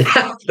her.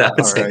 That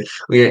was All it. right.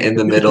 We were in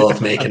the middle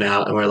of making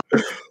out, and we're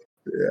like,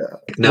 Yeah.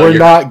 "No, We're you're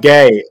not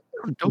gay.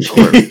 don't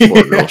call her a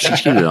poor girl. She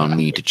cheated on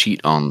me to cheat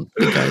on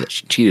the guy that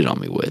she cheated on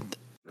me with.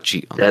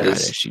 Cheat on That the guy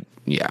is- that she.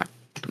 Yeah.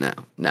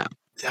 No.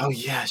 Oh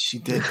yeah, she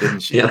did,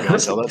 didn't she? Yeah, You that want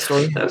was- to tell that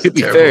story? That was To a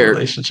be terrible fair-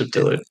 relationship,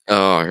 Dillard.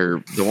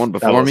 The one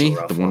before was a me,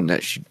 rough the one one.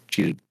 that she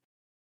cheated.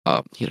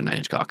 He had a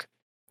 9-inch cock.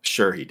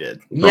 Sure, he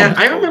did. Yeah, Promise.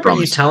 I remember you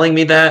Promise. telling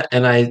me that,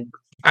 and I know.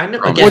 Promise.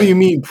 Again, What do you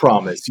mean,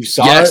 promise? You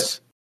saw it?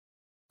 Yes.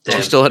 damn,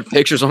 She still had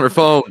pictures on her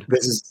phone.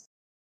 This is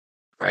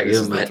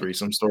Ragu the might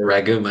threesome story.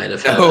 Ragu might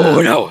have had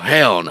No,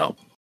 hell no.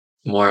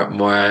 more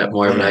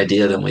of an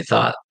idea than we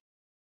thought.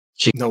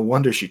 No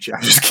wonder she cheated.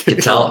 I'm just You kidding.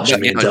 could tell. No, She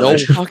mean, no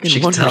Dillard. fucking She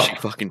could wonder tell. she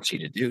fucking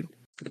cheated, dude.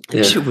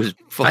 Yeah. She was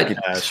fucking.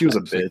 She was a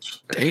I was like, bitch.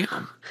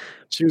 Damn.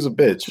 She was a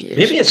bitch. Yeah,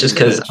 Maybe it's she just was a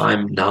because bitch.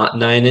 I'm not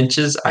 9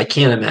 inches. I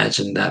can't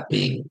imagine that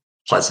being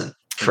pleasant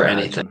for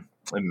anything.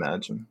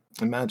 Imagine.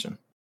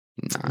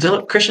 Nah.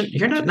 Dillard, Christian,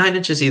 you're not 9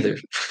 inches either.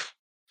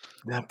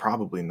 Yeah,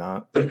 probably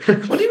not. What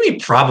do you mean?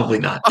 Probably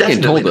not. Fucking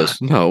Definitely told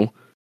us no.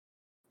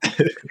 not.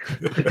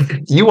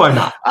 You are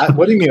not.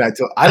 What do you mean?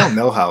 I don't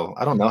know how.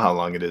 I don't know how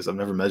long it is. I've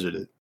never measured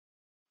it.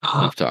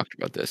 We've talked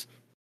about this.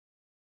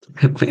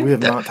 We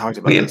have not talked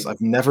about we- this. I've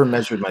never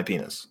measured my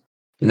penis.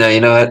 No, you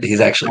know what? He's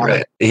actually Not-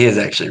 right. He is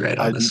actually right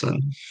on I- this one.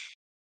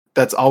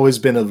 That's always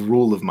been a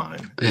rule of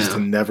mine, is Yeah. to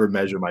never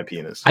measure my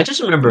penis. I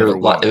just remember Never a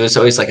lot, once. it was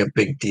always like a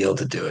big deal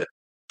to do it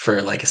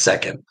for like a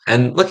second.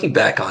 And looking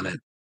back on it,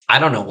 I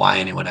don't know why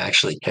anyone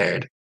actually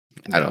cared.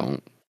 I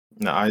don't.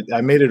 No,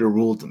 I made it a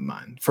rule of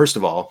mine. First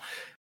of all,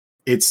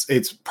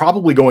 it's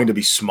probably going to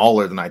be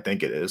smaller than I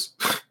think it is.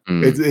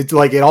 Mm. It's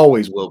like it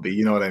always will be.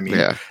 You know what I mean?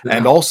 Yeah.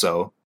 And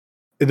also,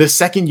 the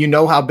second you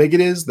know how big it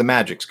is, the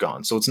magic's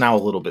gone. So it's now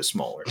a little bit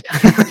smaller.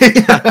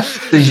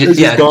 It's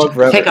just gone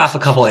forever. Take off a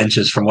couple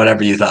inches from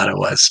whatever you thought it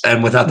was,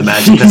 and without the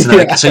magic, that's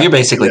another. So you're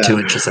basically 2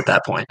 inches at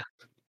that point.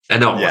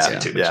 And no one wants to be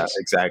 2 inches. Yeah,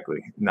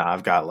 exactly. No,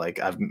 I've got like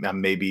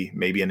I'm maybe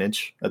an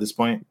inch at this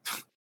point.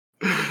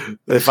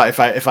 If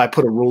I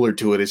put a ruler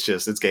to it,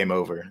 it's game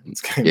over.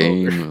 It's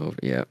game over.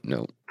 Yeah.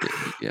 No.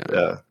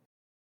 Yeah.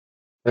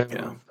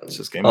 Yeah. It's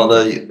just game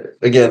Although, over.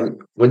 again,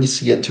 when you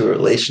get into a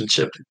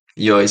relationship,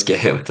 you always get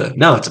hit with the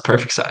no, it's a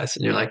perfect size,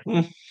 and you're like,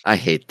 I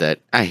hate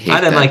that. I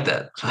didn't like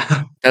that.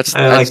 That's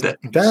I like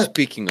that.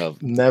 Speaking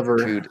of, Never,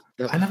 dude,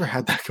 I never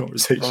had that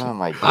conversation. oh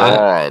my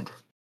god.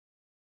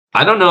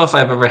 I don't know if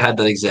I've ever had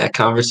that exact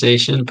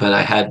conversation, but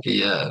I had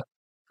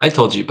I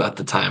told you about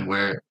the time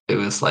where it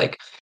was like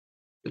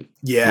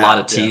a lot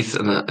of teeth,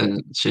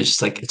 and she's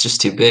just like, it's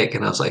just too big,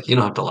 and I was like, you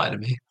don't have to lie to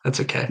me. That's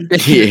okay.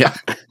 Yeah.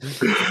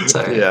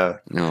 Sorry. Yeah.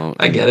 No,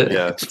 I get it.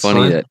 Yeah. It's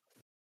funny that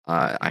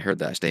I heard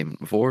that statement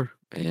before,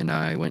 and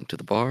I went to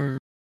the bar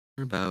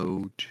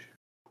about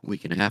a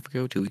week and a half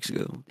ago, 2 weeks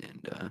ago,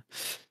 and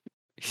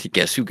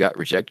guess who got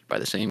rejected by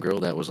the same girl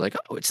that was like,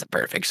 "Oh, it's the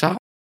perfect size."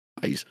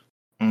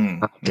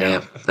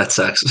 Damn, that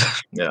sucks.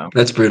 Yeah,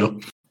 that's brutal.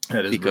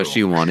 That is Because brutal.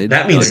 she wanted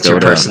That means it's your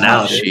Dakota.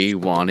 personality. She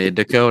wanted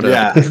Dakota.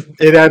 Yeah,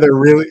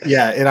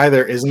 it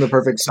either isn't the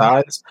perfect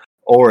size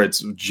or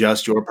it's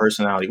just your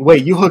personality.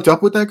 Wait, you hooked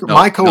up with that girl?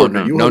 My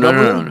coworker. No.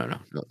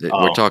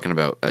 We're talking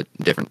about a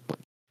different one.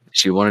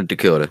 She wanted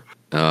Dakota,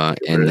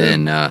 and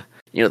then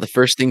the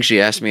first thing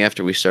she asked me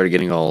after we started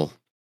getting all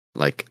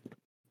like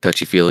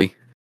touchy feely,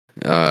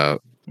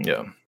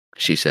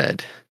 she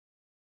said,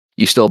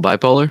 "You still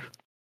bipolar?"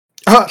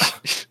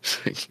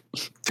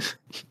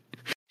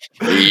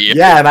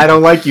 Yeah, and I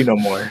don't like you no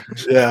more.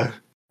 Yeah,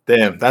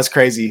 damn, that's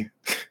crazy.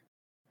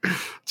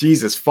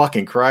 Jesus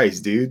fucking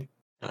Christ, dude.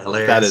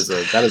 Hilarious.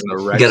 That is an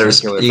erection.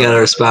 You gotta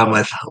respond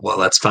with, "Well,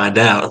 let's find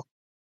out."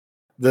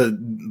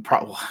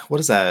 What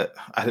is that?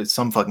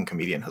 Some fucking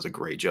comedian has a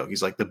great joke.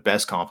 He's like, the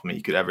best compliment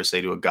you could ever say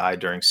to a guy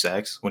during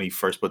sex when he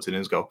first puts it in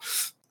is go,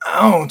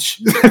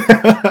 "Ouch."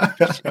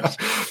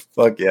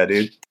 Fuck yeah,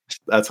 dude.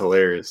 That's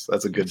hilarious.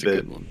 That's a good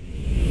bit. Good one.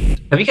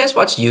 Have you guys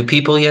watched You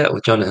People yet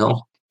with Jonah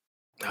Hill?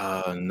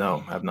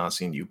 No, I've not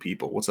seen You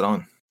People. What's it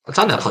on? It's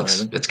on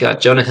Netflix. It's got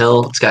Jonah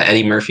Hill. It's got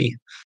Eddie Murphy.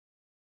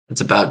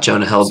 It's about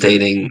Jonah Hill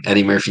dating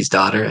Eddie Murphy's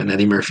daughter, and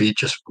Eddie Murphy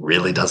just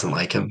really doesn't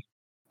like him.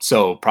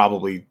 So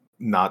probably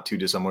not too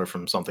dissimilar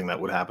from something that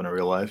would happen in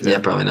real life. Yeah,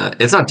 probably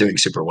not. It's not doing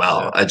super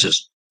well. Yeah.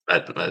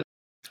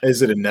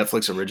 Is it a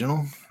Netflix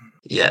original?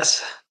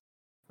 Yes.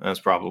 That's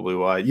probably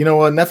why. You know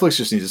what? Netflix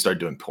just needs to start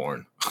doing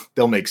porn.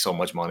 They'll make so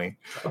much money.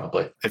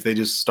 Probably. If they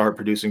just start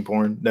producing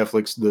porn.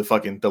 Netflix,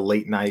 the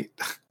late night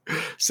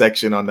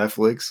section on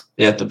Netflix.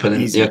 You have to put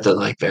in, you have to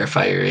like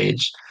verify your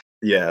age.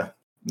 Yeah.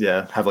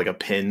 Yeah. Have like a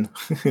pin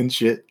and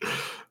shit.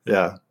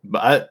 Yeah.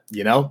 But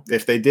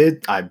if they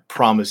did, I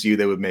promise you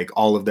they would make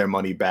all of their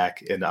money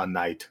back in a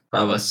night.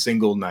 Probably. A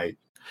single night.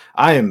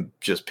 I am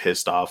just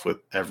pissed off with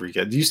every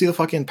kid. Do you see the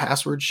fucking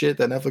password shit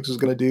that Netflix was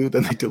gonna do?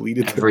 Then they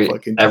deleted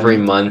every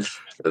month.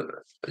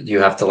 You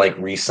have to like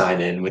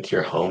re-sign in with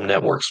your home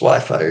network's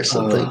Wi-Fi or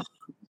something.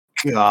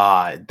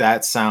 God,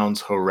 that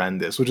sounds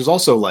horrendous. Which is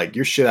also like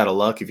you're shit out of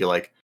luck if you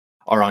like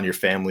are on your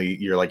family,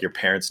 you're like your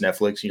parents'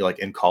 Netflix, and you're like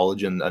in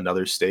college in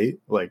another state.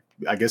 Like,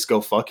 I guess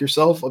go fuck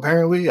yourself.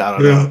 Apparently, I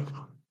don't know.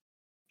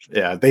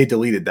 Yeah, they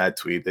deleted that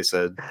tweet. They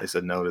said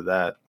no to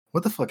that.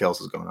 What the fuck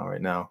else is going on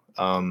right now?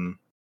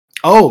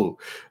 Oh,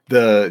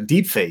 the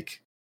deepfake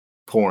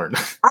porn.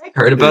 I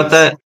heard about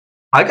that.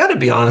 I gotta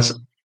be honest.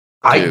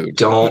 I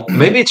don't.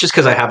 Maybe it's just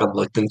because I haven't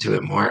looked into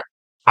it more.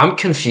 I'm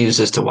confused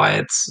as to why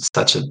it's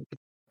such a.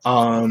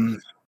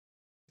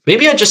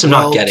 Maybe I just am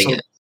not getting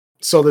it.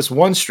 So this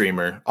one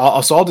streamer,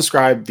 I'll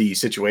describe the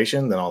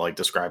situation, then I'll like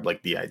describe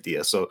like the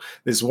idea. So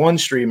this one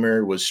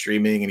streamer was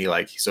streaming, and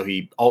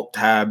he alt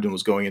tabbed and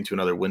was going into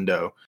another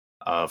window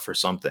for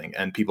something,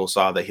 and people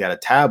saw that he had a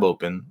tab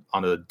open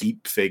on a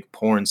deep fake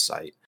porn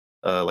site,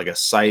 like a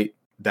site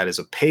that is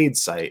a paid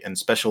site and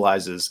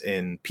specializes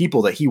in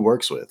people that he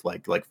works with,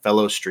 like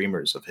fellow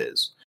streamers of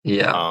his.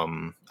 Yeah.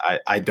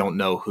 I don't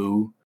know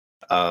who,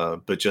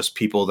 but just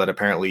people that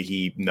apparently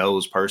he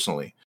knows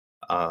personally,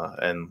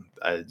 and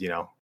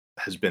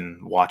has been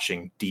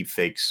watching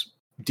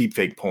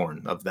deepfake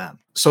porn of them.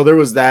 So there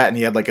was that, and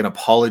he had like an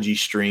apology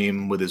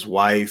stream with his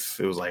wife.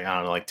 It was like, I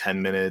don't know, like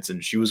 10 minutes,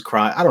 and she was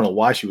crying. I don't know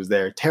why she was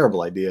there.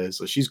 Terrible idea.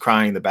 So she's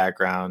crying in the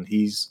background.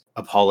 He's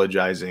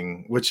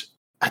apologizing, which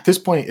at this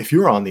point, if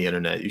you're on the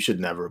internet, you should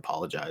never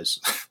apologize.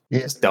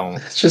 Just don't.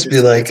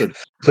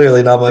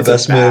 Clearly not my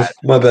best move.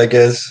 My bad,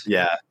 guys.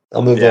 Yeah.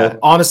 I'll move on.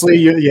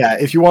 Honestly,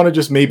 if you want to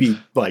just maybe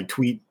like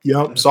tweet,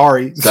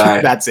 sorry.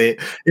 That's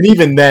it. And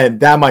even then,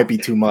 that might be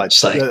too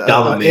much.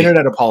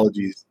 Internet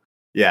apologies.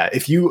 Yeah,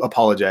 if you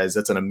apologize,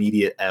 that's an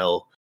immediate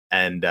L,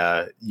 and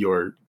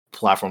your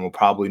platform will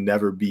probably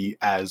never be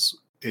as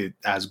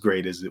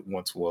great as it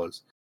once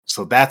was.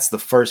 So that's the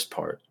first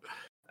part.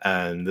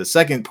 And the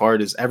second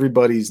part is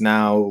everybody's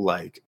now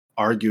like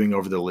arguing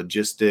over the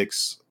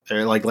logistics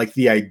or like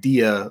the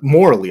idea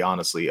morally,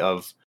 honestly,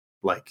 of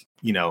like,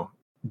 you know,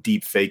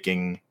 deep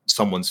faking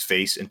someone's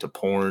face into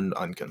porn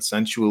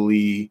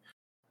unconsensually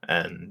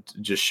and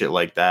just shit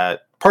like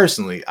that.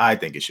 Personally, I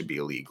think it should be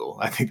illegal.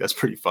 I think that's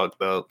pretty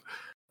fucked up.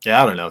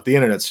 Yeah, I don't know. The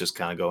internet's just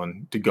kind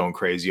of going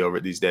crazy over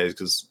it these days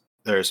because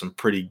there are some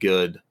pretty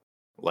good,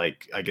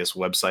 like, I guess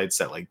websites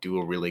that like do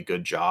a really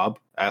good job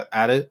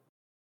at it.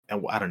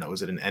 And I don't know,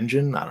 is it an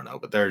engine? I don't know,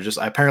 but there are just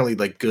apparently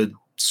like good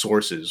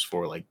sources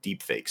for like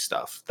deep fake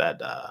stuff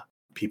that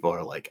people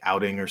are like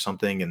outing or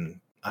something. And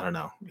I don't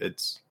know.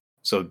 It's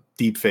so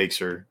deep fakes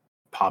are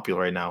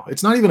popular right now.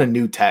 It's not even a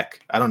new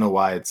tech. I don't know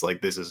why it's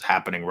like this is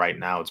happening right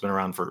now. It's been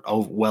around for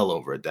well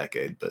over a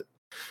decade. But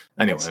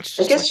anyway,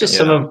 I guess just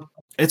some of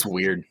it's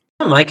weird.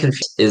 My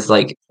confused is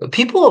like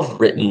people have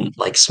written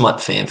like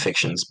smut fan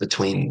fictions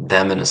between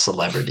them and a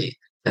celebrity,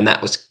 and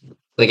that was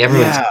like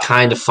everyone's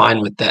kind of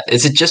fine with that.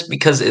 Is it just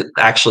because it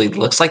actually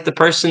looks like the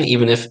person,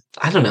 even if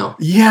I don't know?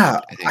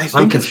 Yeah, I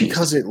think it's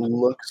because it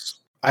looks.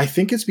 I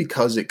think it's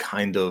because it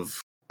kind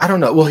of. I don't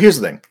know. Well, here's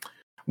the thing.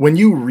 When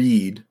you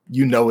read,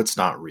 you know it's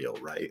not real,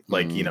 right?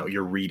 Like, you know,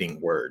 you're reading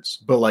words.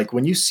 But like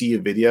when you see a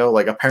video,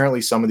 like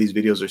apparently some of these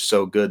videos are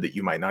so good that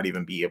you might not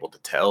even be able to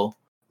tell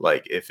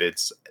like if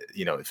it's,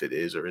 you know, if it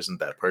is or isn't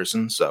that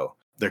person. So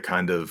they're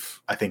kind of,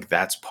 I think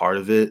that's part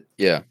of it.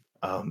 Yeah.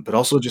 But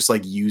also just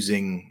like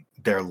using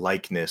their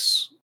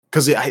likeness.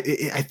 Because I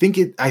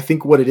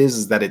think what it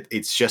is that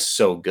it's just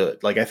so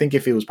good. Like I think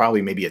if it was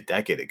probably maybe a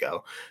decade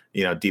ago,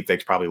 you know,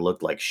 deepfakes probably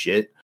looked like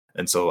shit.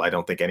 And so I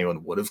don't think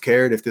anyone would have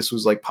cared if this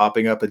was like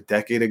popping up a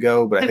decade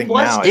ago. But I think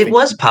now it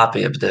was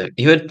popping up.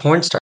 You had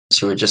porn stars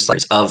who were just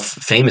like of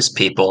famous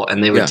people,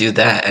 and they would do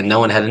that, and no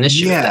one had an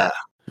issue with that.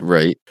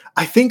 Right.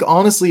 I think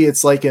honestly,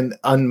 it's like an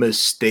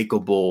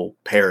unmistakable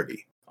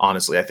parody.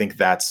 Honestly, I think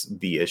that's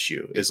the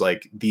issue. Is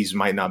like these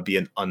might not be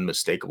an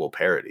unmistakable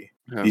parody.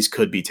 Yeah. These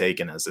could be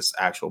taken as this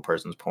actual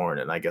person's porn,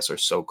 and I guess are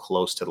so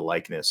close to the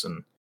likeness.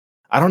 And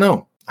I don't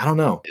know.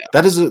 Yeah.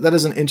 That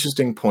is an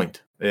interesting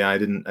point. Yeah, I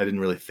didn't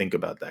really think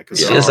about that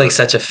because it feels like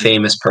such a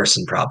famous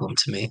person problem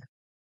to me.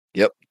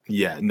 Yep.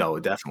 Yeah, no,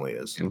 it definitely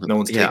is. No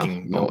one's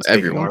taking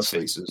our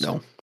faces.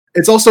 No.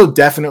 It's also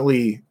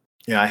definitely,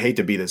 I hate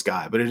to be this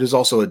guy, but it is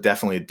also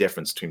definitely a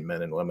difference between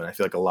men and women. I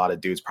feel like a lot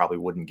of dudes probably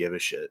wouldn't give a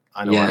shit.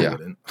 I know I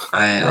wouldn't.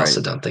 I also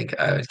don't think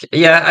I would.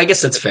 Yeah, I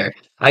guess that's fair.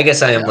 I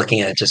guess I am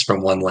looking at it just from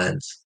one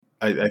lens.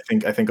 I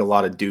think a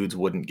lot of dudes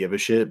wouldn't give a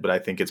shit, but I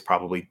think it's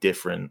probably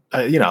different.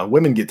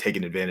 Women get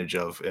taken advantage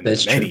of in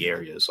many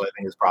areas, so I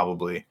think it's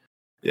probably,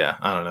 I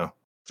don't know.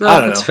 No,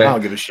 I don't know. Fair. I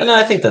don't give a shit. No,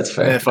 I think that's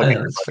fair. Fuck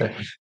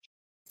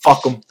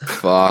them.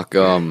 Fuck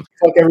them.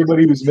 Fuck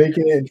everybody who's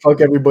making it, and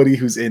fuck everybody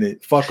who's in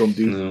it. Fuck them,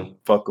 dude.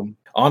 Fuck them.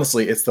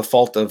 Honestly, it's the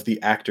fault of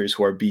the actors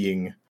who are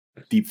being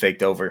deep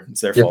faked over. It's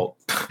their fault.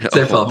 It's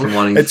their fault for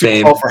wanting it's fame. It's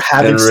your fault for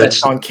having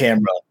sex on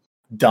camera.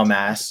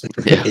 Dumbass.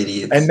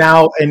 Idiots. And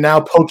now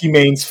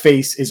Pokemon's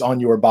face is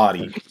on your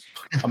body.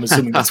 I'm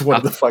assuming that's one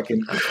of the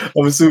fucking.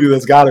 I'm assuming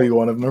that's got to be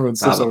one of them. Everyone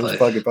says over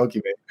fucking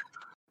Pokemon.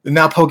 And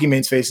now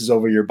Pokemon's face is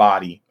over your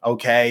body.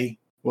 Okay,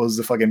 what was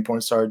the fucking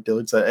porn star?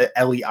 It's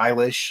Ellie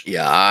Eilish.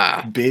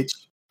 Yeah, bitch.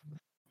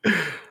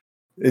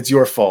 It's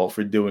your fault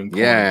for doing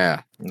porn.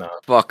 Yeah. No.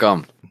 Fuck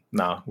them.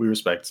 No, we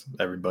respect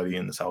everybody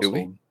in this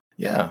household.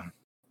 Yeah,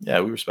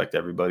 we respect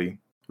everybody.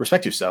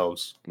 Respect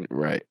yourselves.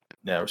 Right.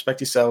 Yeah, respect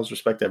yourselves,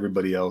 respect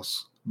everybody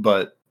else.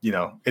 But,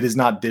 it is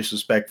not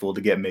disrespectful to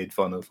get made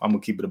fun of. I'm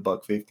going to keep it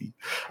 $1.50.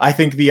 I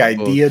think the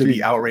idea to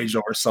be outraged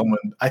over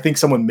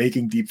someone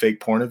making deepfake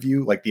porn of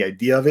you, like the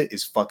idea of it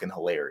is fucking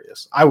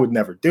hilarious. I would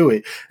never do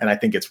it. And I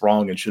think it's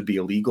wrong and should be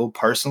illegal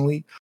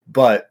personally.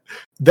 But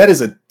that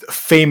is a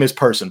famous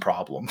person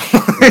problem.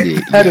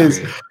 That is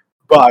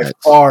by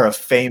far a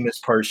famous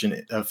person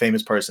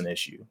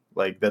issue.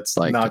 Like that's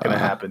like, not going to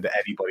happen to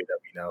anybody that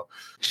we know.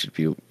 Should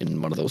be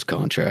in one of those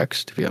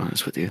contracts, to be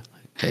honest with you.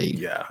 Hey,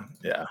 yeah,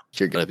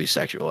 you're gonna be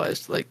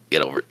sexualized. Like,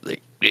 get over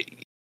it.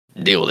 Like,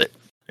 deal with it.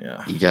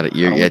 Yeah, you got it.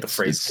 You're the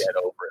phrase "get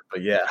over it,"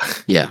 but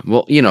yeah.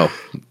 Well,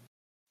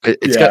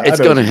 it's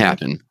gonna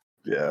happen.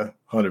 Yeah,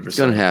 100%. It's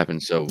gonna happen.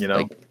 So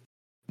like,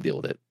 deal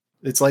with it.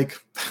 It's like.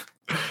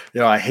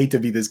 I hate to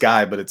be this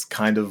guy, but it's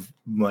kind of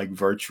like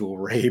virtual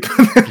rape.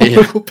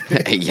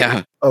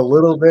 A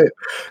little bit.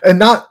 And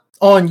not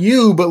on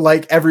you, but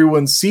like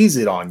everyone sees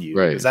it on you.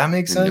 Right. Does that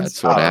make sense?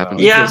 That's what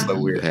happens. Yeah. So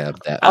weird. Have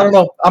that. I don't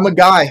know. I'm a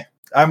guy.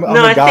 I'm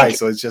a guy,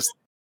 so it's just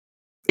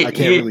it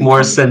made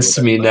more sense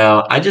to me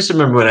now. I just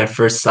remember when I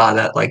first saw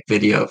that like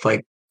video of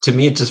like, to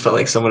me it just felt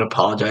like someone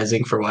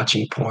apologizing for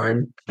watching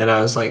porn. And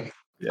I was like,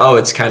 oh,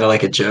 it's kind of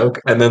like a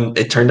joke. And then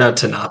it turned out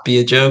to not be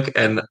a joke.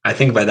 And I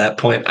think by that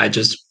point I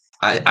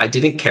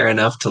didn't care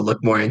enough to look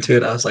more into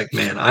it. I was like,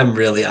 man, I'm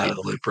really out of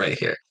the loop right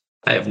here.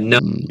 I have no.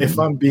 If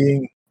I'm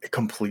being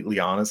completely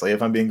honest, like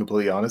if I'm being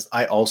completely honest,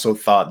 I also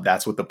thought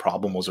that's what the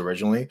problem was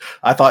originally.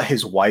 I thought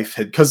his wife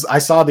had, because I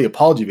saw the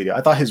apology video,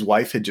 I thought his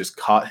wife had just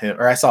caught him,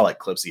 or I saw like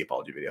clips of the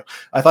apology video.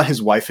 I thought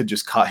his wife had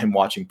just caught him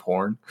watching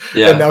porn,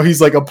 and now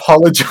he's like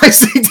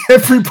apologizing to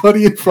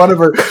everybody in front of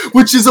her,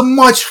 which is a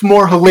much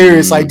more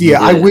hilarious idea.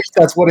 I wish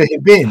that's what it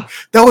had been.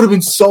 That would have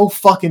been so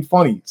fucking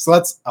funny. So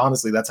that's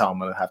honestly, that's how I'm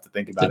gonna have to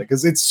think about it,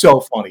 because it's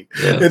so funny.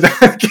 In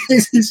that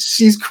case,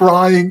 she's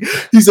crying,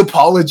 he's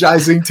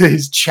apologizing to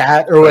his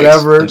chat or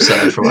whatever. I'm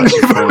sorry for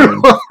watching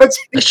porn.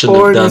 I shouldn't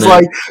have done it.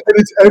 Like, and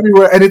it's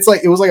everywhere, and it's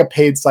like it was like a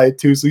paid site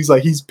too. So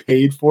he's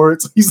paid for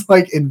it. So he's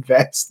like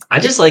invest.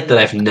 I just like that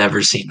I've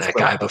never seen that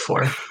guy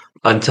before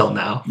until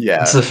now.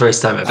 Yeah, it's the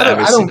first time I've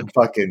ever seen him.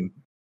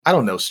 I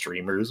don't know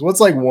streamers. What's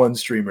like one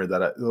streamer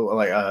that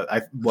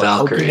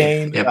Valkyrie.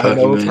 Pokimane? Yeah, I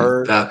know of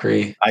her.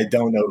 Valkyrie. I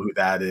don't know who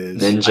that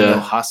is. Ninja. I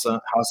know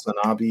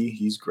Hasanabi.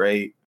 He's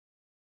great.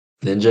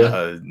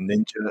 Ninja.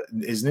 Ninja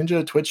is Ninja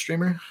a Twitch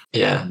streamer?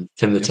 Yeah,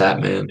 Tim the Tap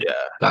Man. Yeah,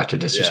 Dr.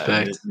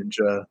 Disrespect. Yeah,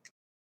 Ninja.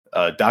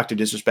 Dr.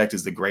 Disrespect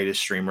is the greatest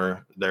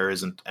streamer. There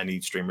isn't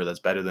any streamer that's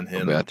better than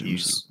him.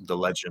 He's the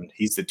legend.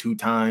 He's the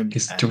two-time.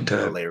 He's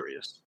two-time.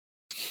 Hilarious.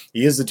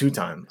 He is the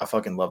two-time. I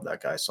fucking love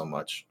that guy so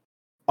much.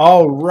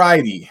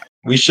 Alrighty.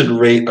 We should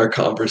rate our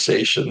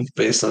conversation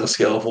based on a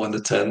scale of 1 to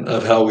 10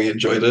 of how we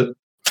enjoyed it.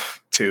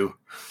 2.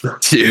 The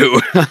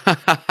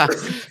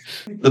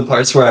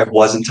parts where I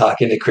wasn't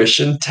talking to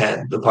Christian,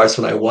 10. The parts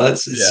when I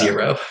was,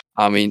 0.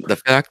 I mean, the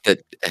fact that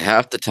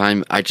half the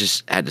time I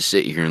just had to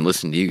sit here and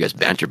listen to you guys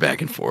banter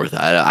back and forth.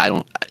 I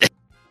don't.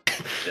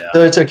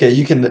 No, it's okay.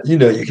 You can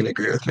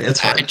agree with me. It's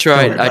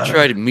fine. I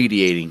tried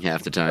mediating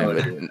half the time,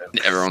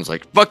 but everyone's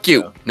like, "Fuck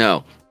you." Yeah.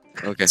 No.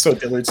 Okay. So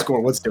Dillard's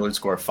score. What's Dillard's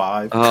score?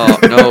 5. Oh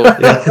no.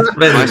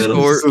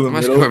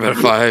 My score about a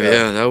 5.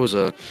 Yeah, that was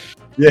a.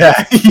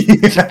 Yeah.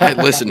 I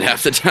listened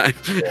half the time.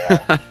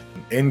 Yeah.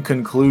 In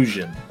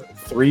conclusion,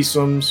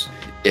 threesomes.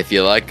 If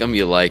you like them,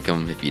 you like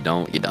them. If you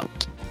don't, you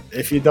don't.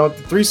 If you don't,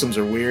 threesomes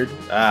are weird.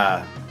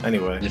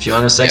 Anyway. If you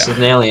want to sex with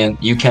an alien,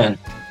 you can.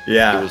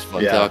 Yeah. It was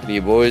fun talking to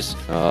you boys.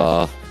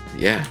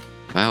 Yeah.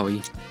 Wow.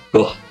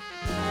 Cool.